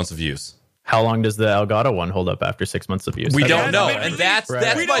 6 months of use? How long does the Elgato one hold up after 6 months of use? We don't know, and that's my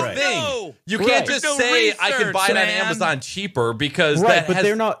don't thing. know. You can't just say I can buy it on Amazon cheaper because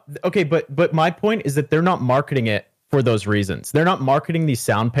they're not okay. But my point is that they're not marketing it for those reasons. They're not marketing these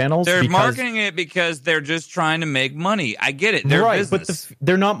sound panels. They're marketing it because they're just trying to make money. I get it. They're business. But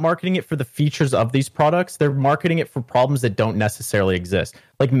they're not marketing it for the features of these products. They're marketing it for problems that don't necessarily exist.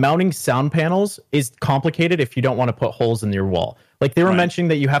 Like mounting sound panels is complicated if you don't want to put holes in your wall. Like they were mentioning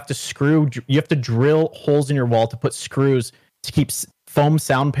that you have to drill holes in your wall to put screws to keep foam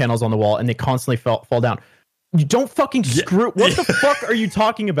sound panels on the wall, and they constantly fall down. You don't fucking screw. What the fuck are you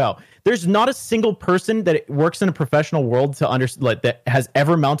talking about? There's not a single person that works in a professional world that has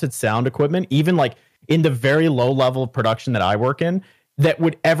ever mounted sound equipment, even like in the very low level of production that I work in, that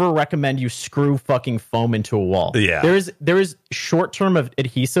would ever recommend you screw fucking foam into a wall. Yeah. There is short-term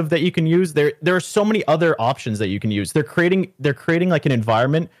adhesive that you can use. There are so many other options that you can use. They're creating like an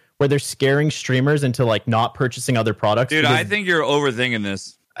environment where they're scaring streamers into like not purchasing other products. Dude, I think you're overthinking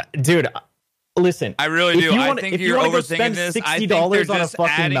this. Dude, listen, I really do. I think you're overthinking this. $60 on a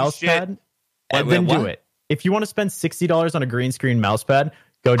fucking mouse pad, then do it. If you want to spend $60 on a green screen mouse pad,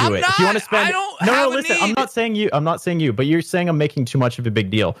 go do it. If you want to spend, listen. I'm not saying you, but you're saying I'm making too much of a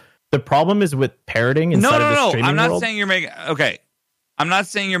big deal. The problem is with parroting inside of the streaming I'm not world. saying you're making. Okay, I'm not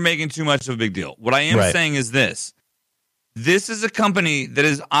saying you're making too much of a big deal. What I am saying is this: this is a company that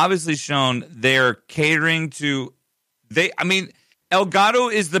has obviously shown they're catering to.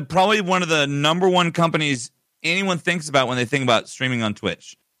 Elgato is probably one of the number one companies anyone thinks about when they think about streaming on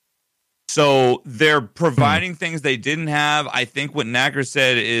Twitch. So they're providing things they didn't have. I think what Knacker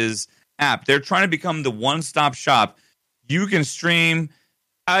said is apt. They're trying to become the one-stop shop. You can stream.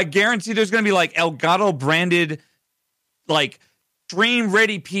 I guarantee there's going to be like Elgato branded, like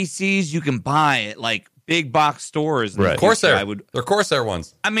stream-ready PCs you can buy at like big box stores. Right. Corsair. They're Corsair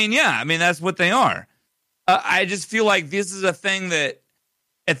ones. I mean, that's what they are. I just feel like this is a thing that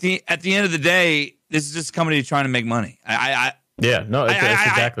at the end of the day, this is just a company trying to make money. That's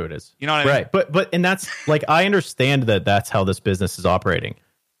exactly what it is. You know what I mean? Right. And that's like, I understand that that's how this business is operating.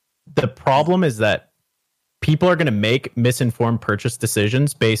 The problem is that people are going to make misinformed purchase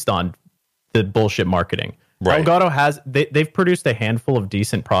decisions based on the bullshit marketing. Right. Elgato they've produced a handful of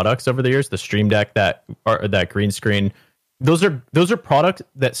decent products over the years. The Stream Deck, that green screen, those are products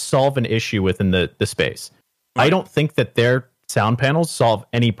that solve an issue within the space. Right. I don't think that their sound panels solve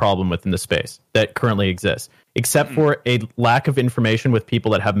any problem within the space that currently exists, except for a lack of information with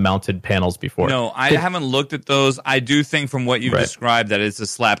people that have mounted panels before. No, I haven't looked at those. I do think from what you've described that it's a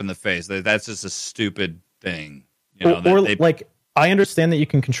slap in the face. That's just a stupid thing. I understand that you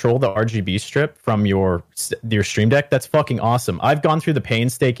can control the RGB strip from your Stream Deck. That's fucking awesome. I've gone through the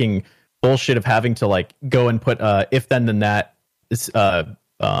painstaking bullshit of having to like go and put if then that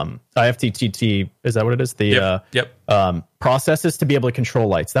IFTTT, is that what it is? Processes to be able to control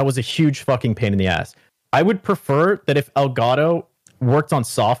lights. That was a huge fucking pain in the ass. I would prefer that if Elgato worked on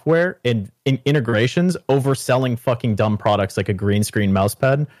software and in integrations over selling fucking dumb products like a green screen mouse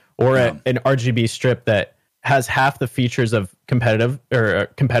pad or an RGB strip that has half the features of competitors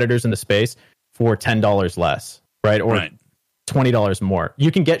in the space for $10 less, right? Or $20 more. You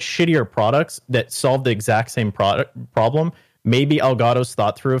can get shittier products that solve the exact same problem. Maybe Elgato's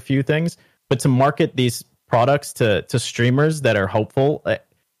thought through a few things, but to market these products to streamers that are hopeful,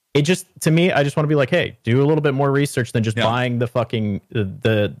 it just, to me, I just want to be like, hey, do a little bit more research than just buying the fucking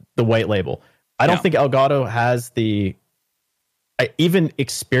the white label. I don't think Elgato has the even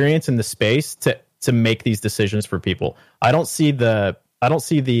experience in the space to to make these decisions for people. I don't see the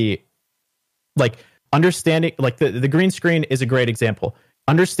like understanding, like the green screen is a great example.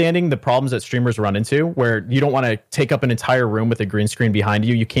 Understanding the problems that streamers run into where you don't want to take up an entire room with a green screen behind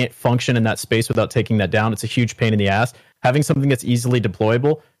you. You can't function in that space without taking that down. It's a huge pain in the ass. Having something that's easily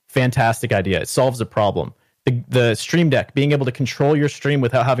deployable, fantastic idea. It solves a problem. The Stream Deck, being able to control your stream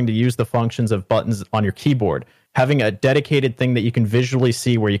without having to use the functions of buttons on your keyboard. Having a dedicated thing that you can visually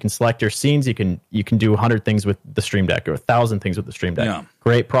see where you can select your scenes. You can do 100 things with the Stream Deck or 1,000 things with the Stream Deck. Yeah.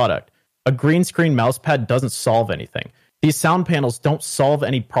 Great product. A green screen mouse pad doesn't solve anything. These sound panels don't solve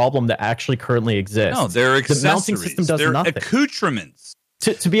any problem that actually currently exists. No, they're accessories. The mounting system does they're nothing. Accoutrements.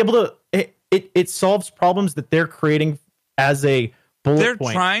 To be able to, it solves problems that they're creating as a bullet They're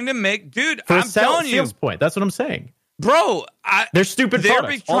point. trying to make, dude, For I'm telling you, sales point. That's what I'm saying. bro. They're stupid They're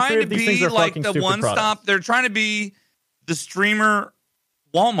products. All three trying to of these be things are like fucking the stupid one products. stop. They're trying to be the streamer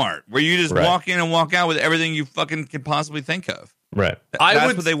Walmart, where you just Right. walk in and walk out with everything you fucking can possibly think of. Right.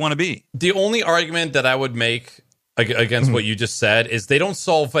 That's what they want to be. The only argument that I would make against what you just said is they don't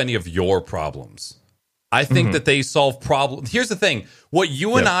solve any of your problems. I think that they solve problems. Here's the thing. What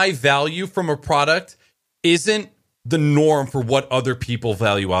you and I value from a product isn't the norm for what other people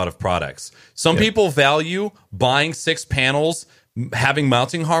value out of products. Some people value buying 6 panels, having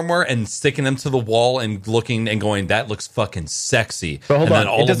mounting hardware, and sticking them to the wall and looking and going, that looks fucking sexy. But hold and on. then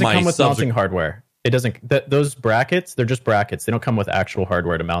all It doesn't of my come with subs mounting hardware. It doesn't. Those brackets, they're just brackets. They don't come with actual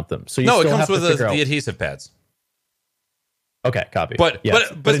hardware to mount them. So you no, it still comes have with to figure out. the adhesive pads. Okay, copy. But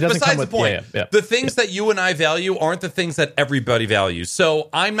Yes. but it doesn't besides come the with, point, the things that you and I value aren't the things that everybody values. So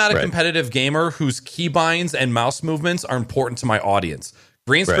I'm not a Right. competitive gamer whose keybinds and mouse movements are important to my audience.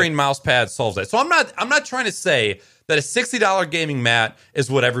 Green screen mouse pad solves that. So I'm not trying to say that a $60 gaming mat is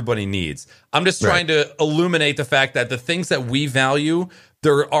what everybody needs. I'm just trying to illuminate the fact that the things that we value,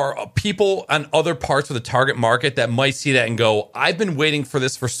 there are people on other parts of the target market that might see that and go, I've been waiting for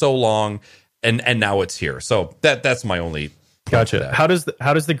this for so long, and now it's here. So that's my only point to Gotcha. that.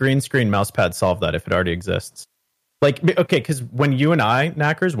 How does the green screen mouse pad solve that if it already exists? Like, okay, because when you and I,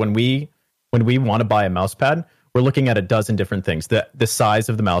 Knackers, when we want to buy a mouse pad, we're looking at a dozen different things. The size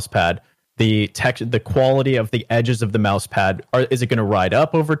of the mouse pad, the quality of the edges of the mouse pad. Is it going to ride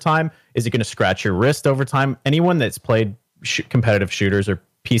up over time? Is it going to scratch your wrist over time? Anyone that's played competitive shooters or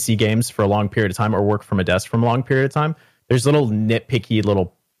PC games for a long period of time or work from a desk from a long period of time, there's little nitpicky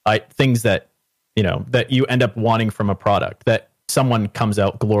little things that that you end up wanting from a product, that someone comes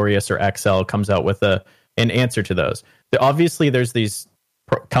out, Glorious or XL comes out with an answer to those. Obviously, there's these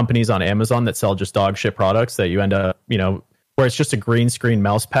companies on Amazon that sell just dog shit products that you end up, where it's just a green screen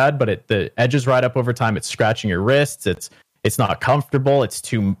mouse pad, but the edges ride up over time. It's scratching your wrists. It's not comfortable. It's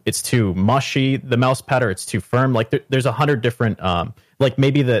too mushy, the mouse pad, or it's too firm. Like there's 100 different, like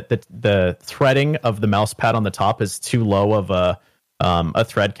maybe the threading of the mouse pad on the top is too low of a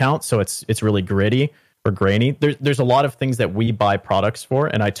thread count, so it's really gritty or grainy. There's a lot of things that we buy products for,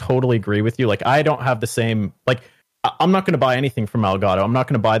 and I totally agree with you. Like I don't have the same, like I'm not going to buy anything from Elgato. I'm not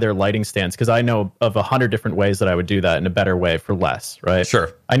going to buy their lighting stands because I know of 100 different ways that I would do that in a better way for less, right?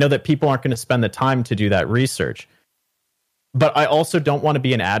 Sure. I know that people aren't going to spend the time to do that research, but I also don't want to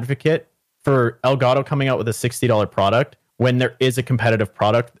be an advocate for Elgato coming out with a $60 product when there is a competitive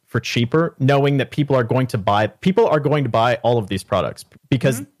product for cheaper, knowing that people are going to buy all of these products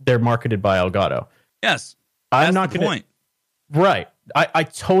because they're marketed by Elgato. Yes. I'm not the going point. Right. I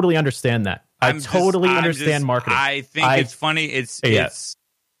totally understand that. I totally I'm understand marketing. I think it's funny. It's this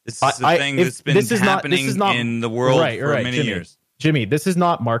is the thing if that's been this is happening in the world for many Jimmy, years. Jimmy, this is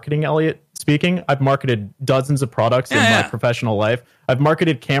not marketing, Elliot speaking. I've marketed dozens of products in my professional life. I've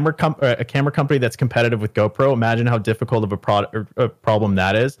marketed a camera company that's competitive with GoPro. Imagine how difficult of a problem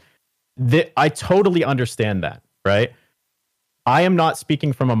that is. I totally understand that, right? I am not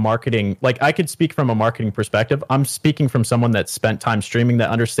speaking from a marketing, like I could speak from a marketing perspective. I'm speaking from someone that spent time streaming,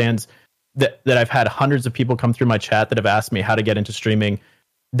 that understands that I've had hundreds of people come through my chat that have asked me how to get into streaming,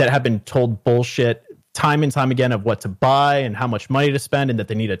 that have been told bullshit time and time again of what to buy and how much money to spend, and that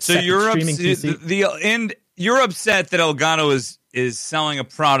they need a second streaming PC. And you're upset that Elgato is selling a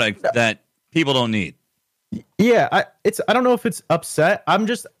product that people don't need. Yeah, I don't know if it's upset. I'm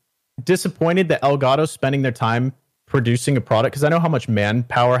just disappointed that Elgato's spending their time producing a product, because I know how much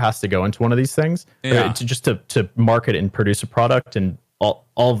manpower has to go into one of these things to market and produce a product, and all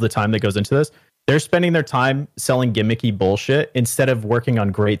of the time that goes into this. They're spending their time selling gimmicky bullshit instead of working on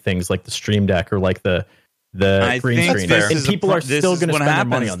great things like the Stream Deck or like the green screen. And people are still going to spend their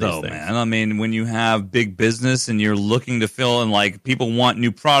money on these things. Man. I mean, when you have big business and you're looking to fill, and like people want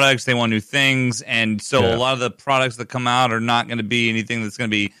new products, they want new things, and so a lot of the products that come out are not going to be anything that's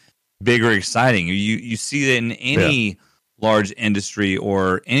going to be big or exciting. You see it in any large industry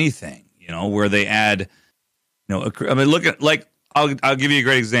or anything, where they add, I mean, look at like I'll give you a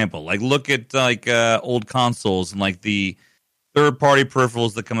great example. Like look at old consoles and like the third-party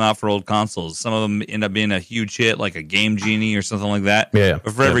peripherals that come out for old consoles. Some of them end up being a huge hit, like a Game Genie or something like that. Yeah.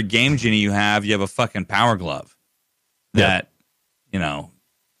 But for every Game Genie you have a fucking Power Glove. That,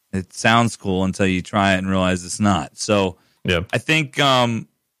 it sounds cool until you try it and realize it's not. So I think what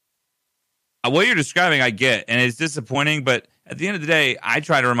you're describing, I get, and it's disappointing. But at the end of the day, I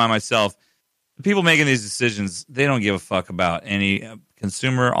try to remind myself, the people making these decisions, they don't give a fuck about any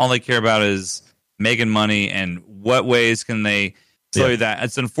consumer. All they care about is making money and what ways can they tell you that.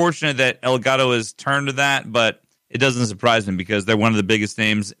 It's unfortunate that Elgato has turned to that, but it doesn't surprise me because they're one of the biggest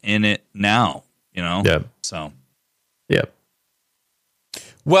names in it now, So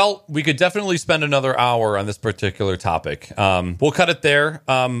Well, we could definitely spend another hour on this particular topic. We'll cut it there.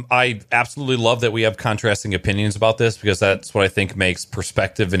 I absolutely love that we have contrasting opinions about this because that's what I think makes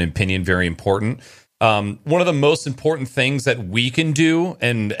perspective and opinion very important. One of the most important things that we can do,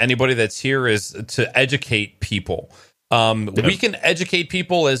 and anybody that's here, is to educate people. We can educate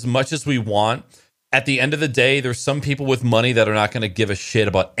people as much as we want. At the end of the day, there's some people with money that are not going to give a shit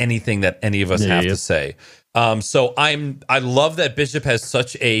about anything that any of us have to say. So I love that Bishop has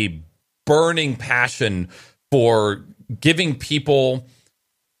such a burning passion for giving people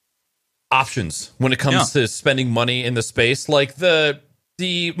options when it comes to spending money in the space. Like the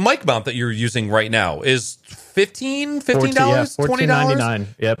mic mount that you're using right now is $15, $20,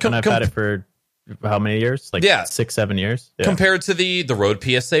 Yep, and I've had it for how many years? Like 6-7 years. Yeah. Compared to the Rode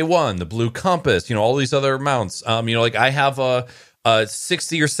PSA 1, the Blue Compass, all these other mounts. like I have a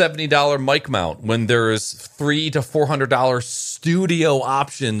 $60 or $70 mic mount when there's $300 to $400 studio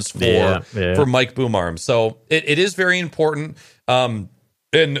options for mic boom arms. So it is very important. And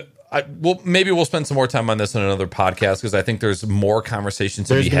maybe we'll spend some more time on this in another podcast because I think there's more conversations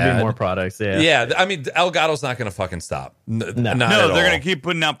to be had. There's going to be more products. Yeah. I mean, Elgato's not going to fucking stop. No, they're going to keep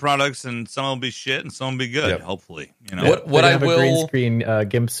putting out products, and some will be shit, and some will be good. Hopefully, What I will a green screen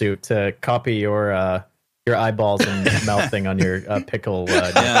GIMP suit to copy your eyeballs and mouth thing on your pickle. Thing.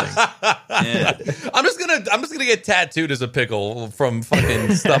 I'm just gonna get tattooed as a pickle from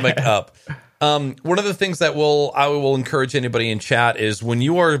fucking stomach up. One of the things that I will encourage anybody in chat is when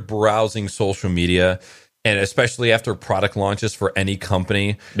you are browsing social media, and especially after product launches for any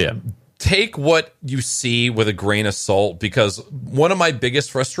company, take what you see with a grain of salt, because one of my biggest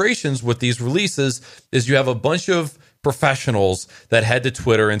frustrations with these releases is you have a bunch of professionals that head to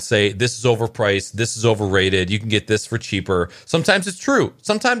Twitter and say, this is overpriced, this is overrated, you can get this for cheaper. Sometimes it's true,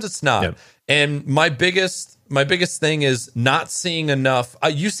 sometimes it's not. And my biggest thing is not seeing enough.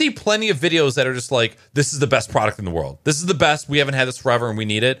 You see plenty of videos that are just like, this is the best product in the world. This is the best. We haven't had this forever and we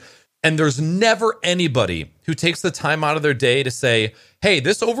need it. And there's never anybody who takes the time out of their day to say, hey,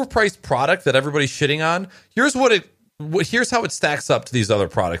 this overpriced product that everybody's shitting on, here's how it stacks up to these other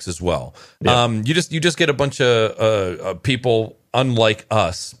products as well. You just get a bunch of people unlike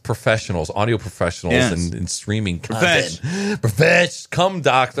us, professionals, audio professionals, and streaming content. Come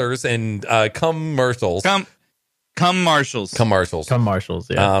doctors and commercials. Commercials.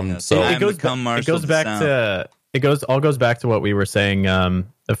 Yeah. So it goes back to what we were saying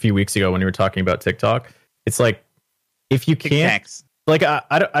a few weeks ago when we were talking about TikTok. It's like, if you can't, like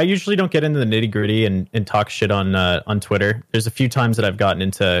I usually don't get into the nitty gritty and talk shit on Twitter. There's a few times that I've gotten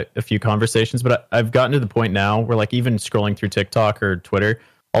into a few conversations, but I've gotten to the point now where, like, even scrolling through TikTok or Twitter,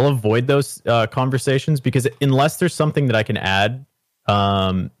 I'll avoid those conversations, because unless there's something that I can add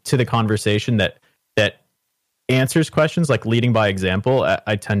to the conversation that answers questions, like leading by example,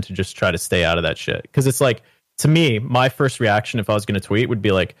 I tend to just try to stay out of that shit. Because it's like, to me, my first reaction if I was going to tweet would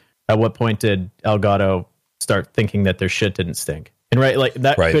be like, at what point did Elgato start thinking that their shit didn't stink? And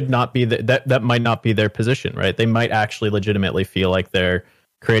could not be that might not be their position, right? They might actually legitimately feel like they're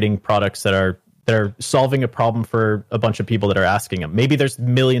creating products that are solving a problem for a bunch of people that are asking them. Maybe there's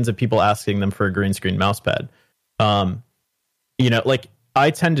millions of people asking them for a green screen mouse pad. Like,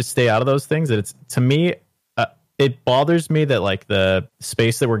 I tend to stay out of those things. And it's, to me, it bothers me that, like, the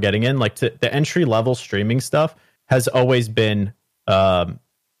space that we're getting in, like, the entry level streaming stuff has always been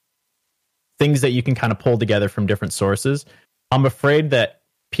things that you can kind of pull together from different sources. I'm afraid that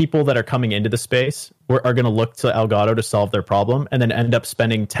people that are coming into the space are going to look to Elgato to solve their problem and then end up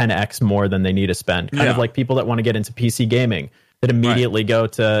spending 10x more than they need to spend. Kind of like people that want to get into PC gaming that immediately go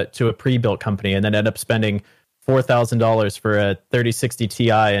to a pre-built company and then end up spending $4,000 for a 3060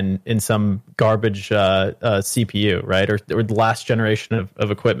 Ti in some garbage CPU, right? Or the last generation of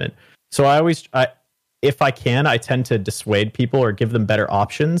equipment. So if I can, I tend to dissuade people or give them better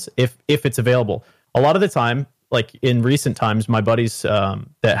options if it's available. A lot of the time, like in recent times, my buddies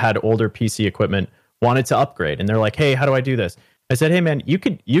that had older PC equipment wanted to upgrade, and they're like, "Hey, how do I do this?" I said, "Hey, man, you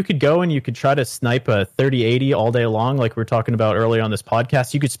could go and you could try to snipe a 3080 all day long, like we were talking about earlier on this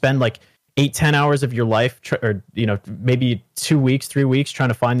podcast. You could spend like 8-10 hours of your life, or maybe 2 weeks, 3 weeks, trying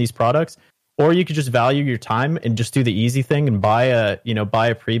to find these products, or you could just value your time and just do the easy thing and buy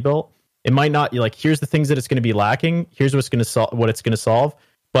a pre-built. It might not like here's the things that it's going to be lacking. Here's what's going to what it's going to solve."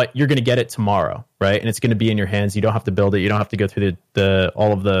 But you're going to get it tomorrow, right? And it's going to be in your hands. You don't have to build it. You don't have to go through the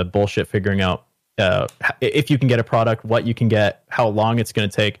all of the bullshit figuring out if you can get a product, what you can get, how long it's going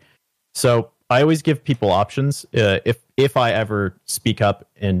to take. So I always give people options if I ever speak up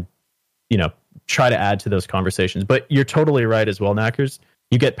and try to add to those conversations. But you're totally right as well, Knackers.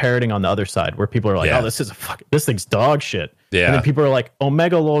 You get parroting on the other side where people are like, "Oh, this thing's dog shit." Yeah. And then people are like,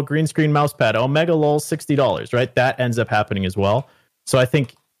 "Omega lol green screen mouse pad, Omega lol $60," right? That ends up happening as well. So I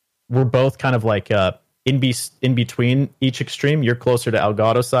think we're both kind of like in between each extreme. You're closer to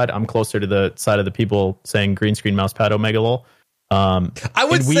Elgato side. I'm closer to the side of the people saying green screen mouse pad Omega lol. I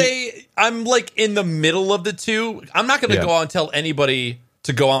would say I'm like in the middle of the two. I'm not going to go out and tell anybody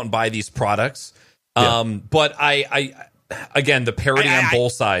to go out and buy these products. But I again, the parody on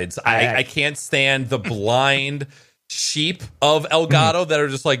both sides. I can't stand the blind sheep of Elgato that are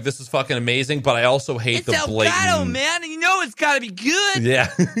just like, this is fucking amazing, but I also hate the blatant. It's Elgato, man. You know it's got to be good.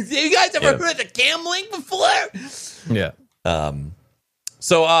 Yeah. You guys ever heard the Cam Link before? Yeah.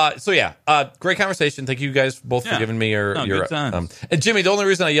 So great conversation. Thank you guys both for giving me your good times. And Jimmy, the only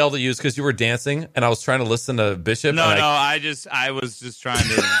reason I yelled at you is because you were dancing and I was trying to listen to Bishop. I was just trying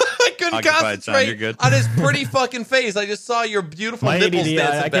to. I couldn't concentrate on his pretty fucking face. I just saw your beautiful nipples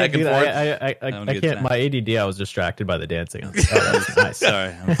dancing back and forth. I can't. My ADD. I was distracted by the dancing. That was nice. Sorry.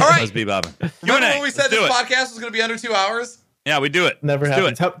 All right. Let's be bobbing. Remember when we said this podcast was going to be under 2 hours? Yeah, we do it. Never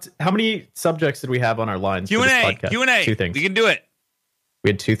happens. How many subjects did we have on our lines? Q&A. 2 things. We can do it. We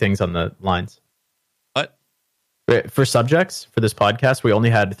had 2 things on the lines. What? For subjects for this podcast, we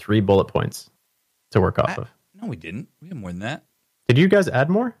only had 3 bullet points to work off of. No, we didn't. We had more than that. Did you guys add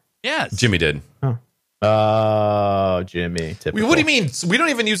more? Yes. Jimmy did. Oh, Jimmy. Typical. What do you mean? We don't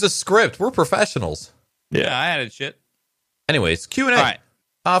even use a script. We're professionals. Yeah, I added shit. Anyways, Q&A. All right.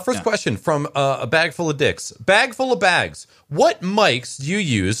 First question from a bag full of dicks. Bag full of bags. What mics do you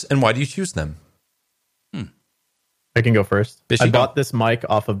use and why do you choose them? I can go first. Fishy I bought this mic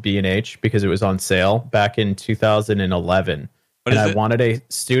off of B&H because it was on sale back in 2011. What is I it? wanted a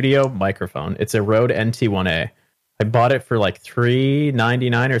studio microphone. It's a Rode NT1A. I bought it for like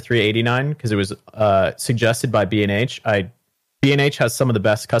 $399 or $389 because it was suggested by B&H. B&H has some of the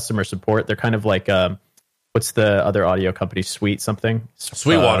best customer support. They're kind of like, what's the other audio company?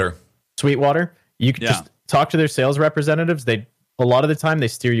 Sweetwater. Sweetwater. You could just talk to their sales representatives. A lot of the time, they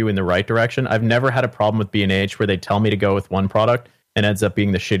steer you in the right direction. I've never had a problem with B&H where they tell me to go with one product and ends up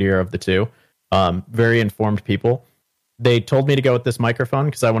being the shittier of the two. Very informed people. They told me to go with this microphone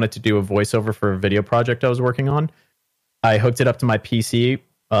because I wanted to do a voiceover for a video project I was working on. I hooked it up to my PC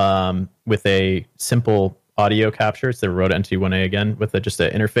with a simple audio capture. It's the Rode NT1A again with just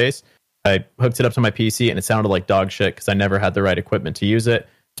an interface. I hooked it up to my PC and it sounded like dog shit because I never had the right equipment to use it.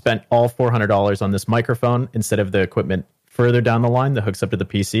 Spent all $400 on this microphone instead of the equipment further down the line that hooks up to the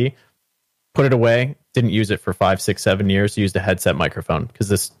PC. Put it away. Didn't use it for 5, 6, 7 years. Used a headset microphone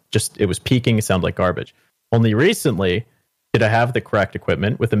because it was peaking. It sounded like garbage. Only recently did I have the correct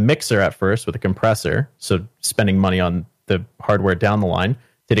equipment with a mixer at first with a compressor. So spending money on the hardware down the line.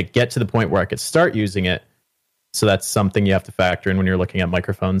 Did it get to the point where I could start using it? So that's something you have to factor in when you're looking at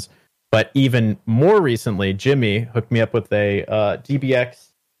microphones. But even more recently, Jimmy hooked me up with a DBX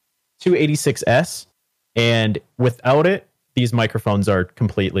 286S. And without it, these microphones are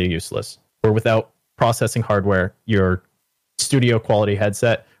completely useless. Or without processing hardware, your studio quality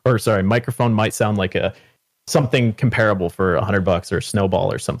microphone might sound like something comparable for $100 or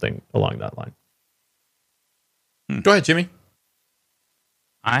Snowball or something along that line. Go ahead, Jimmy.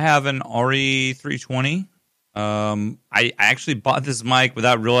 I have an RE320. I actually bought this mic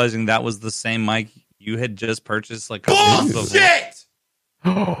without realizing that was the same mic you had just purchased like a couple months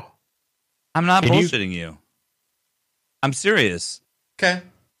before. I'm not bullshitting you. I'm serious. Okay.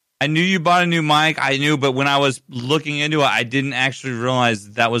 I knew you bought a new mic. I knew, but when I was looking into it, I didn't actually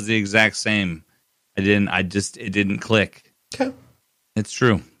realize that was the exact same. It didn't click. Okay. It's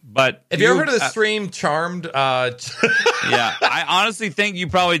true. But have you ever heard of the stream Charmed? Yeah, I honestly think you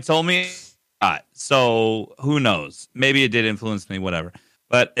probably told me. So who knows? Maybe it did influence me, whatever.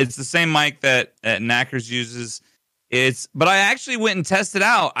 But it's the same mic that Knackers uses. But I actually went and tested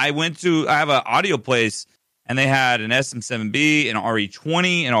out. I have an audio place, and they had an SM7B, an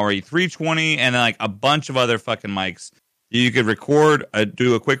RE20, an RE320, and then like a bunch of other fucking mics. You could record,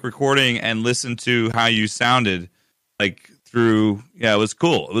 do a quick recording, and listen to how you sounded, like through. Yeah, it was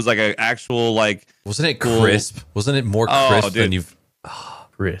cool. It was like an actual like. Wasn't it crisp? Wasn't it more crisp than you've?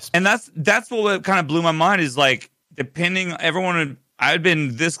 Crisp. And that's what kind of blew my mind is like depending everyone. I'd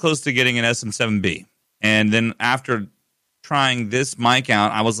been this close to getting an SM7B, and then after trying this mic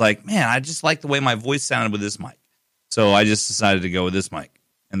out, I was like, man, I just like the way my voice sounded with this mic, so I just decided to go with this mic,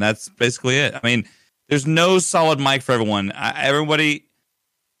 and that's basically it. I mean. There's no solid mic for everyone. Everybody,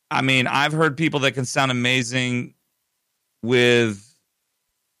 I mean, I've heard people that can sound amazing with,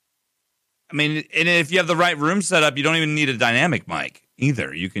 I mean, and if you have the right room set up, you don't even need a dynamic mic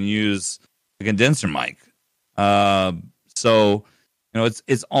either. You can use a condenser mic. So, you know,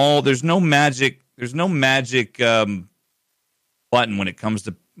 it's all, there's no magic button when it comes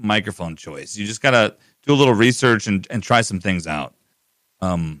to microphone choice. You just got to do a little research and try some things out.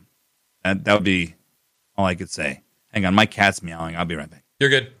 That would be all I could say. Hang on, my cat's meowing. I'll be right back. You're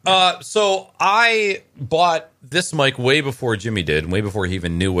good. So I bought this mic way before Jimmy did, way before he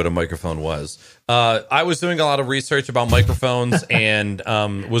even knew what a microphone was. I was doing a lot of research about microphones and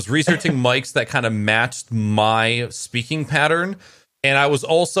was researching mics that kind of matched my speaking pattern. And I was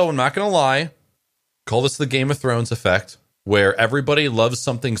also, I'm not going to lie, call this the Game of Thrones effect, where everybody loves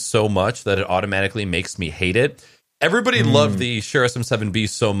something so much that it automatically makes me hate it. Everybody loved the Shure SM7B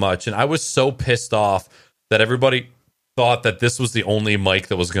so much, and I was so pissed off that everybody thought that this was the only mic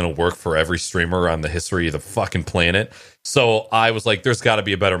that was going to work for every streamer on the history of the fucking planet. So I was like, there's got to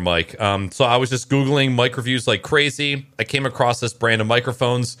be a better mic. So I was just Googling mic reviews like crazy. I came across this brand of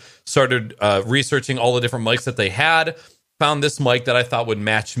microphones, started researching all the different mics that they had, found this mic that I thought would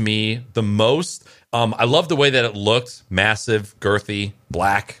match me the most. I love the way that it looked, massive, girthy,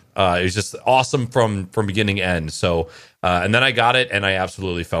 black. It was just awesome from beginning to end. So, and then I got it, and I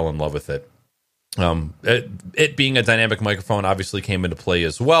absolutely fell in love with it. It being a dynamic microphone obviously came into play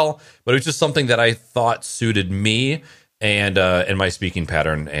as well, but it was just something that I thought suited me and my speaking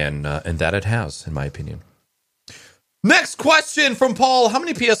pattern, and that it has, in my opinion. Next question from Paul: how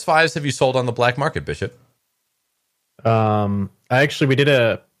many PS5s have you sold on the black market, Bishop? We did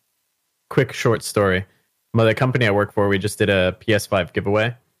a quick short story. The company I work for, we just did a PS5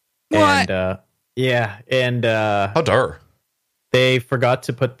 giveaway. What? And How dare they forgot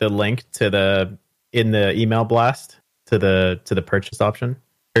to put the link in the email blast to the purchase option,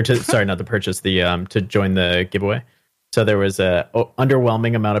 or not the purchase, to join the giveaway. So there was a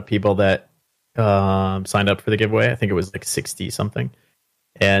underwhelming amount of people that signed up for the giveaway. I think it was like 60 something,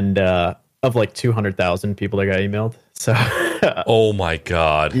 and of like 200,000 people that got emailed. So oh my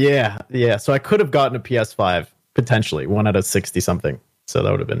god. Yeah. So I could have gotten a PS5 potentially, 1 out of 60 something. So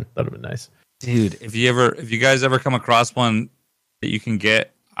that would have been nice. Dude, if you guys ever come across one that you can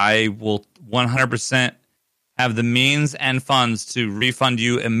get, I will 100% have the means and funds to refund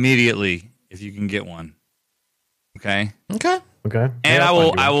you immediately if you can get one. Okay. And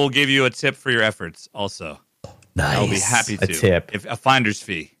I will give you a tip for your efforts also. Nice. I'll be happy to. A tip. If a finder's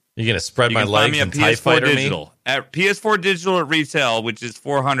fee. You're gonna spread my legs and TIE PS4 Fighter digital. me? At PS4 digital at retail, which is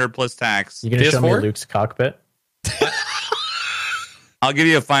 $400 plus tax. You gonna show me PS4? Luke's cockpit? I'll give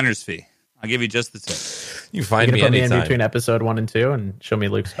you a finder's fee. I'll give you just the tip. You find me put me anytime. in between episode 1 and 2 and show me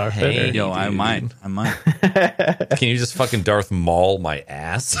Luke's cockpit. Hey. Yo, I dude. might. Can you just fucking Darth Maul my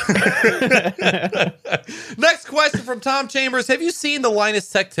ass? Next question from Tom Chambers. Have you seen the Linus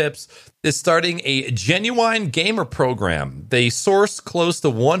Tech Tips is starting a genuine gamer program? They source close to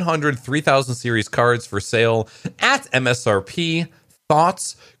 100 3000 series cards for sale at MSRP.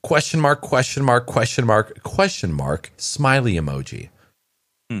 Thoughts? Question mark, question mark, question mark, question mark, smiley emoji.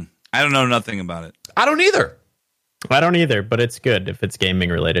 I don't know nothing about it. I don't either. I don't either, but it's good if it's gaming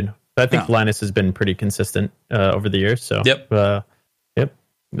related. But I think Linus has been pretty consistent over the years. So Yep,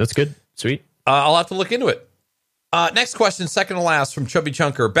 that's good. Sweet. I'll have to look into it. Next question, second to last from Chubby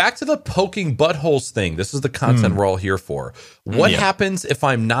Chunker. Back to the poking buttholes thing. This is the content we're all here for. What happens if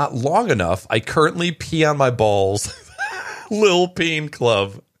I'm not long enough? I currently pee on my balls. Lil Peen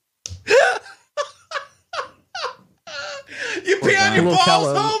Club. You pee on your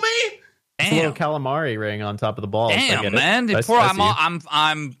balls, homie? It's a little calamari ring on top of the balls. Damn, man.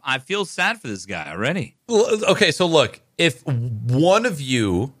 I feel sad for this guy already. Okay, so look, if one of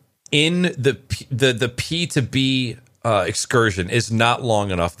you in the P to B excursion is not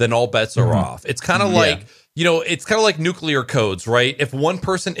long enough, then all bets are off. It's kind of like it's kind of like nuclear codes, right? If one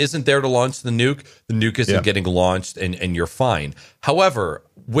person isn't there to launch the nuke isn't getting launched and you're fine. However,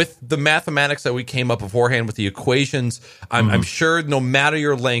 with the mathematics that we came up beforehand with the equations, I'm sure no matter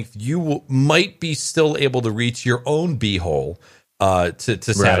your length, you might be still able to reach your own B-hole to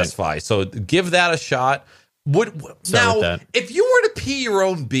satisfy. So give that a shot. If you were to pee your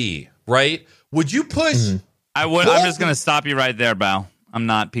own B, right, would you push... I would. I'm just going to stop you right there, Bao. I'm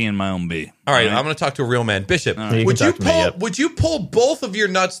not peeing my own B. All right, I'm going to talk to a real man. Bishop, would you pull both of your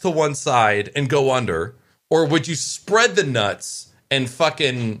nuts to one side and go under, or would you spread the nuts and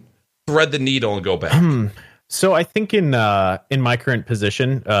fucking thread the needle and go back? So I think in my current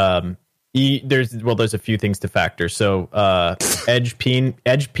position, there's a few things to factor. So edge peen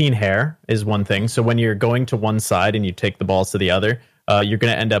hair is one thing. So when you're going to one side and you take the balls to the other, you're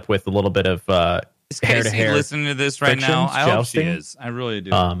going to end up with a little bit of is Casey listening to this right now? I hope she is. I really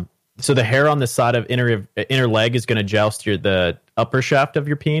do. So the hair on the side of inner leg is going to joust the upper shaft of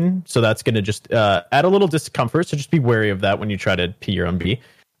your peen. So that's going to just add a little discomfort. So just be wary of that when you try to pee your own B.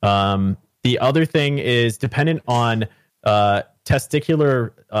 The other thing is dependent on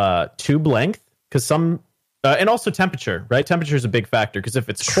testicular tube length, because some and also temperature, right? Temperature is a big factor, because if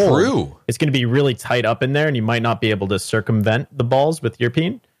it's cold, it's going to be really tight up in there, and you might not be able to circumvent the balls with your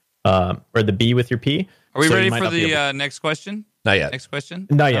peen. Or the B with your P. Are we ready for the next question? Not yet. Next question?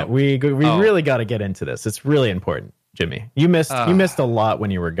 Not yet. We really got to get into this. It's really important, Jimmy. You missed a lot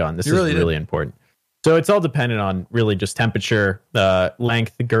when you were gone. This is really important. So it's all dependent on really just temperature,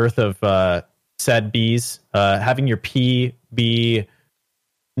 length, the girth of said Bs, having your P be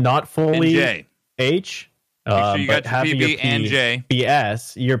not fully J. H, Make sure you but got your having PB your P and J. be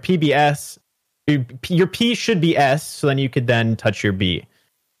S. Your PBS, your P should be S, so then you could then touch your B.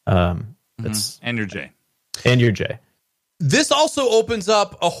 That's and your J. And your J. This also opens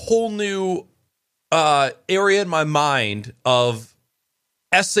up a whole new area in my mind of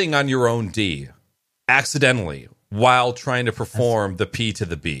S-ing on your own D accidentally while trying to perform the P to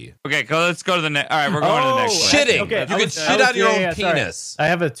the B. Okay, let's go to the next. All right, we're going to the next one. Shitting. Okay, You can shit on your own penis. Sorry. I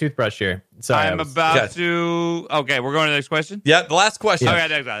have a toothbrush here. Sorry, I'm about to... Okay, we're going to the next question? Yeah, the last question.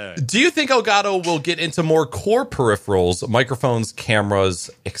 Okay, next. Do you think Elgato will get into more core peripherals, microphones, cameras,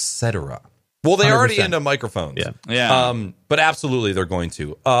 etc.? Well, they're already 100%. into microphones. Yeah. But absolutely they're going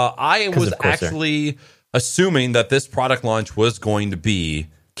to. I was actually assuming that this product launch was going to be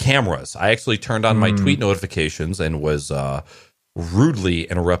cameras. I actually turned on my tweet notifications and was rudely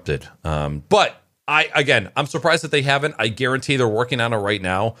interrupted. But I'm surprised that they haven't. I guarantee they're working on it right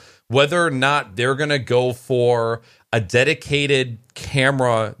now. Whether or not they're going to go for a dedicated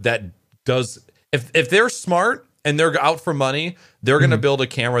camera that does, if they're smart and they're out for money, they're going to build a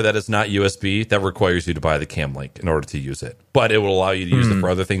camera that is not USB that requires you to buy the cam link in order to use it. But it will allow you to use it for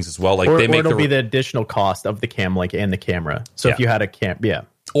other things as well. Like it'll be the additional cost of the cam link and the camera. So if you had a cam,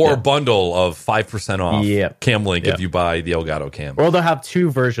 or a bundle of 5% off cam link if you buy the Elgato cam. Or they'll have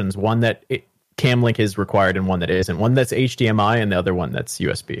two versions: one that cam link is required and one that isn't. One that's HDMI and the other one that's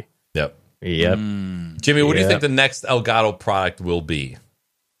USB. Yep. Jimmy, what do you think the next Elgato product will be?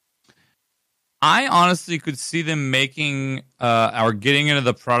 I honestly could see them making or getting into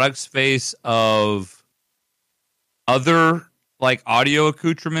the product space of other like audio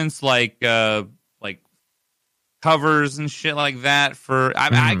accoutrements, like covers and shit like that.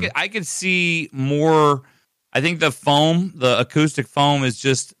 I could see more. I think the acoustic foam is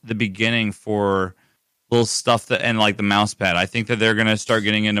just the beginning for little stuff and like the mouse pad. I think that they're going to start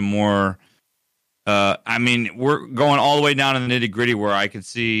getting into more. We're going all the way down in the nitty gritty where I could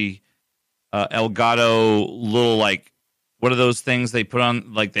see Elgato little, like, what are those things they put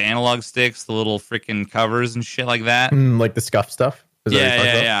on, like the analog sticks, the little freaking covers and shit like that? Like the scuff stuff?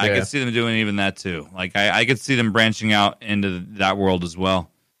 Yeah. I could see them doing even that too. Like I could see them branching out into that world as well.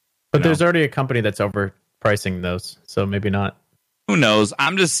 But there's already a company that's overpricing those, so maybe not. Who knows?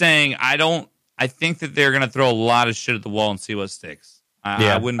 I'm just saying I think that they're going to throw a lot of shit at the wall and see what sticks.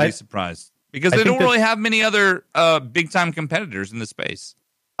 I wouldn't be surprised. Because they don't really have many other big-time competitors in the space.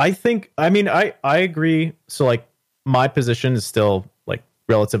 I agree. So, like, my position is still, like,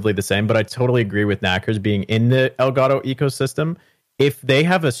 relatively the same, but I totally agree with Knackers being in the Elgato ecosystem. If they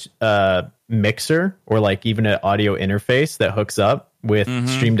have a mixer or, like, even an audio interface that hooks up with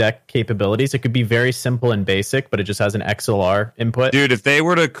Stream Deck capabilities, it could be very simple and basic, but it just has an XLR input. Dude, if they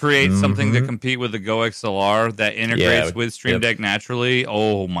were to create something to compete with the Go XLR that integrates with Stream Deck naturally,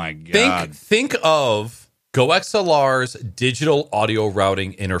 oh my god! Think of Go XLR's digital audio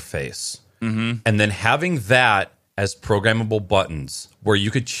routing interface, and then having that as programmable buttons, where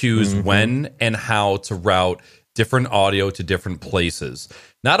you could choose when and how to route different audio to different places.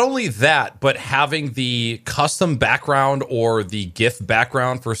 Not only that, but having the custom background or the GIF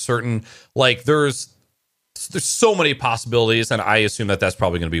background for certain, like there's so many possibilities, and I assume that that's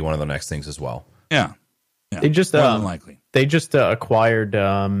probably going to be one of the next things as well. Yeah. They just more than likely. They just acquired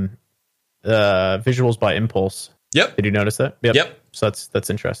Visuals by Impulse. Yep. Did you notice that? Yep. So that's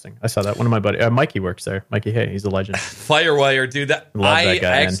interesting. I saw that. One of my buddies, Mikey, works there. Mikey, hey, he's a legend. Firewire, dude. That Love I that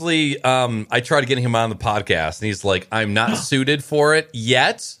guy, actually, I tried to get him on the podcast, and he's like, "I'm not suited for it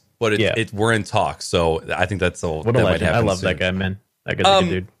yet, but we're in talks." So I think that's all. What a legend! I love that guy, man. That guy's a good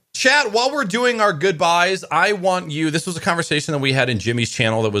dude. Chad, while we're doing our goodbyes, I want you. This was a conversation that we had in Jimmy's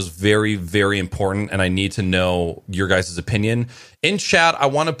channel that was very, very important, and I need to know your guys' opinion. In chat, I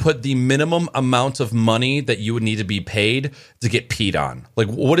want to put the minimum amount of money that you would need to be paid to get peed on. Like,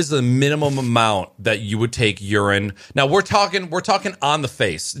 what is the minimum amount that you would take urine? Now, we're talking on the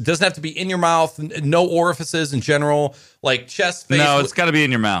face. It doesn't have to be in your mouth. No orifices in general, like chest, face. No, it's got to be in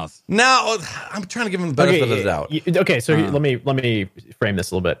your mouth. Now, I'm trying to give him the benefit of the doubt. So let me frame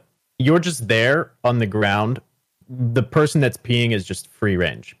this a little bit. You're just there on the ground. The person that's peeing is just free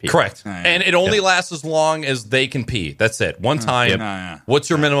range. Pee. Correct. And it only lasts as long as they can pee. That's it. One time. What's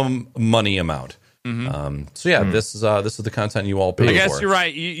your minimum money amount? This is the content you all pay for. I guess you're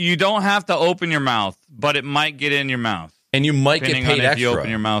right. You don't have to open your mouth, but it might get in your mouth. And you might get paid extra. If you open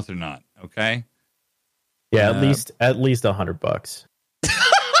your mouth or not. Okay. Yeah, at least $100.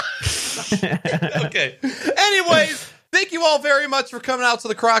 Okay. Anyways, thank you all very much for coming out to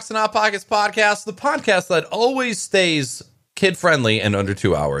the Crocs and Hot Pockets podcast, the podcast that always stays kid-friendly and under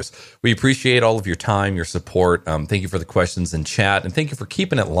 2 hours. We appreciate all of your time, your support. Thank you for the questions in chat, and thank you for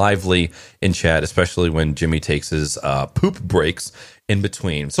keeping it lively in chat, especially when Jimmy takes his poop breaks in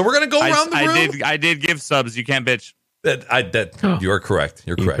between. So we're going to go around the room. I did give subs. You can't bitch. You are correct.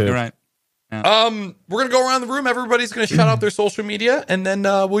 You're correct. You're right. Yeah. We're going to go around the room. Everybody's going to shout out their social media, and then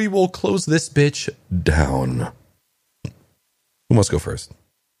we will close this bitch down. Who wants to go first?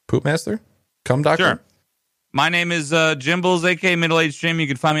 Poop Master? Cum Doctor? Sure. My name is Jimbles, aka Middle Age Stream. You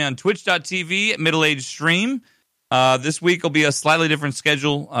can find me on twitch.tv, Middle Age Stream. This week will be a slightly different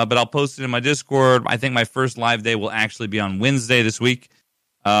schedule, but I'll post it in my Discord. I think my first live day will actually be on Wednesday this week.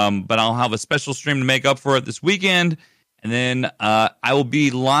 But I'll have a special stream to make up for it this weekend. And then I will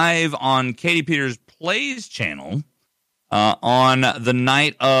be live on Katie Peters Plays channel on the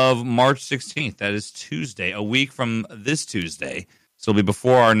night of March 16th. That is Tuesday, a week from this Tuesday. So it'll be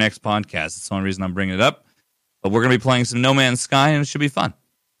before our next podcast. That's the only reason I'm bringing it up. But we're going to be playing some No Man's Sky, and it should be fun.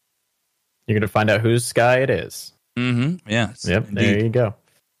 You're going to find out whose Sky it is. Mm-hmm. Yes. Yep. Indeed. There you go.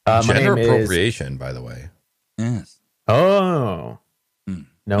 Gender appropriation, by the way. Yes. Oh.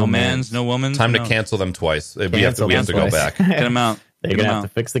 No man's, no woman's. Time to cancel them twice. We have to go back. Get them out. They're going to have to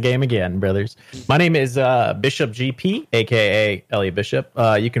fix the game again, brothers. My name is Bishop GP, a.k.a. Elliot Bishop.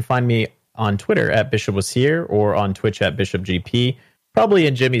 You can find me on Twitter at Bishop Was Here or on Twitch at Bishop GP. Probably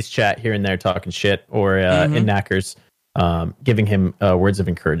in Jimmy's chat here and there talking shit or in Knackers, giving him words of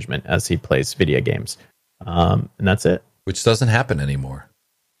encouragement as he plays video games. And that's it. Which doesn't happen anymore.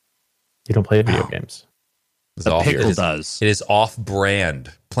 You don't play video games. The pickle does. It is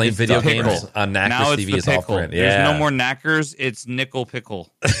off-brand. Playing video games on Knackers TV is off-brand. Yeah. There's no more Knackers. It's Nickel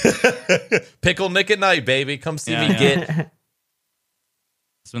Pickle. Pickle Nick at night, baby. Come see me get... That's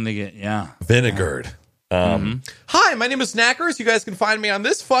when they get, vinegared. Hi, my name is Knackers. You guys can find me on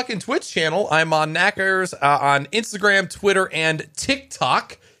this fucking Twitch channel. I'm on Knackers on Instagram, Twitter, and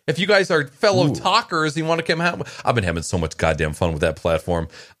TikTok. If you guys are fellow talkers, you want to come out, I've been having so much goddamn fun with that platform.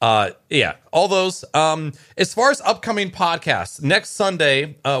 All those. As far as upcoming podcasts, next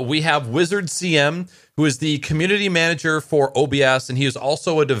Sunday, we have Wizard CM, who is the community manager for OBS, and he is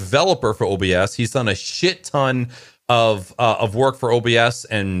also a developer for OBS. He's done a shit ton of work for OBS,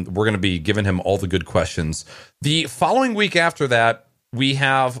 and we're going to be giving him all the good questions. The following week after that, we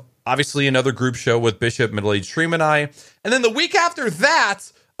have obviously another group show with Bishop, Middle Age Stream, and I. And then the week after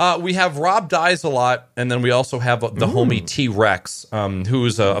that, we have Rob Dies a Lot, and then we also have the homie T-Rex,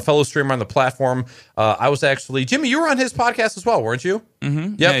 who's a fellow streamer on the platform. I was actually... Jimmy, you were on his podcast as well, weren't you? Mm-hmm.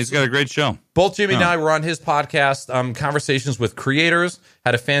 Yep. Yeah, he's got a great show. Both Jimmy and I were on his podcast, Conversations with Creators.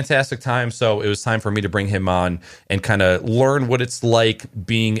 Had a fantastic time, so it was time for me to bring him on and kind of learn what it's like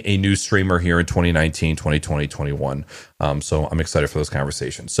being a new streamer here in 2019, 2020, 2021. So I'm excited for those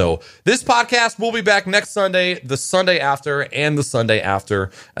conversations. So this podcast will be back next Sunday, the Sunday after, and the Sunday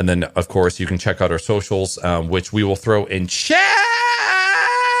after. And then, of course, you can check out our socials, which we will throw in chat.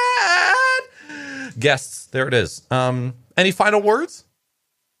 Guests, there it is. Any final words?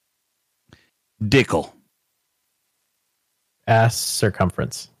 Dickle. Ass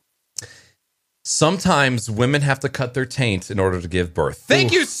circumference. sometimes women have to cut their taint in order to give birth.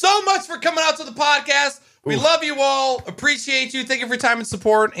 Thank you so much for coming out to the podcast. We love you all. Appreciate you. Thank you for your time and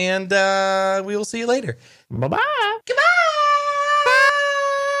support. And we will see you later. Bye-bye. Goodbye.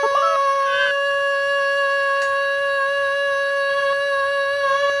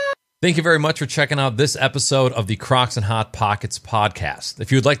 Thank you very much for checking out this episode of the Crocs and Hot Pockets podcast.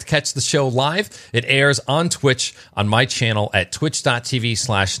 If you would like to catch the show live, it airs on Twitch on my channel at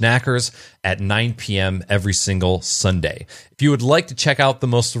twitch.tv/knackers at 9 p.m. every single Sunday. If you would like to check out the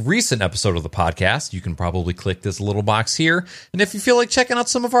most recent episode of the podcast, you can probably click this little box here. And if you feel like checking out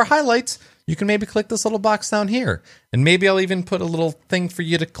some of our highlights, you can maybe click this little box down here. And maybe I'll even put a little thing for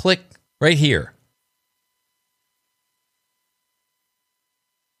you to click right here.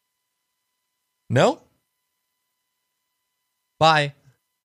 No? Bye.